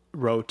 who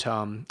wrote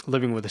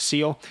Living with a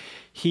Seal.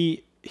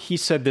 He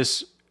said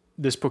this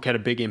book had a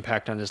big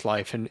impact on his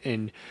life,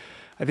 and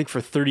I think for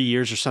 30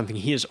 years or something,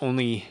 he has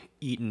only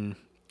eaten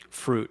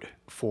fruit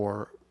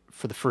for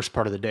the first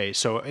part of the day.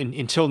 So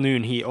until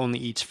noon, he only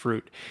eats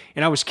fruit.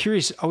 And I was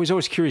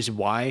always curious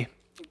why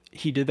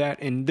he did that.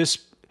 And this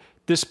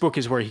book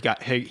is where he got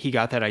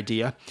that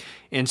idea.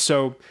 And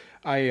so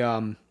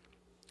I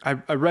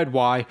read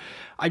why.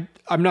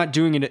 I'm not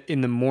doing it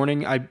in the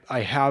morning. I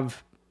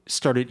have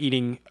started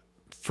eating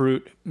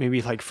fruit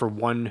maybe like for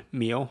one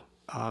meal,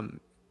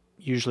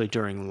 usually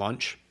during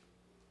lunch.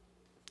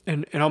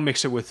 And I'll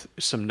mix it with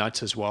some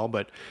nuts as well,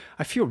 but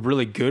I feel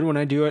really good when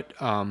I do it.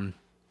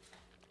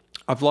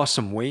 I've lost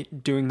some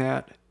weight doing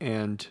that,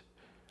 and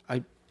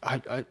I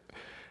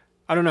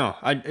don't know.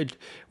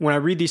 When I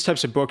read these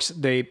types of books,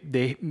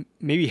 they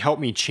maybe help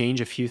me change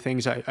a few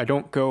things. I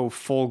don't go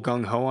full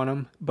gung ho on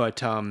them,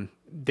 but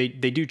they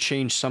do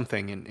change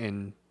something,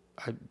 and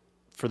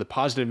for the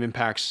positive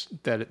impacts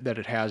that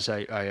it has,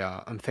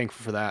 I'm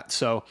thankful for that.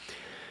 So,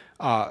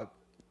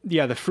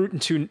 yeah, the fruit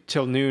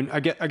until noon. I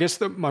guess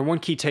my one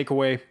key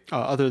takeaway,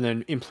 other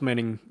than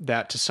implementing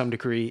that to some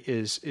degree,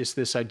 is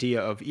this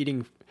idea of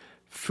eating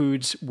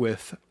foods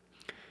with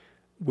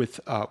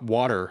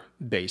water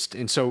based.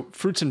 And so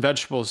fruits and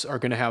vegetables are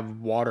going to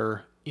have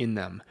water in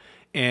them,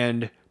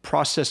 and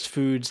processed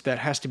foods, that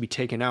has to be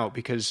taken out,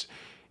 because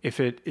if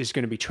it is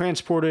going to be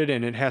transported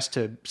and it has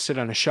to sit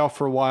on a shelf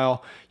for a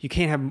while, you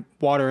can't have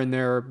water in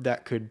there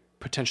that could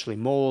potentially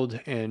mold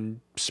and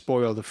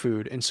spoil the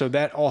food. And so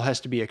that all has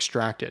to be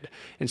extracted.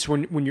 And so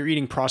when you're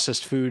eating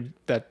processed food,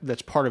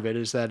 that's part of it,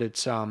 is that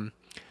it's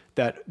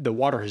that the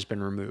water has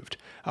been removed.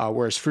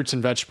 Whereas fruits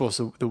and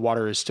vegetables, the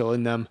water is still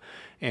in them.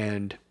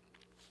 And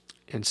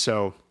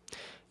so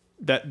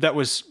that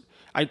was,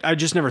 I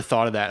just never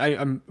thought of that.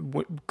 When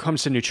it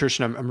comes to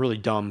nutrition, I'm really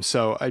dumb.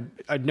 So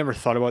I'd never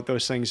thought about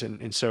those things.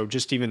 And so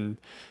just even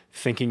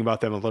thinking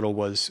about them a little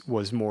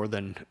was more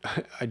than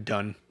I'd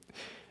done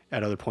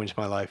at other points in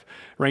my life.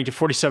 Ranked at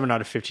 47 out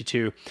of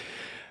 52.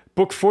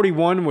 Book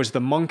 41 was The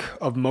Monk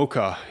of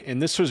Mocha.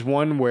 And this was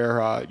one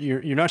where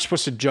you're not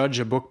supposed to judge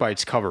a book by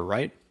its cover,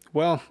 right?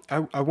 Well,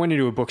 I went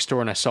into a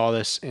bookstore and I saw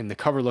this, and the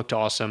cover looked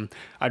awesome.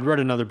 I'd read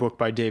another book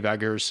by Dave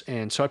Eggers,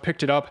 and so I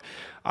picked it up.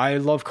 I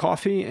love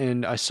coffee,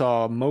 and I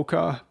saw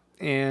mocha,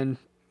 and,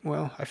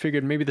 well, I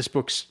figured maybe this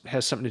book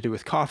has something to do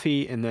with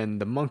coffee, and then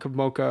The Monk of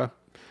Mocha.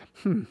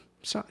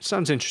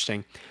 Sounds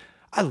interesting.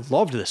 I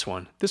loved this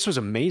one. This was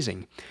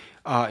amazing.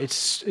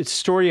 It's a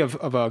story of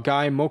a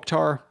guy,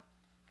 Mokhtar.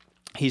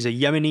 He's a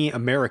Yemeni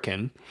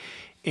American,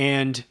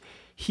 and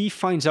he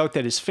finds out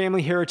that his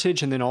family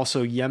heritage and then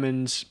also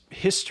Yemen's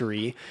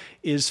history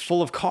is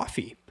full of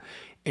coffee.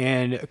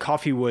 And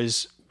coffee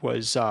was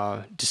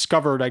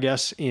discovered, I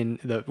guess,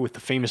 with the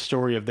famous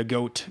story of the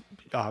goat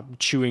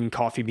chewing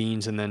coffee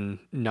beans and then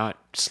not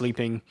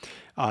sleeping.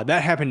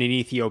 That happened in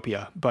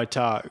Ethiopia, but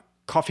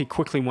coffee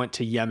quickly went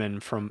to Yemen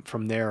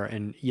from there,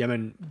 and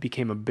Yemen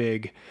became a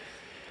big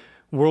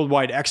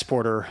worldwide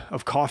exporter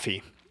of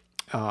coffee.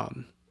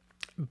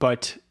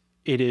 But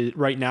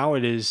right now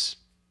it is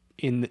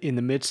in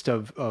the midst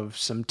of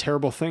some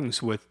terrible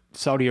things, with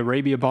Saudi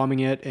Arabia bombing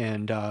it,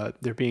 and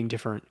there being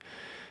different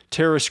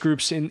terrorist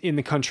groups in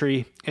the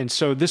country. And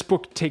so this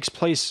book takes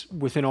place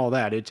within all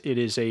that. It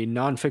is a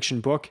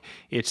nonfiction book.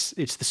 It's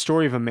the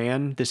story of a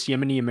man, this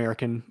Yemeni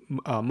American,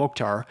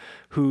 Mokhtar,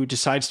 who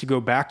decides to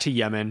go back to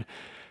Yemen,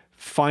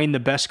 find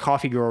the best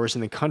coffee growers in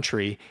the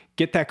country,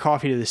 get that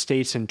coffee to the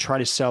States, and try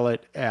to sell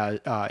it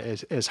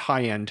as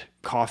high-end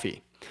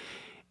coffee.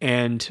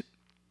 And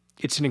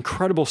it's an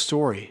incredible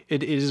story.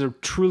 It is a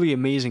truly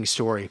amazing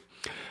story.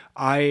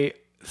 I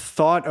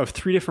thought of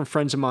 3 different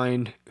friends of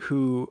mine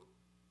who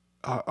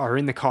are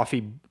in the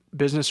coffee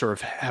business or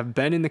have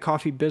been in the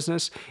coffee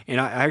business,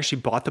 and I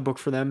actually bought the book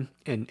for them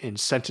and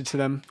sent it to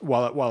them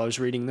while I was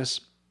reading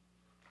this.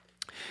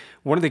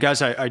 One of the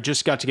guys I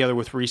just got together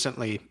with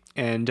recently,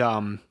 and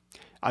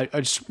I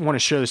just want to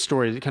share the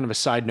story, kind of a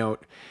side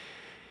note.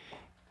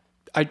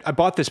 I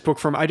bought this book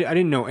from him. I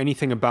didn't know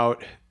anything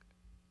about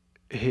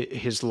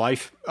his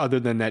life other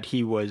than that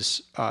he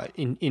was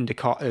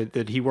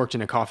that he worked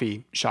in a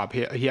coffee shop.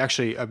 He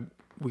actually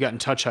we got in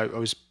touch. I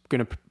was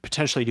going to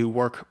potentially do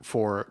work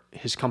for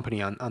his company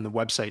on the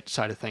website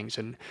side of things,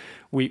 and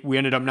we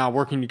ended up not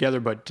working together,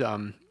 but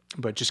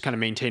just kind of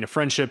maintain a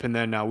friendship. And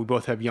then we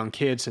both have young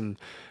kids, and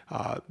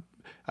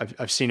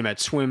I've seen him at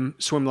swim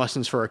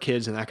lessons for our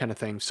kids and that kind of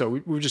thing.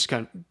 So we just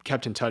kind of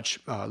kept in touch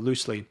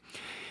loosely.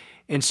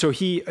 And so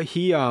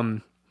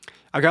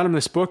I got him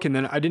this book, and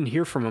then I didn't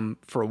hear from him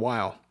for a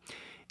while.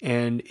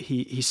 And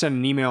he sent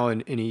an email,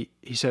 and he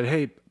said,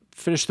 "Hey,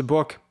 finish the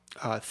book.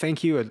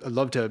 Thank you. I'd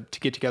love to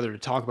get together to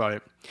talk about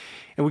it."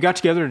 And we got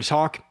together to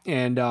talk,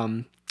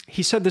 and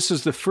he said this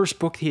is the first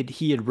book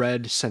he had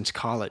read since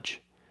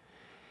college.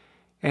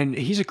 And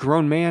he's a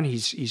grown man.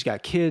 He's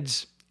got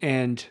kids,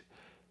 and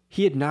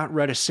he had not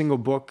read a single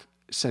book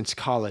since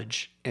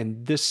college.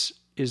 And this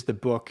is the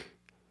book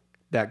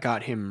that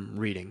got him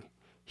reading.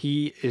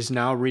 He is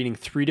now reading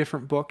 3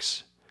 different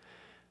books.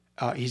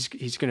 He's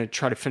going to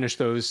try to finish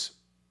those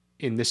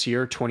in this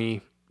year,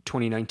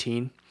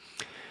 2019.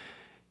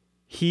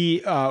 He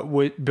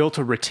built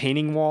a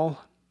retaining wall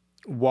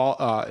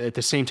at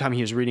the same time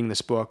he was reading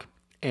this book,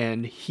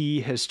 and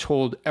he has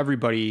told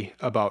everybody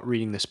about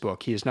reading this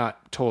book. He has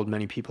not told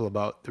many people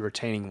about the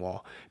retaining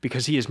wall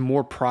because he is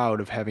more proud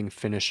of having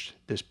finished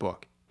this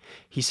book.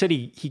 He said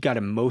he got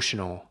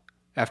emotional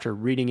after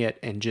reading it,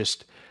 and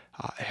just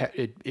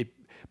it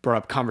brought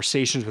up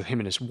conversations with him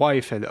and his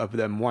wife and of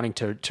them wanting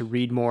to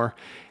read more.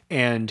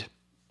 And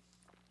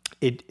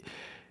it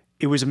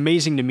was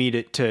amazing to me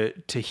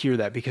to hear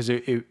that, because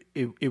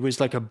it was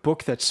like a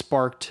book that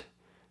sparked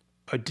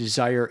a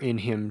desire in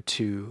him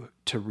to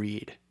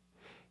read.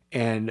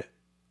 And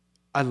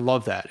I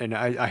love that. And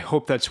I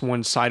hope that's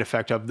one side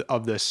effect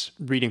of this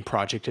reading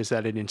project, is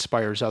that it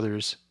inspires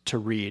others to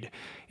read.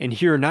 And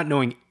here, not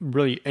knowing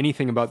really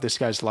anything about this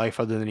guy's life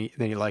other than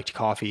he liked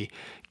coffee,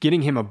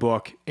 getting him a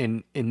book,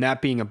 and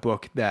that being a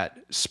book that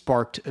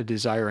sparked a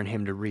desire in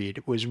him to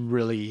read, was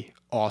really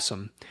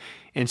awesome.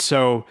 And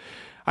so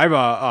I have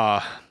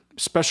a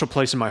special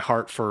place in my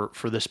heart for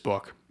this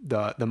book,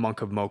 The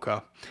Monk of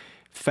Mocha.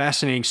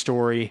 Fascinating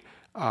story.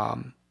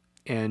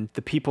 And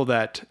the people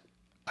that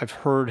I've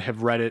heard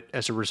have read it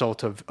as a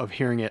result of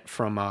hearing it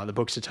from the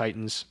Books of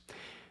Titans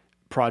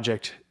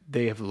project.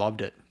 They have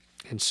loved it.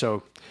 And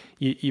so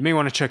you may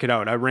want to check it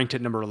out. I ranked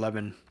it number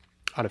 11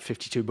 out of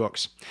 52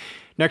 books.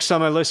 Next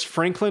on my list,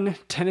 Franklin,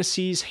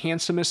 Tennessee's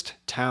Handsomest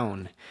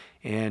Town.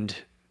 And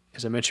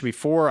as I mentioned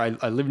before, I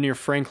live near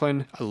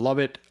Franklin. I love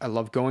it. I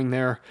love going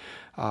there.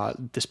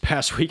 This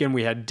past weekend,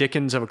 we had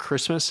Dickens of a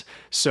Christmas.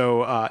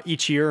 So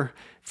each year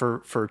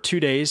for 2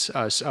 days,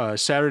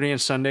 Saturday and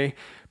Sunday,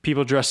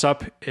 people dress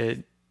up at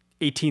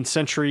 18th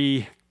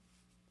century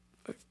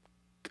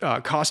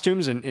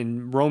costumes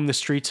and roam the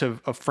streets of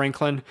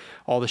Franklin.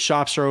 All the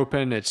shops are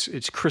open.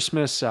 It's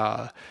Christmas.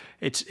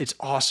 It's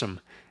awesome.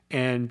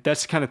 And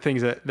that's the kind of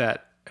things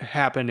that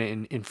happen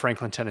in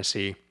Franklin,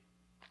 Tennessee.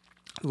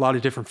 A lot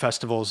of different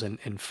festivals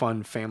and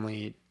fun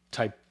family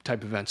type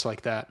events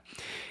like that.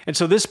 And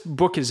so this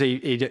book is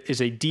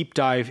a deep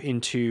dive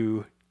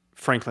into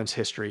Franklin's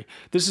history.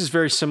 This is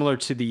very similar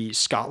to the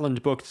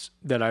Scotland books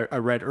that I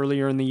read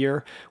earlier in the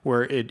year,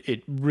 where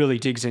it really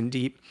digs in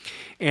deep.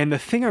 And the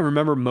thing I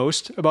remember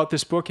most about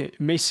this book,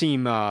 it may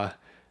seem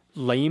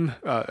lame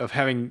of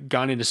having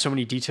gone into so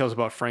many details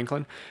about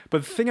Franklin,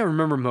 but the thing I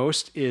remember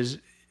most is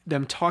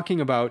them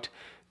talking about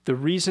the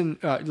reason,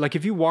 like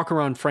if you walk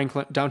around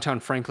downtown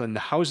Franklin, the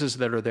houses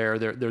that are there,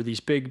 they're these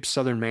big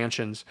southern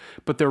mansions,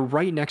 but they're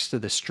right next to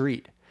the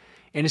street.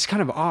 And it's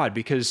kind of odd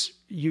because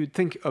you'd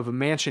think of a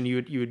mansion,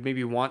 you would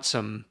maybe want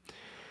some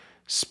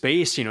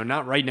space,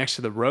 not right next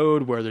to the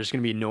road where there's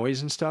going to be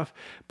noise and stuff.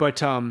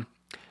 But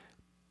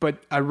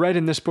I read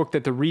in this book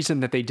that the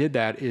reason that they did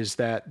that is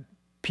that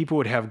people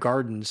would have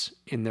gardens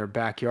in their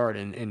backyard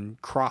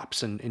and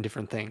crops and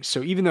different things.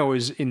 So even though it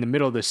was in the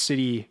middle of the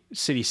city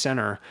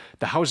center,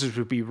 the houses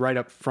would be right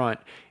up front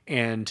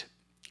and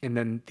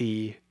then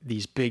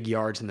these big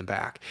yards in the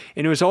back.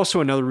 And it was also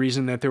another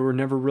reason that there were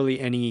never really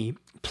any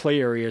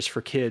play areas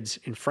for kids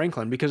in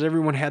Franklin because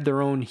everyone had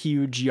their own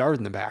huge yard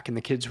in the back and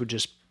the kids would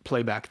just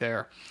play back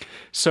there.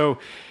 So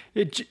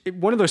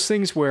one of those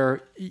things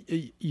where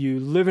you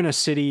live in a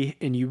city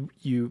and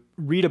you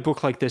read a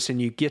book like this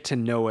and you get to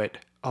know it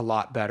a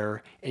lot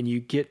better, and you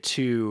get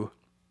to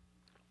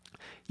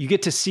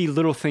see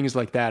little things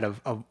like that of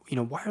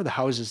why are the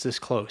houses this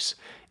close,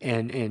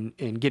 and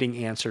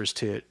getting answers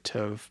to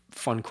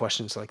fun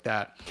questions like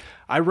that.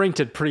 I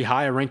ranked it pretty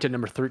high. I ranked it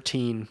number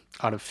 13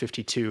 out of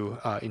 52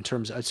 in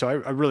terms of, so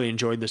I really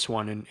enjoyed this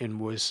one and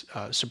was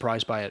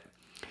surprised by it.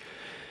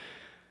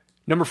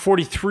 Number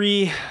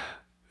 43,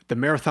 The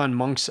Marathon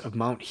Monks of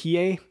Mount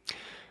Hiei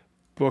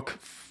book.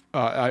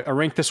 I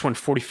ranked this one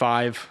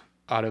 45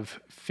 out of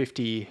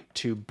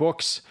 52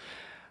 books.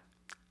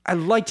 I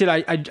liked it.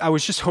 I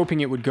was just hoping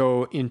it would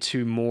go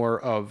into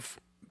more of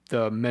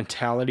the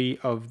mentality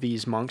of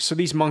these monks. So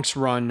these monks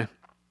run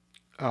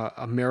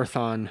a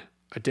marathon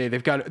a day.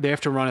 They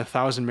have to run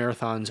 1,000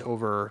 marathons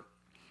over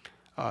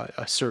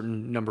a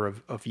certain number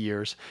of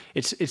years.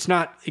 It's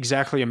not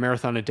exactly a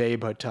marathon a day,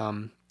 but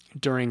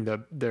during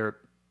their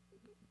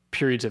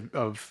periods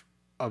of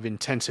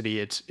intensity,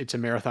 it's a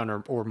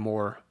marathon or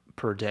more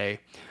per day.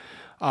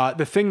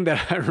 The thing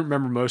that I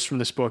remember most from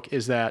this book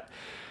is that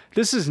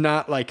this is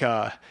not like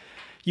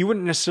you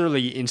wouldn't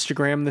necessarily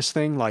Instagram this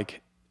thing like,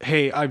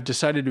 hey, I've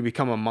decided to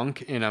become a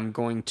monk and I'm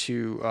going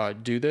to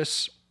do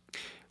this.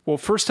 Well,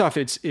 first off,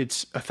 it's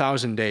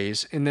 1,000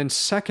 days. And then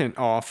second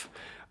off,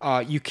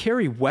 you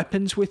carry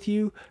weapons with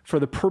you for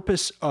the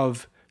purpose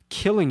of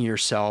killing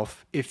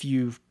yourself if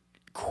you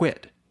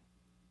quit.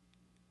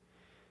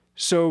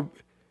 So,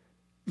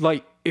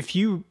 like, if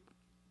you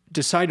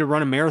decide to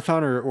run a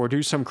marathon or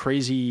do some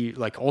crazy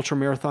like ultra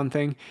marathon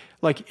thing,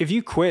 like if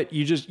you quit,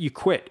 you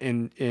quit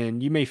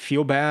and you may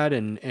feel bad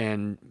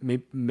and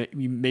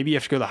maybe you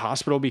have to go to the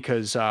hospital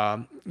because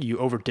you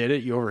overdid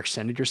it, you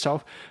overextended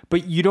yourself,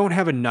 but you don't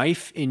have a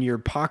knife in your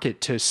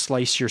pocket to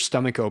slice your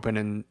stomach open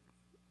and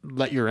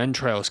let your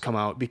entrails come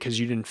out because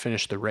you didn't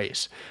finish the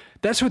race.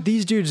 That's what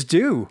these dudes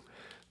do.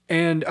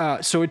 And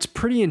so it's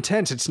pretty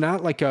intense. It's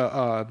not like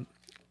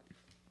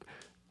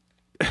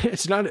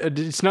it's not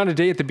a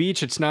day at the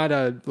beach. It's not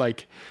a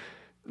like,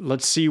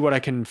 let's see what I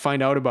can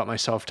find out about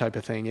myself type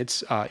of thing.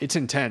 It's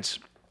intense.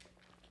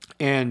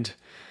 And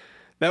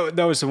that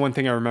was the one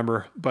thing I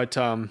remember, but,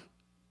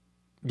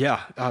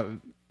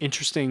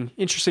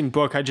 interesting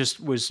book. I just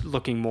was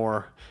looking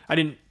more, I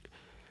didn't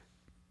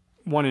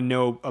want to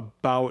know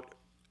about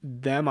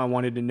them. I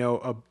wanted to know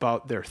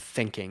about their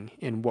thinking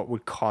and what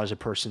would cause a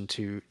person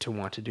to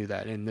want to do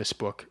that. And this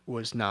book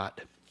was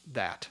not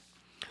that.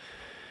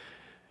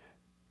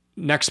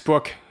 Next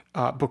book,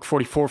 book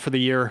 44 for the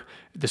year.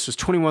 This was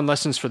 21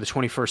 Lessons for the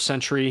 21st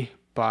Century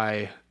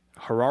by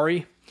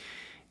Harari.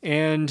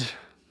 And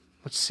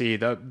let's see,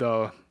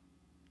 the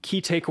key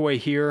takeaway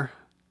here.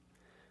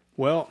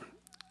 Well,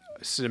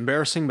 this is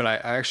embarrassing, but I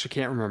actually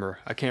can't remember.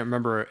 I can't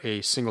remember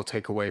a single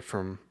takeaway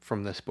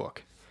from this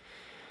book.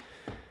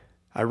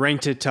 I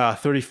ranked it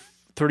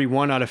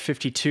 31 out of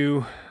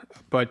 52,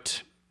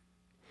 but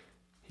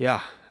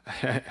yeah,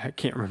 I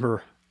can't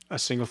remember a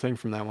single thing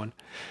from that one.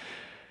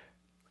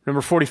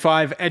 Number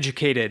 45,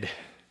 Educated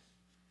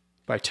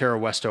by Tara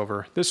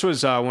Westover. This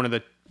was one of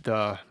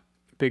the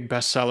big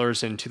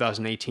bestsellers in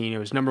 2018. It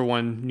was number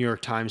 1 New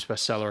York Times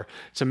bestseller.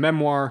 It's a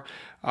memoir.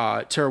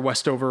 Tara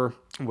Westover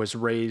was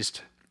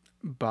raised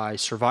by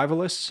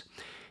survivalists.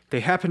 They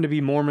happened to be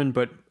Mormon,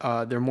 but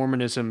their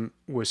Mormonism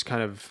was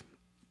kind of,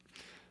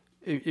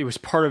 it was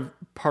part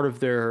of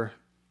their,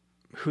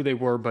 who they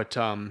were, but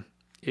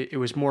it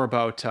was more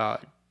about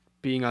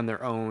being on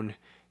their own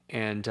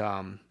and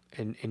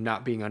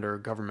not being under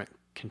government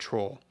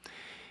control.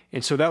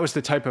 And so that was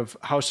the type of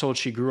household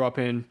she grew up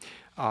in.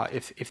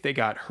 If they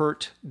got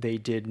hurt, they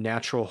did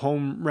natural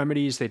home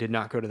remedies. They did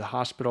not go to the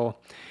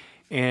hospital.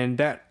 And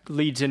that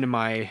leads into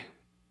my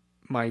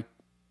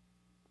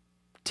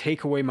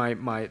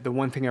takeaway, the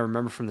one thing I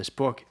remember from this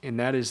book, and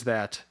that is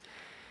that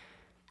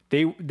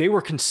they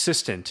were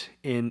consistent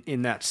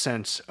in that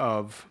sense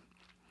of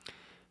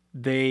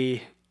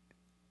the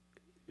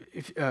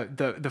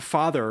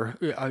father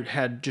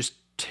had just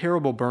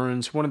terrible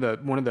burns. One of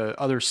the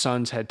other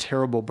sons had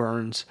terrible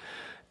burns,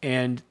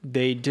 and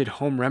they did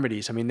home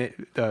remedies. I mean,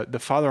 the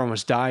father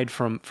almost died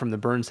from the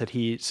burns that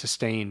he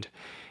sustained,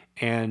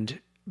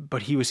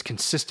 but he was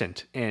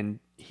consistent, and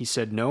he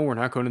said, "No, we're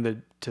not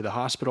going to the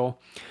hospital."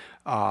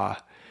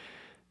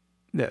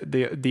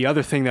 the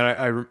other thing that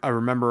I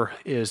remember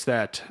is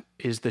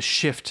the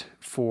shift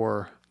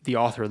for the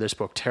author of this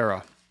book,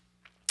 Tara,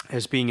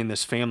 as being in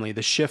this family,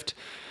 the shift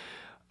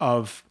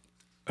of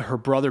her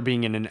brother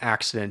being in an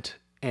accident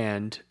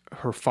and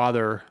her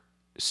father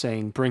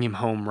saying, "Bring him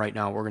home right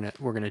now.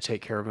 We're gonna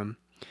take care of him,"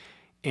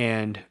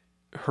 and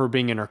her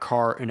being in her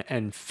car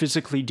and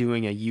physically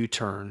doing a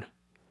U-turn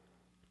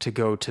to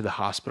go to the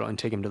hospital and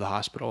take him to the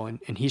hospital.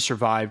 And he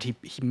survived.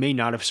 He may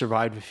not have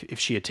survived if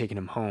she had taken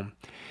him home.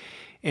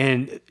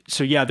 And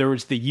so, yeah, there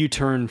was the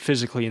U-turn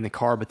physically in the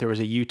car, but there was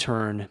a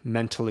U-turn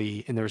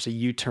mentally, and there was a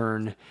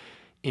U-turn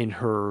in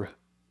her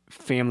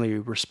family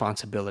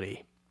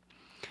responsibility.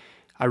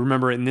 I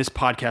remember in this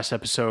podcast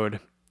episode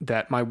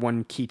that my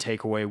one key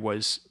takeaway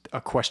was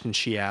a question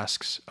she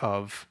asks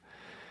of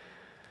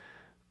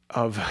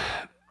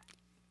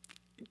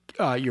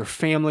your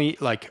family,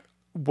 like,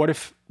 what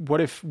if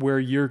where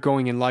you're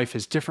going in life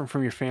is different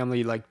from your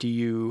family? Like, do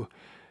you,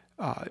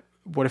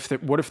 what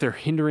if they're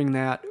hindering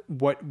that?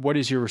 What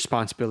is your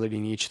responsibility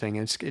in each thing?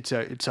 And it's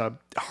a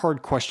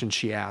hard question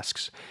she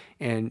asks,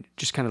 and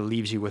just kind of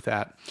leaves you with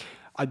that.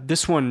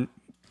 This one,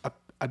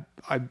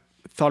 I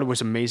thought it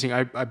was amazing.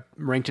 I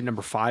ranked it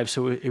number 5,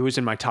 so it was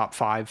in my top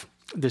 5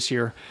 this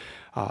year.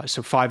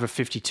 So 5 of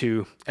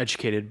 52,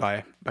 Educated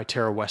by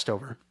Tara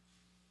Westover.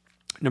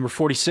 Number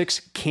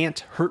 46, Can't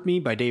Hurt Me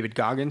by David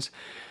Goggins.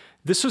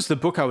 This was the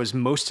book I was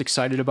most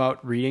excited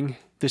about reading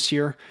this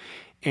year.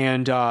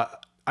 And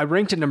I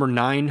ranked it number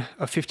 9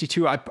 of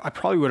 52. I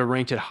probably would have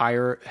ranked it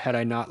higher had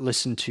I not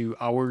listened to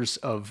hours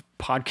of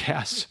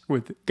podcasts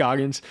with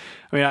Goggins.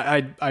 I mean,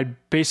 I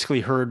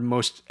basically heard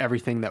most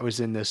everything that was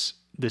in this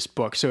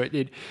book. So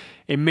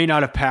it may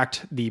not have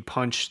packed the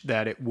punch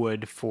that it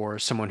would for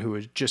someone who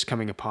was just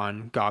coming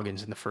upon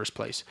Goggins in the first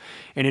place.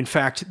 And in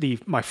fact,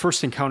 my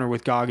first encounter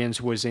with Goggins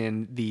was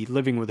in the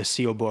Living with a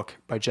Seal book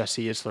by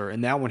Jesse Isler,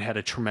 and that one had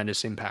a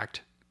tremendous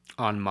impact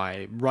on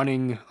my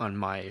running, on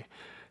my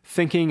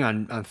thinking,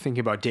 on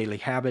thinking about daily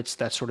habits,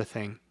 that sort of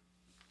thing.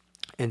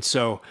 And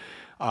so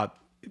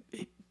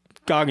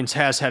Goggins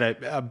has had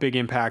a big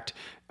impact,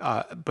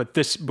 but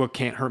this book,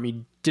 Can't Hurt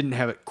Me, didn't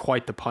have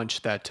quite the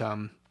punch that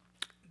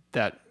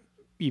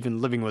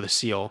even Living with a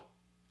Seal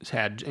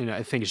had, and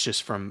I think it's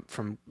just from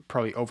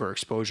probably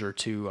overexposure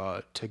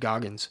to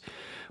Goggins.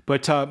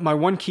 But my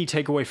one key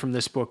takeaway from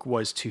this book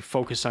was to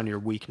focus on your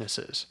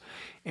weaknesses.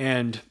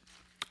 And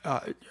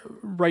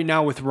right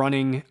now with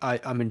running,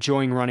 I'm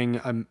enjoying running.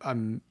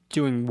 I'm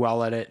doing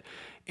well at it.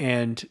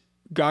 And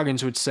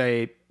Goggins would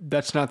say,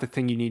 that's not the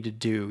thing you need to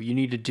do. You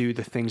need to do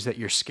the things that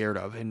you're scared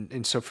of.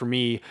 And so for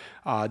me,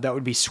 that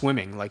would be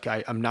swimming. Like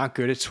I'm not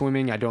good at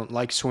swimming. I don't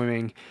like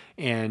swimming.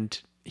 And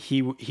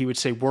he would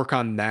say, work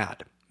on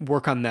that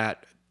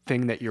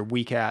thing that you're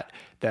weak at,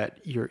 that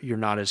you're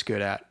not as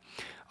good at.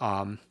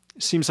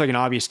 Seems like an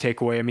obvious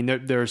takeaway. I mean,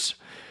 there's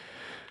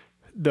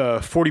the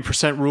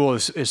 40% rule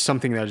is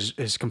something that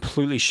has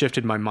completely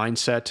shifted my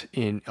mindset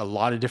in a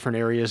lot of different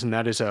areas. And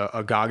that is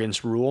a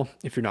Goggins rule.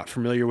 If you're not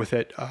familiar with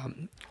it,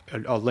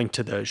 I'll link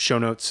to the show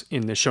notes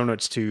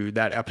to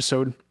that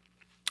episode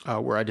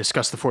where I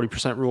discuss the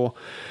 40% rule.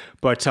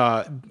 But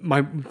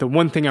the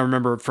one thing I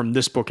remember from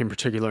this book in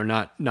particular,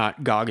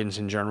 not Goggins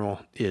in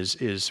general,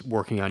 is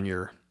working on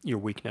your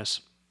weakness.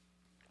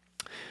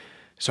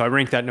 So I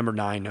ranked that number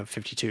 9 of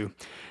 52.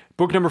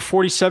 Book number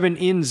 47,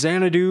 In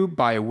Xanadu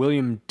by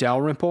William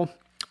Dalrymple.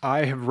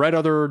 I have read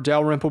other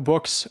Dalrymple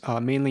books,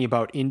 mainly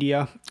about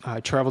India.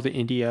 I traveled to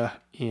India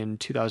in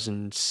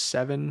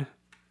 2007,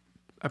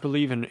 I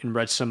believe, and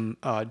read some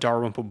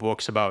Dalrymple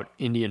books about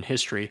Indian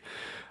history.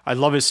 I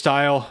love his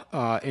style,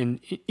 and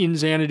In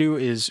Xanadu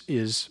is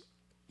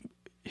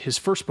his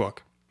first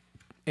book.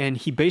 And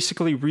he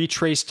basically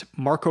retraced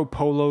Marco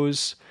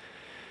Polo's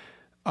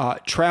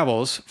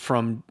travels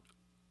from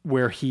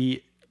where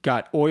he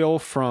got oil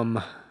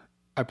from,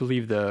 I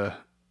believe,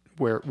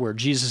 where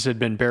Jesus had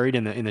been buried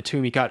in the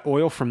tomb. He got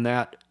oil from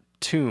that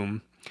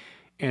tomb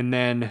and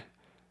then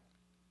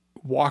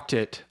walked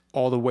it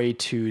all the way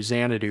to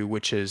Xanadu,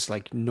 which is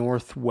like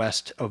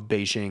northwest of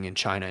Beijing in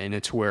China, and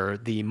it's where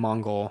the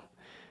Mongol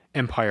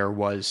Empire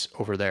was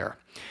over there.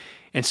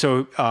 And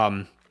so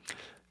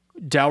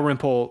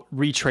Dalrymple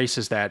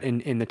retraces that,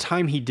 and in the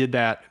time he did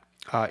that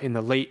in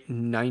the late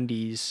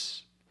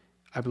 90s,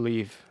 I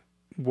believe,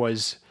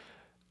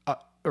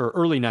 or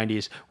early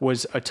 90s,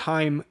 was a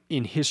time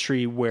in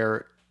history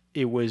where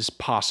it was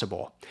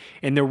possible.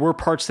 And there were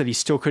parts that he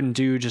still couldn't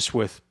do, just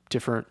with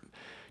different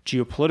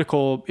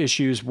geopolitical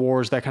issues,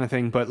 wars, that kind of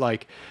thing. But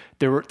like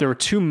there were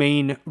 2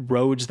 main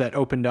roads that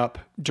opened up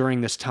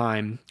during this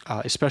time,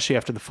 especially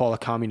after the fall of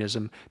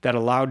communism, that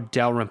allowed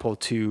Dalrymple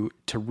to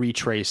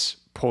retrace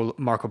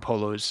Marco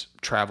Polo's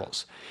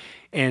travels.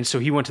 And so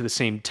he went to the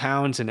same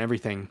towns and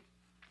everything.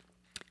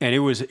 And it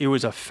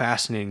was a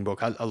fascinating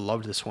book. I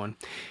loved this one.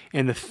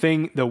 And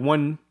the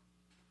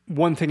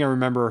one thing I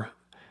remember,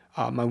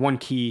 my one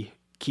key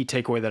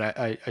takeaway that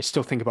I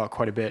still think about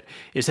quite a bit,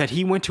 is that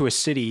he went to a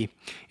city,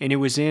 and it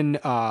was in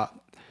I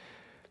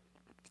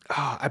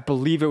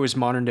believe it was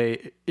modern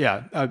day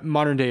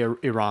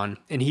Iran.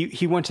 And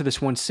he went to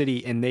this one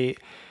city, and they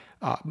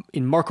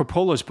in Marco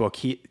Polo's book,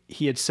 he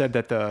had said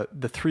that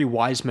the three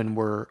wise men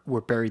were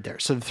buried there.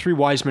 So the three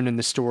wise men in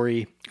the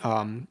story,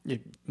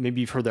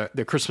 maybe you've heard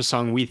the Christmas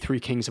song, "We Three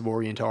Kings of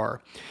Orient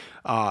Are."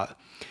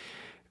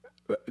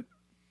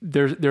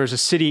 There's a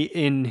city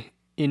in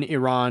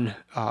Iran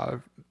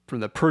from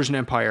the Persian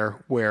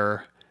Empire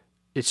where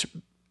it's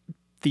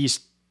these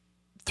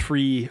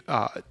three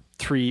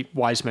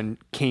wise men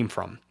came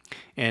from,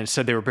 and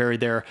said they were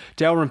buried there.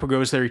 Dalrymple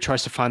goes there. He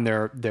tries to find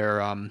their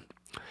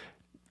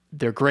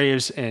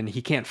graves, and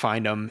he can't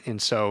find them,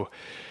 and so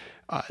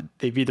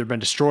they've either been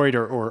destroyed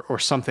or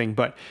something.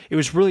 But it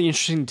was really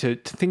interesting to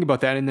think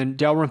about that. And then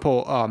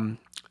Dalrymple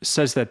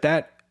says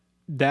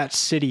that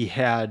city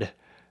had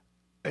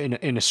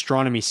an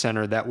astronomy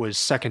center that was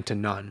second to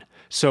none.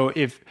 So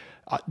if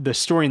the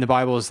story in the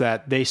Bible is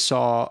that they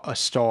saw a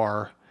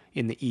star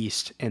in the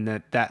east, and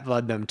that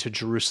led them to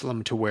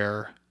Jerusalem, to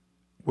where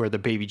the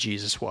baby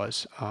Jesus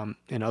was.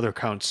 And other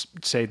accounts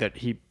say that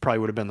he probably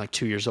would have been like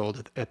 2 years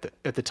old at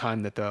the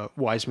time that the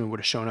wise men would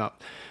have shown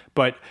up.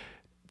 But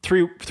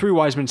three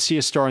wise men see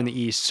a star in the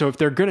east. So if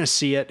they're going to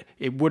see it,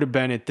 it would have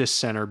been at this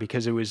center,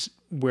 because it was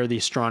where the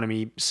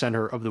astronomy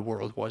center of the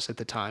world was at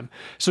the time.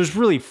 So it's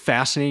really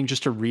fascinating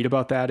just to read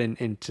about that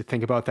and to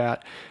think about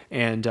that.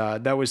 And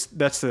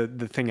that's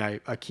the thing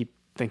I keep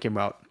thinking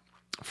about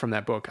from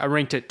that book. I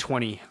ranked it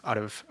 20 out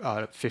of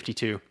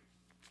 52.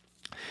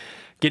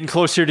 Getting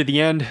closer to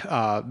the end,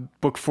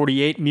 book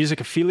 48,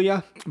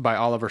 Musicophilia by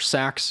Oliver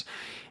Sacks.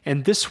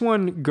 And this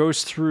one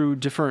goes through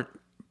different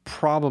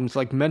problems,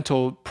 like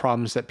mental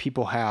problems that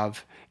people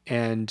have,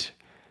 and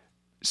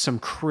some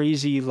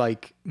crazy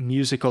like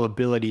musical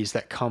abilities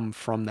that come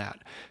from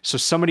that. So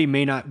somebody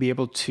may not be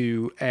able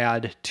to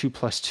add 2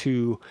 +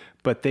 2,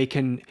 but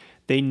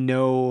they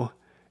know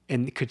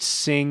and could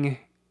sing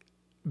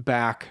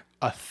back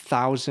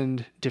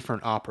 1,000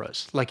 different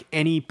operas, like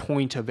any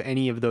point of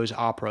any of those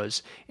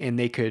operas, and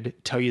they could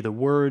tell you the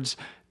words,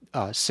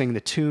 sing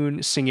the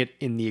tune, sing it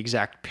in the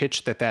exact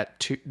pitch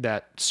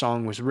that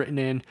song was written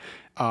in.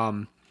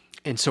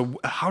 And so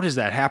how does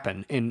that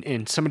happen?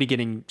 And somebody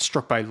getting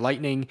struck by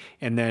lightning,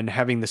 and then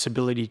having this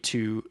ability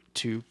to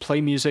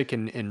play music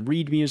and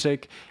read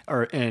music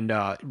and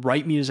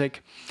write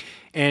music.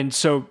 And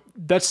so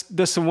that's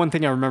the one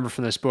thing I remember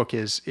from this book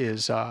is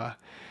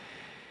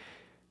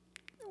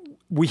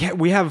we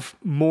have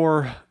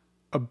more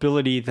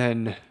ability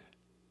than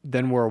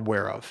we're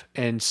aware of,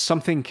 and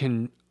something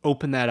can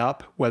open that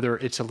up, whether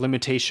it's a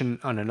limitation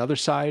on another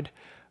side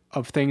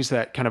of things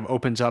that kind of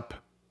opens up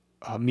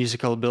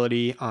musical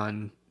ability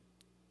on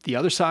the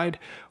other side,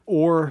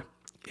 or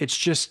it's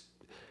just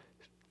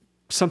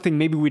something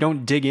maybe we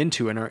don't dig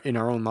into in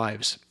our own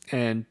lives.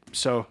 And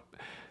so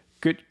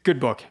good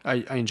book.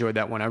 I enjoyed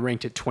that one. I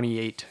ranked it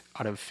 28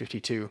 out of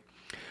 52.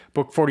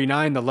 Book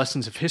 49, The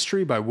Lessons of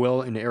History by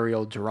Will and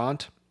Ariel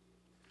Durant.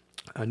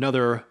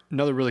 Another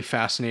really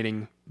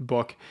fascinating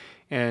book,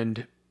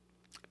 and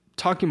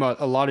talking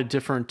about a lot of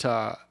different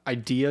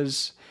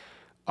ideas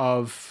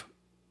of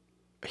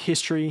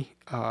history,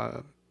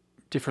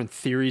 different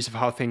theories of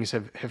how things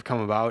have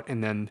come about,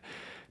 and then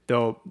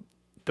they'll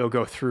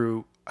go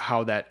through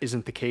how that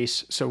isn't the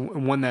case. So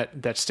one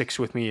that sticks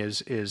with me is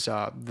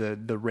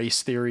the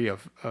race theory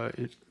of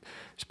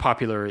it's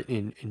popular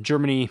in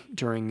Germany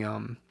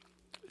during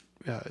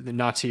the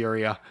Nazi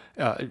era,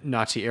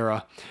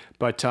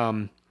 but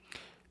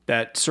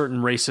that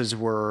certain races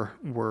were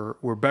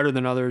better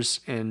than others,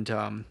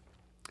 and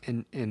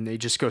they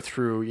just go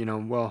through,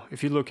 well,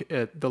 if you look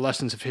at the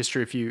lessons of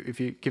history, if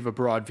you give a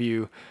broad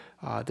view,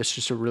 that's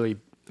just a really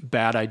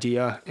bad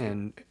idea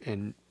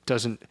and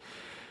doesn't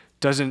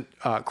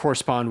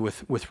correspond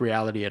with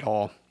reality at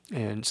all.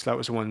 And so that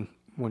was one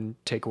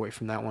takeaway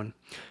from that one.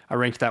 I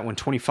ranked that one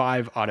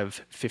 25 out of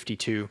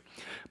 52.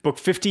 Book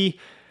 50,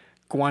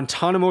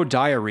 Guantanamo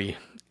Diary.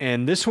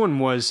 And this one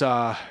was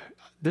a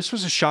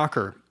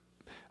shocker.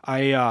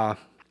 I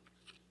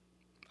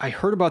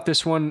heard about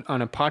this one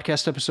on a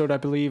podcast episode, I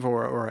believe,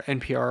 or an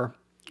NPR,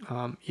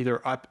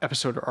 either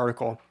episode or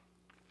article.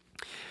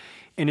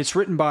 And it's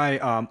written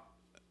by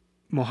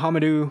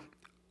Mohamedou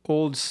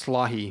Ould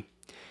Slahi.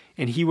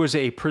 And he was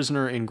a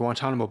prisoner in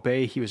Guantanamo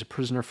Bay. He was a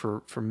prisoner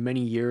for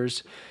many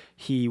years.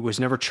 He was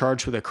never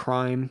charged with a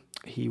crime.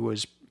 He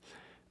was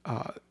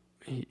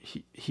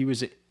he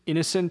was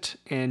innocent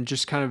and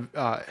just kind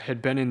of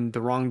had been in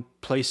the wrong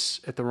place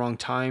at the wrong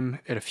time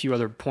at a few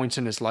other points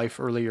in his life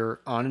earlier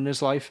on in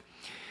his life.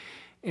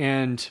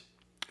 And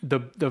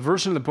the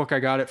version of the book I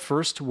got at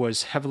first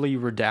was heavily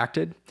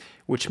redacted,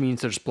 which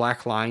means there's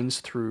black lines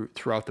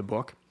throughout the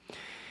book.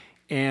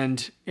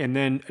 And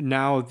then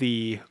now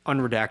the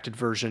unredacted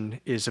version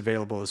is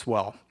available as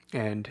well.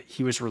 And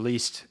he was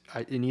released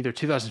in either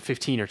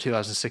 2015 or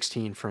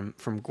 2016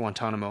 from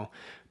Guantanamo,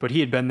 but he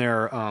had been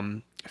there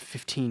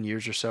 15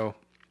 years or so.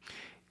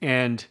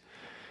 And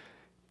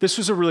this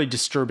was a really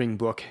disturbing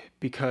book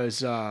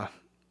because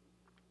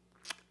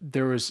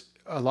there was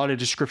a lot of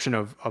description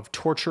of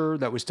torture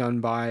that was done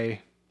by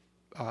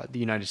the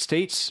United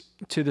States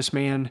to this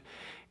man.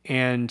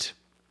 And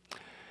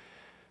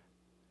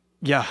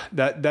yeah,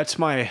 that's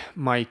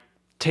my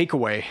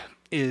takeaway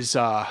is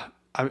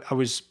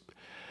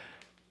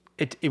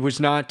it was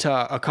not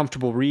a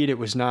comfortable read. It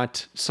was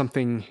not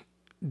something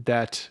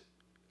that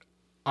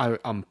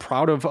I'm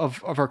proud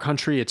of our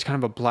country. It's kind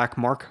of a black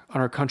mark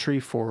on our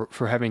country for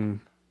having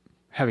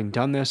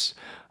done this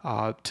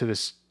to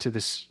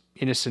this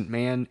innocent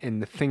man.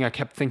 And the thing I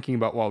kept thinking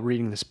about while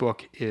reading this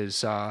book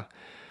is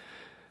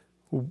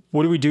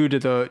what do we do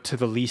to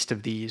the least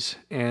of these?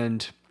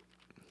 And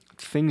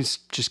things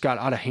just got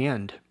out of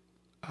hand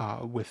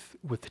with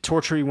the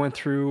torture he went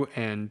through,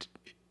 and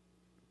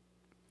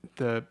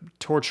the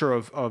torture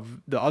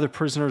of the other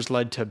prisoners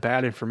led to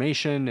bad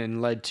information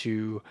and led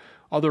to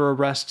other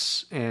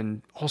arrests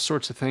and all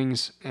sorts of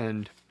things.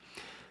 And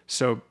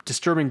so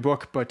disturbing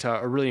book, but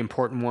a really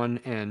important one,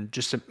 and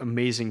just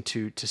amazing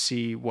to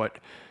see what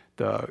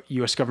the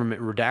U.S.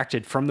 government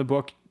redacted from the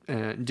book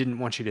and didn't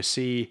want you to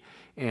see.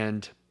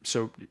 And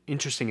so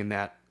interesting in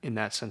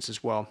that sense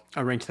as well.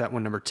 I ranked that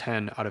one number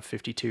 10 out of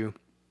 52.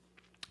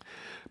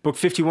 Book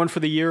 51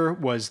 for the year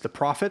was The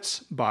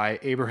Prophets by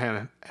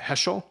Abraham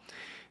Heschel.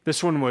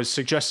 This one was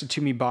suggested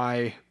to me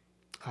by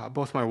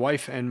both my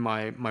wife and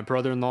my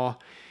brother-in-law.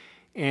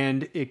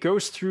 And it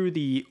goes through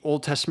the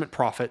Old Testament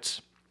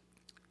prophets,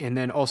 and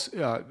then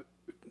also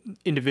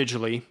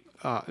individually,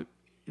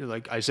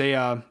 like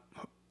Isaiah,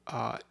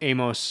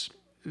 Amos,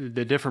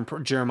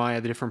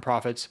 Jeremiah, the different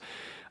prophets.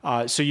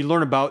 So you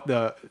learn about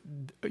the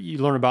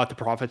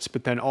prophets,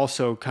 but then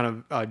also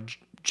kind of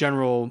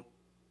general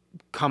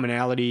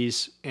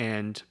commonalities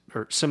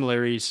or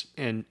similarities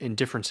and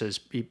differences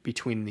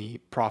between the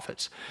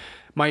prophets.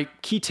 My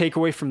key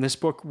takeaway from this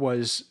book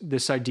was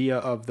this idea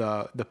of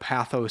the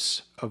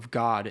pathos of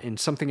God, and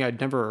something I'd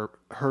never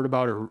heard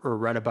about or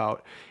read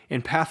about.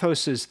 And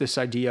pathos is this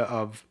idea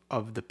of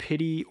the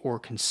pity or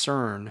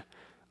concern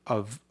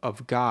of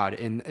God,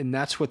 and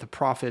that's what the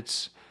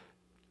prophets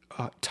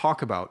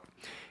talk about.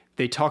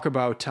 They talk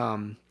about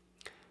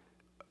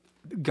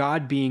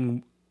God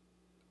being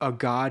a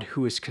God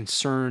who is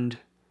concerned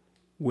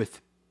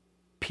with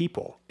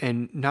people,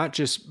 and not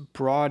just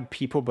broad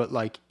people, but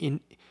like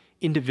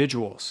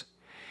individuals.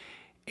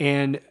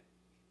 And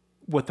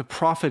what the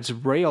prophets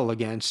rail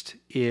against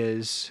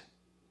is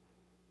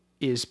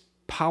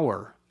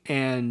power.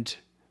 And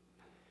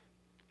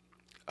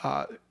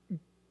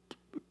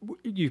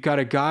you've got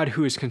a God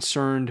who is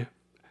concerned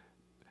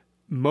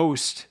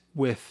most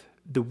with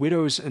the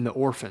widows and the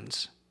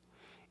orphans.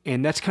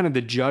 And that's kind of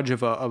the judge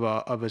of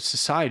a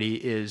society,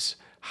 is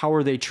how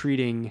are they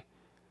treating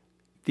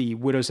the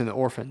widows and the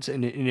orphans?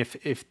 And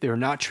if they're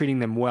not treating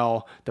them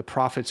well, the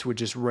prophets would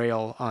just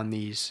rail on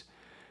these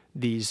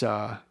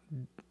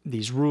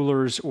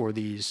rulers or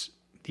these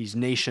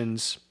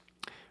nations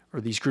or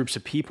these groups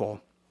of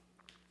people.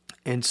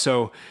 And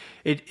so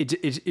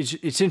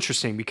it's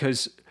interesting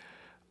because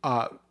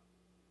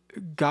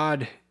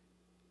God,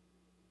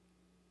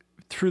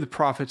 through the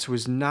prophets,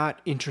 was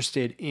not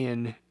interested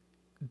in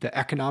the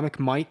economic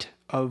might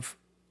of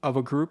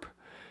a group.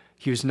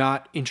 He was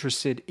not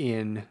interested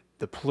in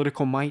the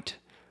political might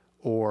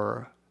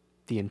or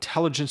the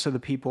intelligence of the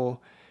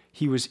people.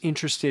 He was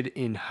interested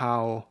in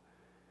how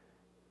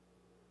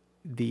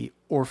the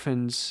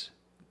orphans,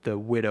 the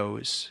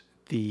widows,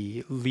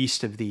 the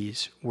least of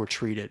these were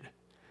treated.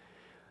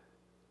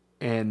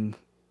 And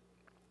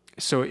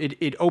so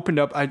it opened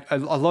up. I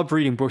love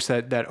reading books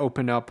that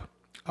open up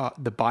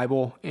the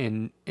Bible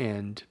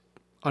and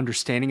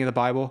understanding of the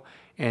Bible.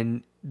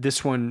 And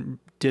this one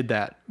did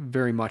that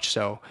very much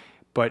so.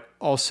 But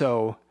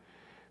also,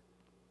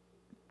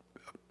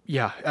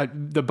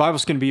 the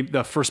Bible's going to be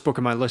the first book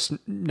on my list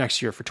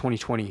next year for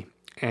 2020.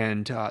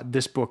 And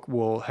this book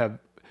will have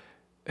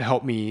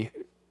helped me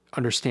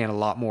understand a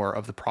lot more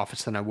of the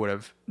prophets than I would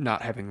have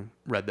not having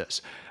read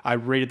this. I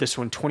rated this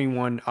one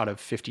 21 out of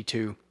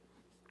 52.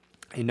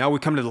 And now we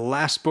come to the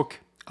last book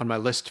on my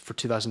list for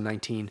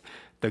 2019,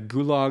 The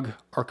Gulag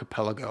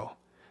Archipelago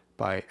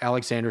by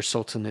Alexander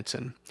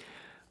Solzhenitsyn.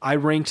 I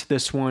ranked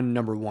this one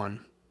number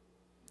 1.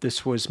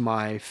 This was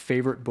my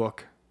favorite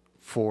book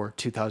for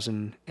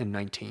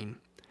 2019.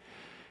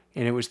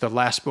 And it was the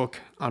last book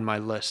on my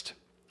list.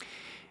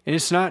 And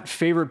it's not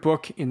favorite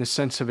book in the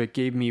sense of it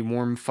gave me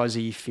warm,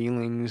 fuzzy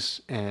feelings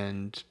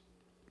and,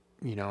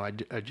 I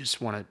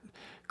just want to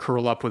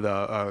curl up with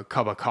a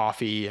cup of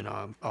coffee and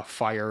a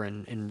fire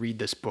and read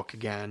this book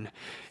again.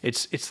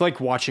 It's like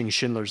watching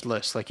Schindler's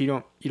List. Like you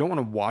don't want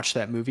to watch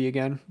that movie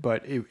again,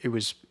 but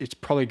it's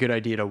probably a good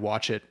idea to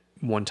watch it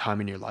one time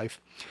in your life.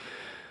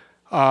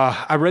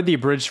 I read the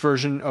abridged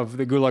version of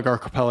the Gulag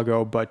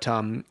Archipelago, but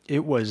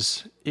it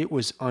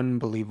was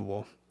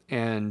unbelievable,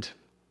 and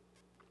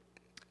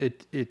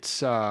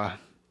it's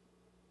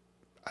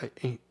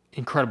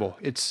incredible.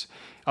 It's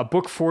a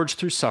book forged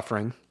through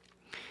suffering,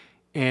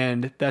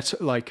 and that's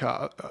like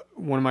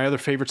one of my other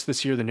favorites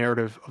this year, the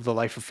narrative of the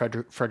life of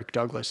Frederick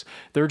Douglass.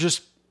 There are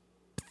just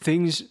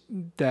things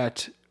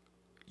that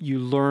you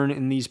learn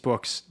in these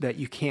books that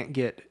you can't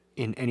get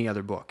in any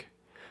other book.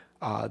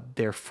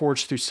 They're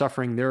forged through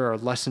suffering. There are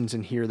lessons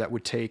in here that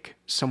would take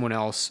someone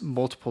else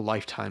multiple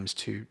lifetimes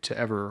to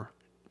ever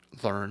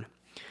learn.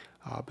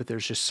 but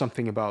there's just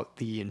something about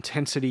the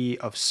intensity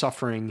of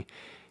suffering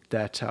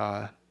that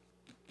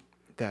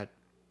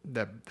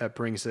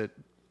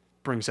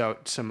brings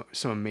out some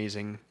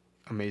amazing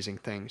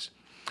things.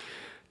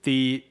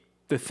 The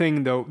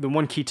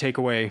one key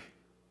takeaway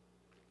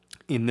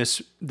in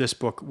this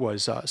book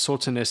was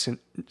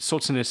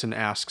Solzhenitsyn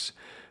asks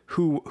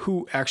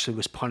who actually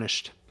was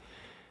punished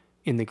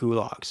in the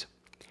gulags.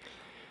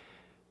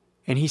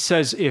 And he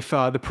says, if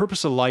the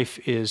purpose of life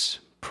is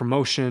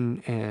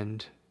promotion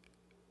and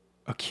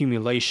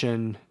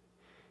accumulation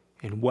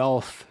and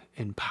wealth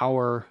and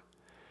power,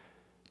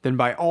 then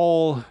by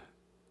all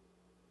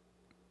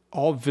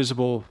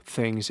visible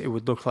things, it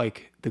would look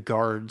like the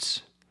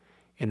guards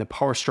and the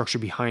power structure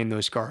behind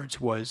those guards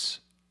was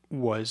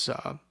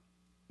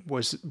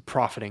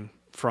profiting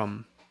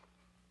from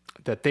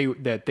that. They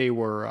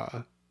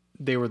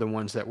were the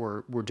ones that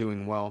were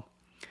doing well.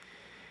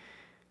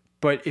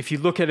 But if you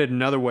look at it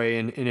another way,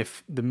 and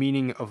if the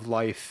meaning of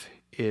life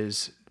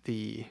is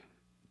the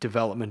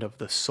development of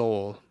the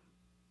soul,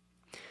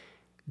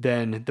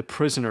 then the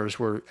prisoners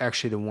were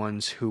actually the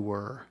ones who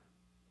were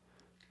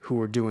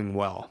doing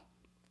well.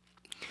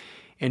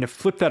 And to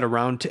flip that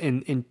around,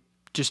 and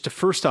just to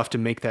first off to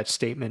make that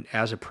statement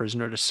as a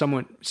prisoner to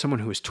someone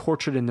who was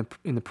tortured in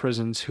the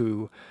prisons,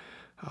 who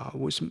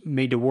was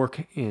made to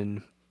work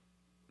in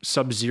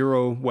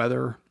sub-zero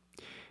weather,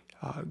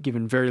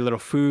 given very little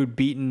food,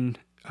 beaten,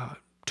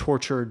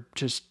 tortured,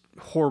 just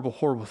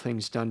horrible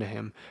things done to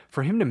him.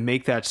 For him to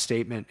make that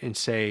statement and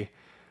say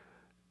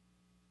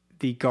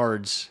the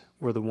guards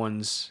were the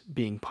ones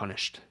being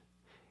punished,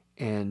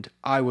 and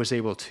I was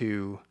able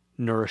to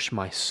nourish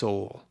my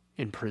soul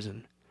in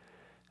prison.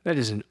 That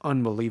is an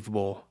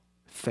unbelievable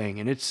thing,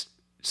 and it's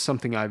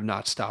something I've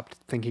not stopped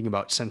thinking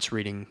about since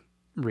reading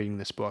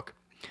this book.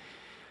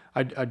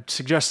 I'd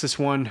suggest this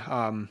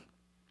one.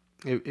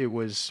 It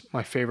was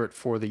my favorite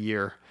for the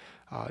year.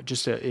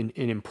 Just an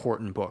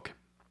important book.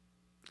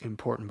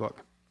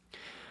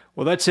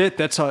 Well, that's it.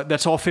 That's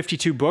all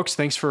 52 books.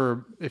 Thanks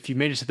if you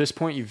made it to this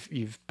point,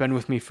 you've been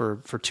with me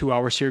for 2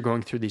 hours here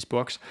going through these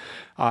books.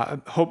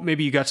 Hope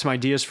maybe you got some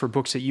ideas for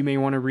books that you may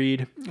want to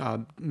read,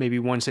 maybe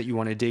ones that you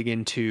want to dig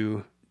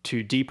into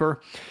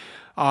deeper.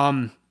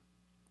 How'd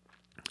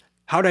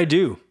I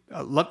do?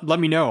 Let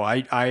me know.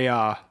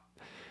 I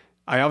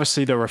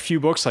obviously, there were a few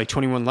books like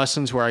 21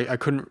 Lessons where I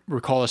couldn't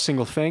recall a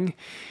single thing.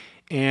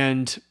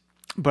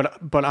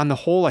 But on the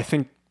whole, I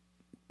think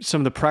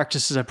some of the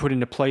practices I put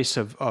into place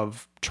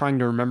of trying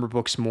to remember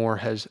books more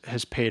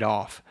has paid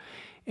off.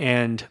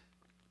 And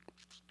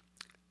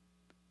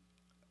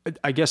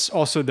I guess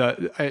also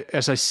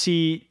as I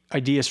see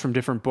ideas from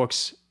different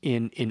books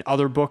in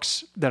other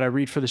books that I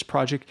read for this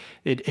project,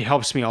 it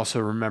helps me also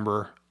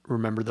remember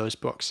those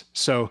books.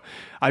 So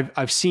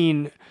I've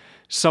seen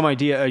some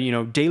idea,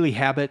 daily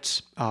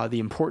habits, the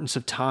importance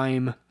of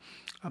time,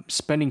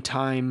 spending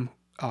time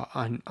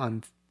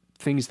on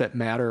things that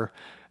matter.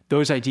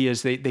 Those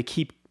ideas, they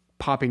keep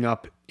popping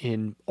up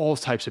in all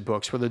types of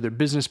books, whether they're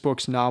business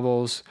books,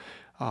 novels,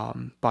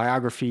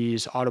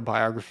 biographies,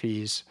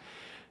 autobiographies.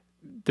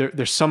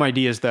 There's some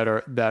ideas that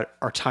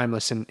are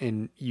timeless,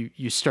 and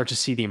you start to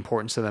see the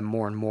importance of them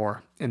more and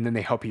more, and then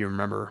they help you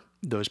remember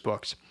those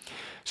books.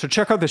 So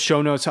check out the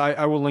show notes.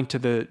 I will link to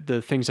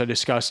the things I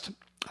discussed,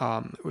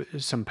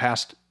 some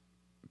past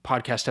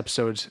podcast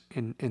episodes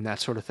in that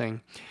sort of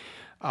thing.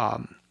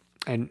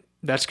 And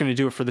that's going to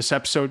do it for this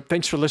episode.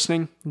 Thanks for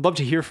listening. Love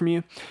to hear from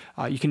you.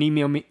 You can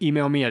email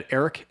me at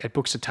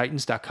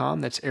eric@booksoftitans.com.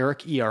 That's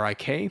Eric,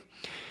 ERIK,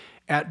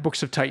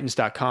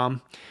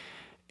 @booksoftitans.com.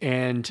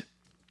 And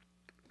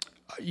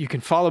you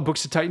can follow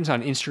Books of Titans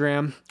on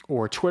Instagram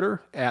or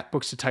Twitter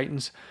 @Books of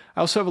Titans.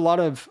 I also have a lot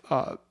of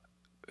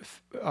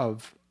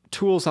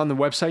tools on the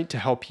website to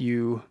help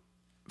you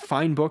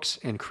find books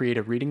and create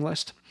a reading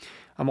list.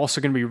 I'm also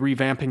going to be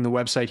revamping the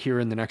website here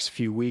in the next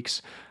few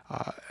weeks.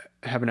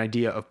 Have an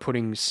idea of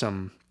putting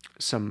some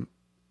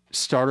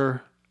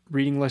starter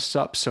reading lists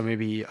up. So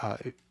maybe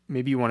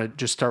you want to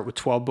just start with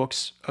 12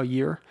 books a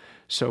year,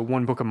 so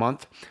one book a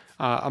month.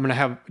 I'm going to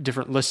have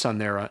different lists on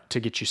there to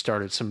get you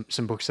started.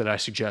 Some books that I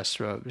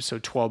suggest. So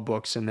 12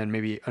 books, and then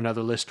maybe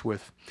another list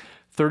with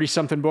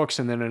 30-something books,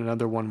 and then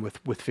another one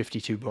with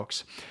 52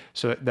 books.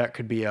 So that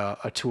could be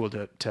a tool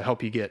to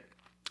help you get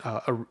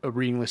a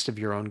reading list of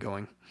your own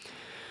going.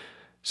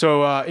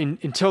 So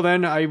until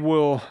then, I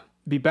will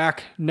be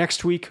back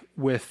next week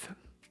with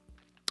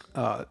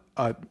a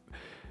kind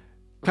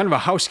of a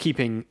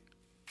housekeeping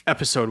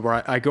episode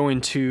where I go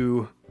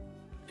into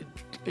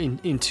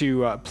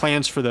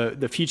plans for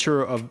the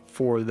future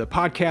for the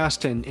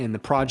podcast and the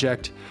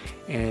project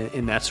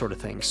and that sort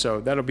of thing.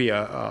 So that'll be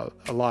a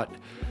lot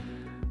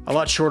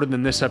shorter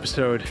than this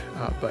episode,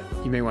 but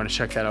you may want to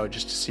check that out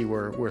just to see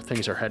where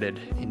things are headed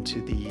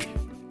into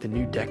the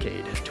new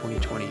decade,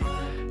 2020.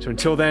 So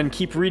until then,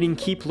 keep reading,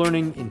 keep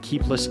learning, and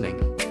keep listening.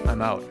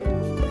 I'm out.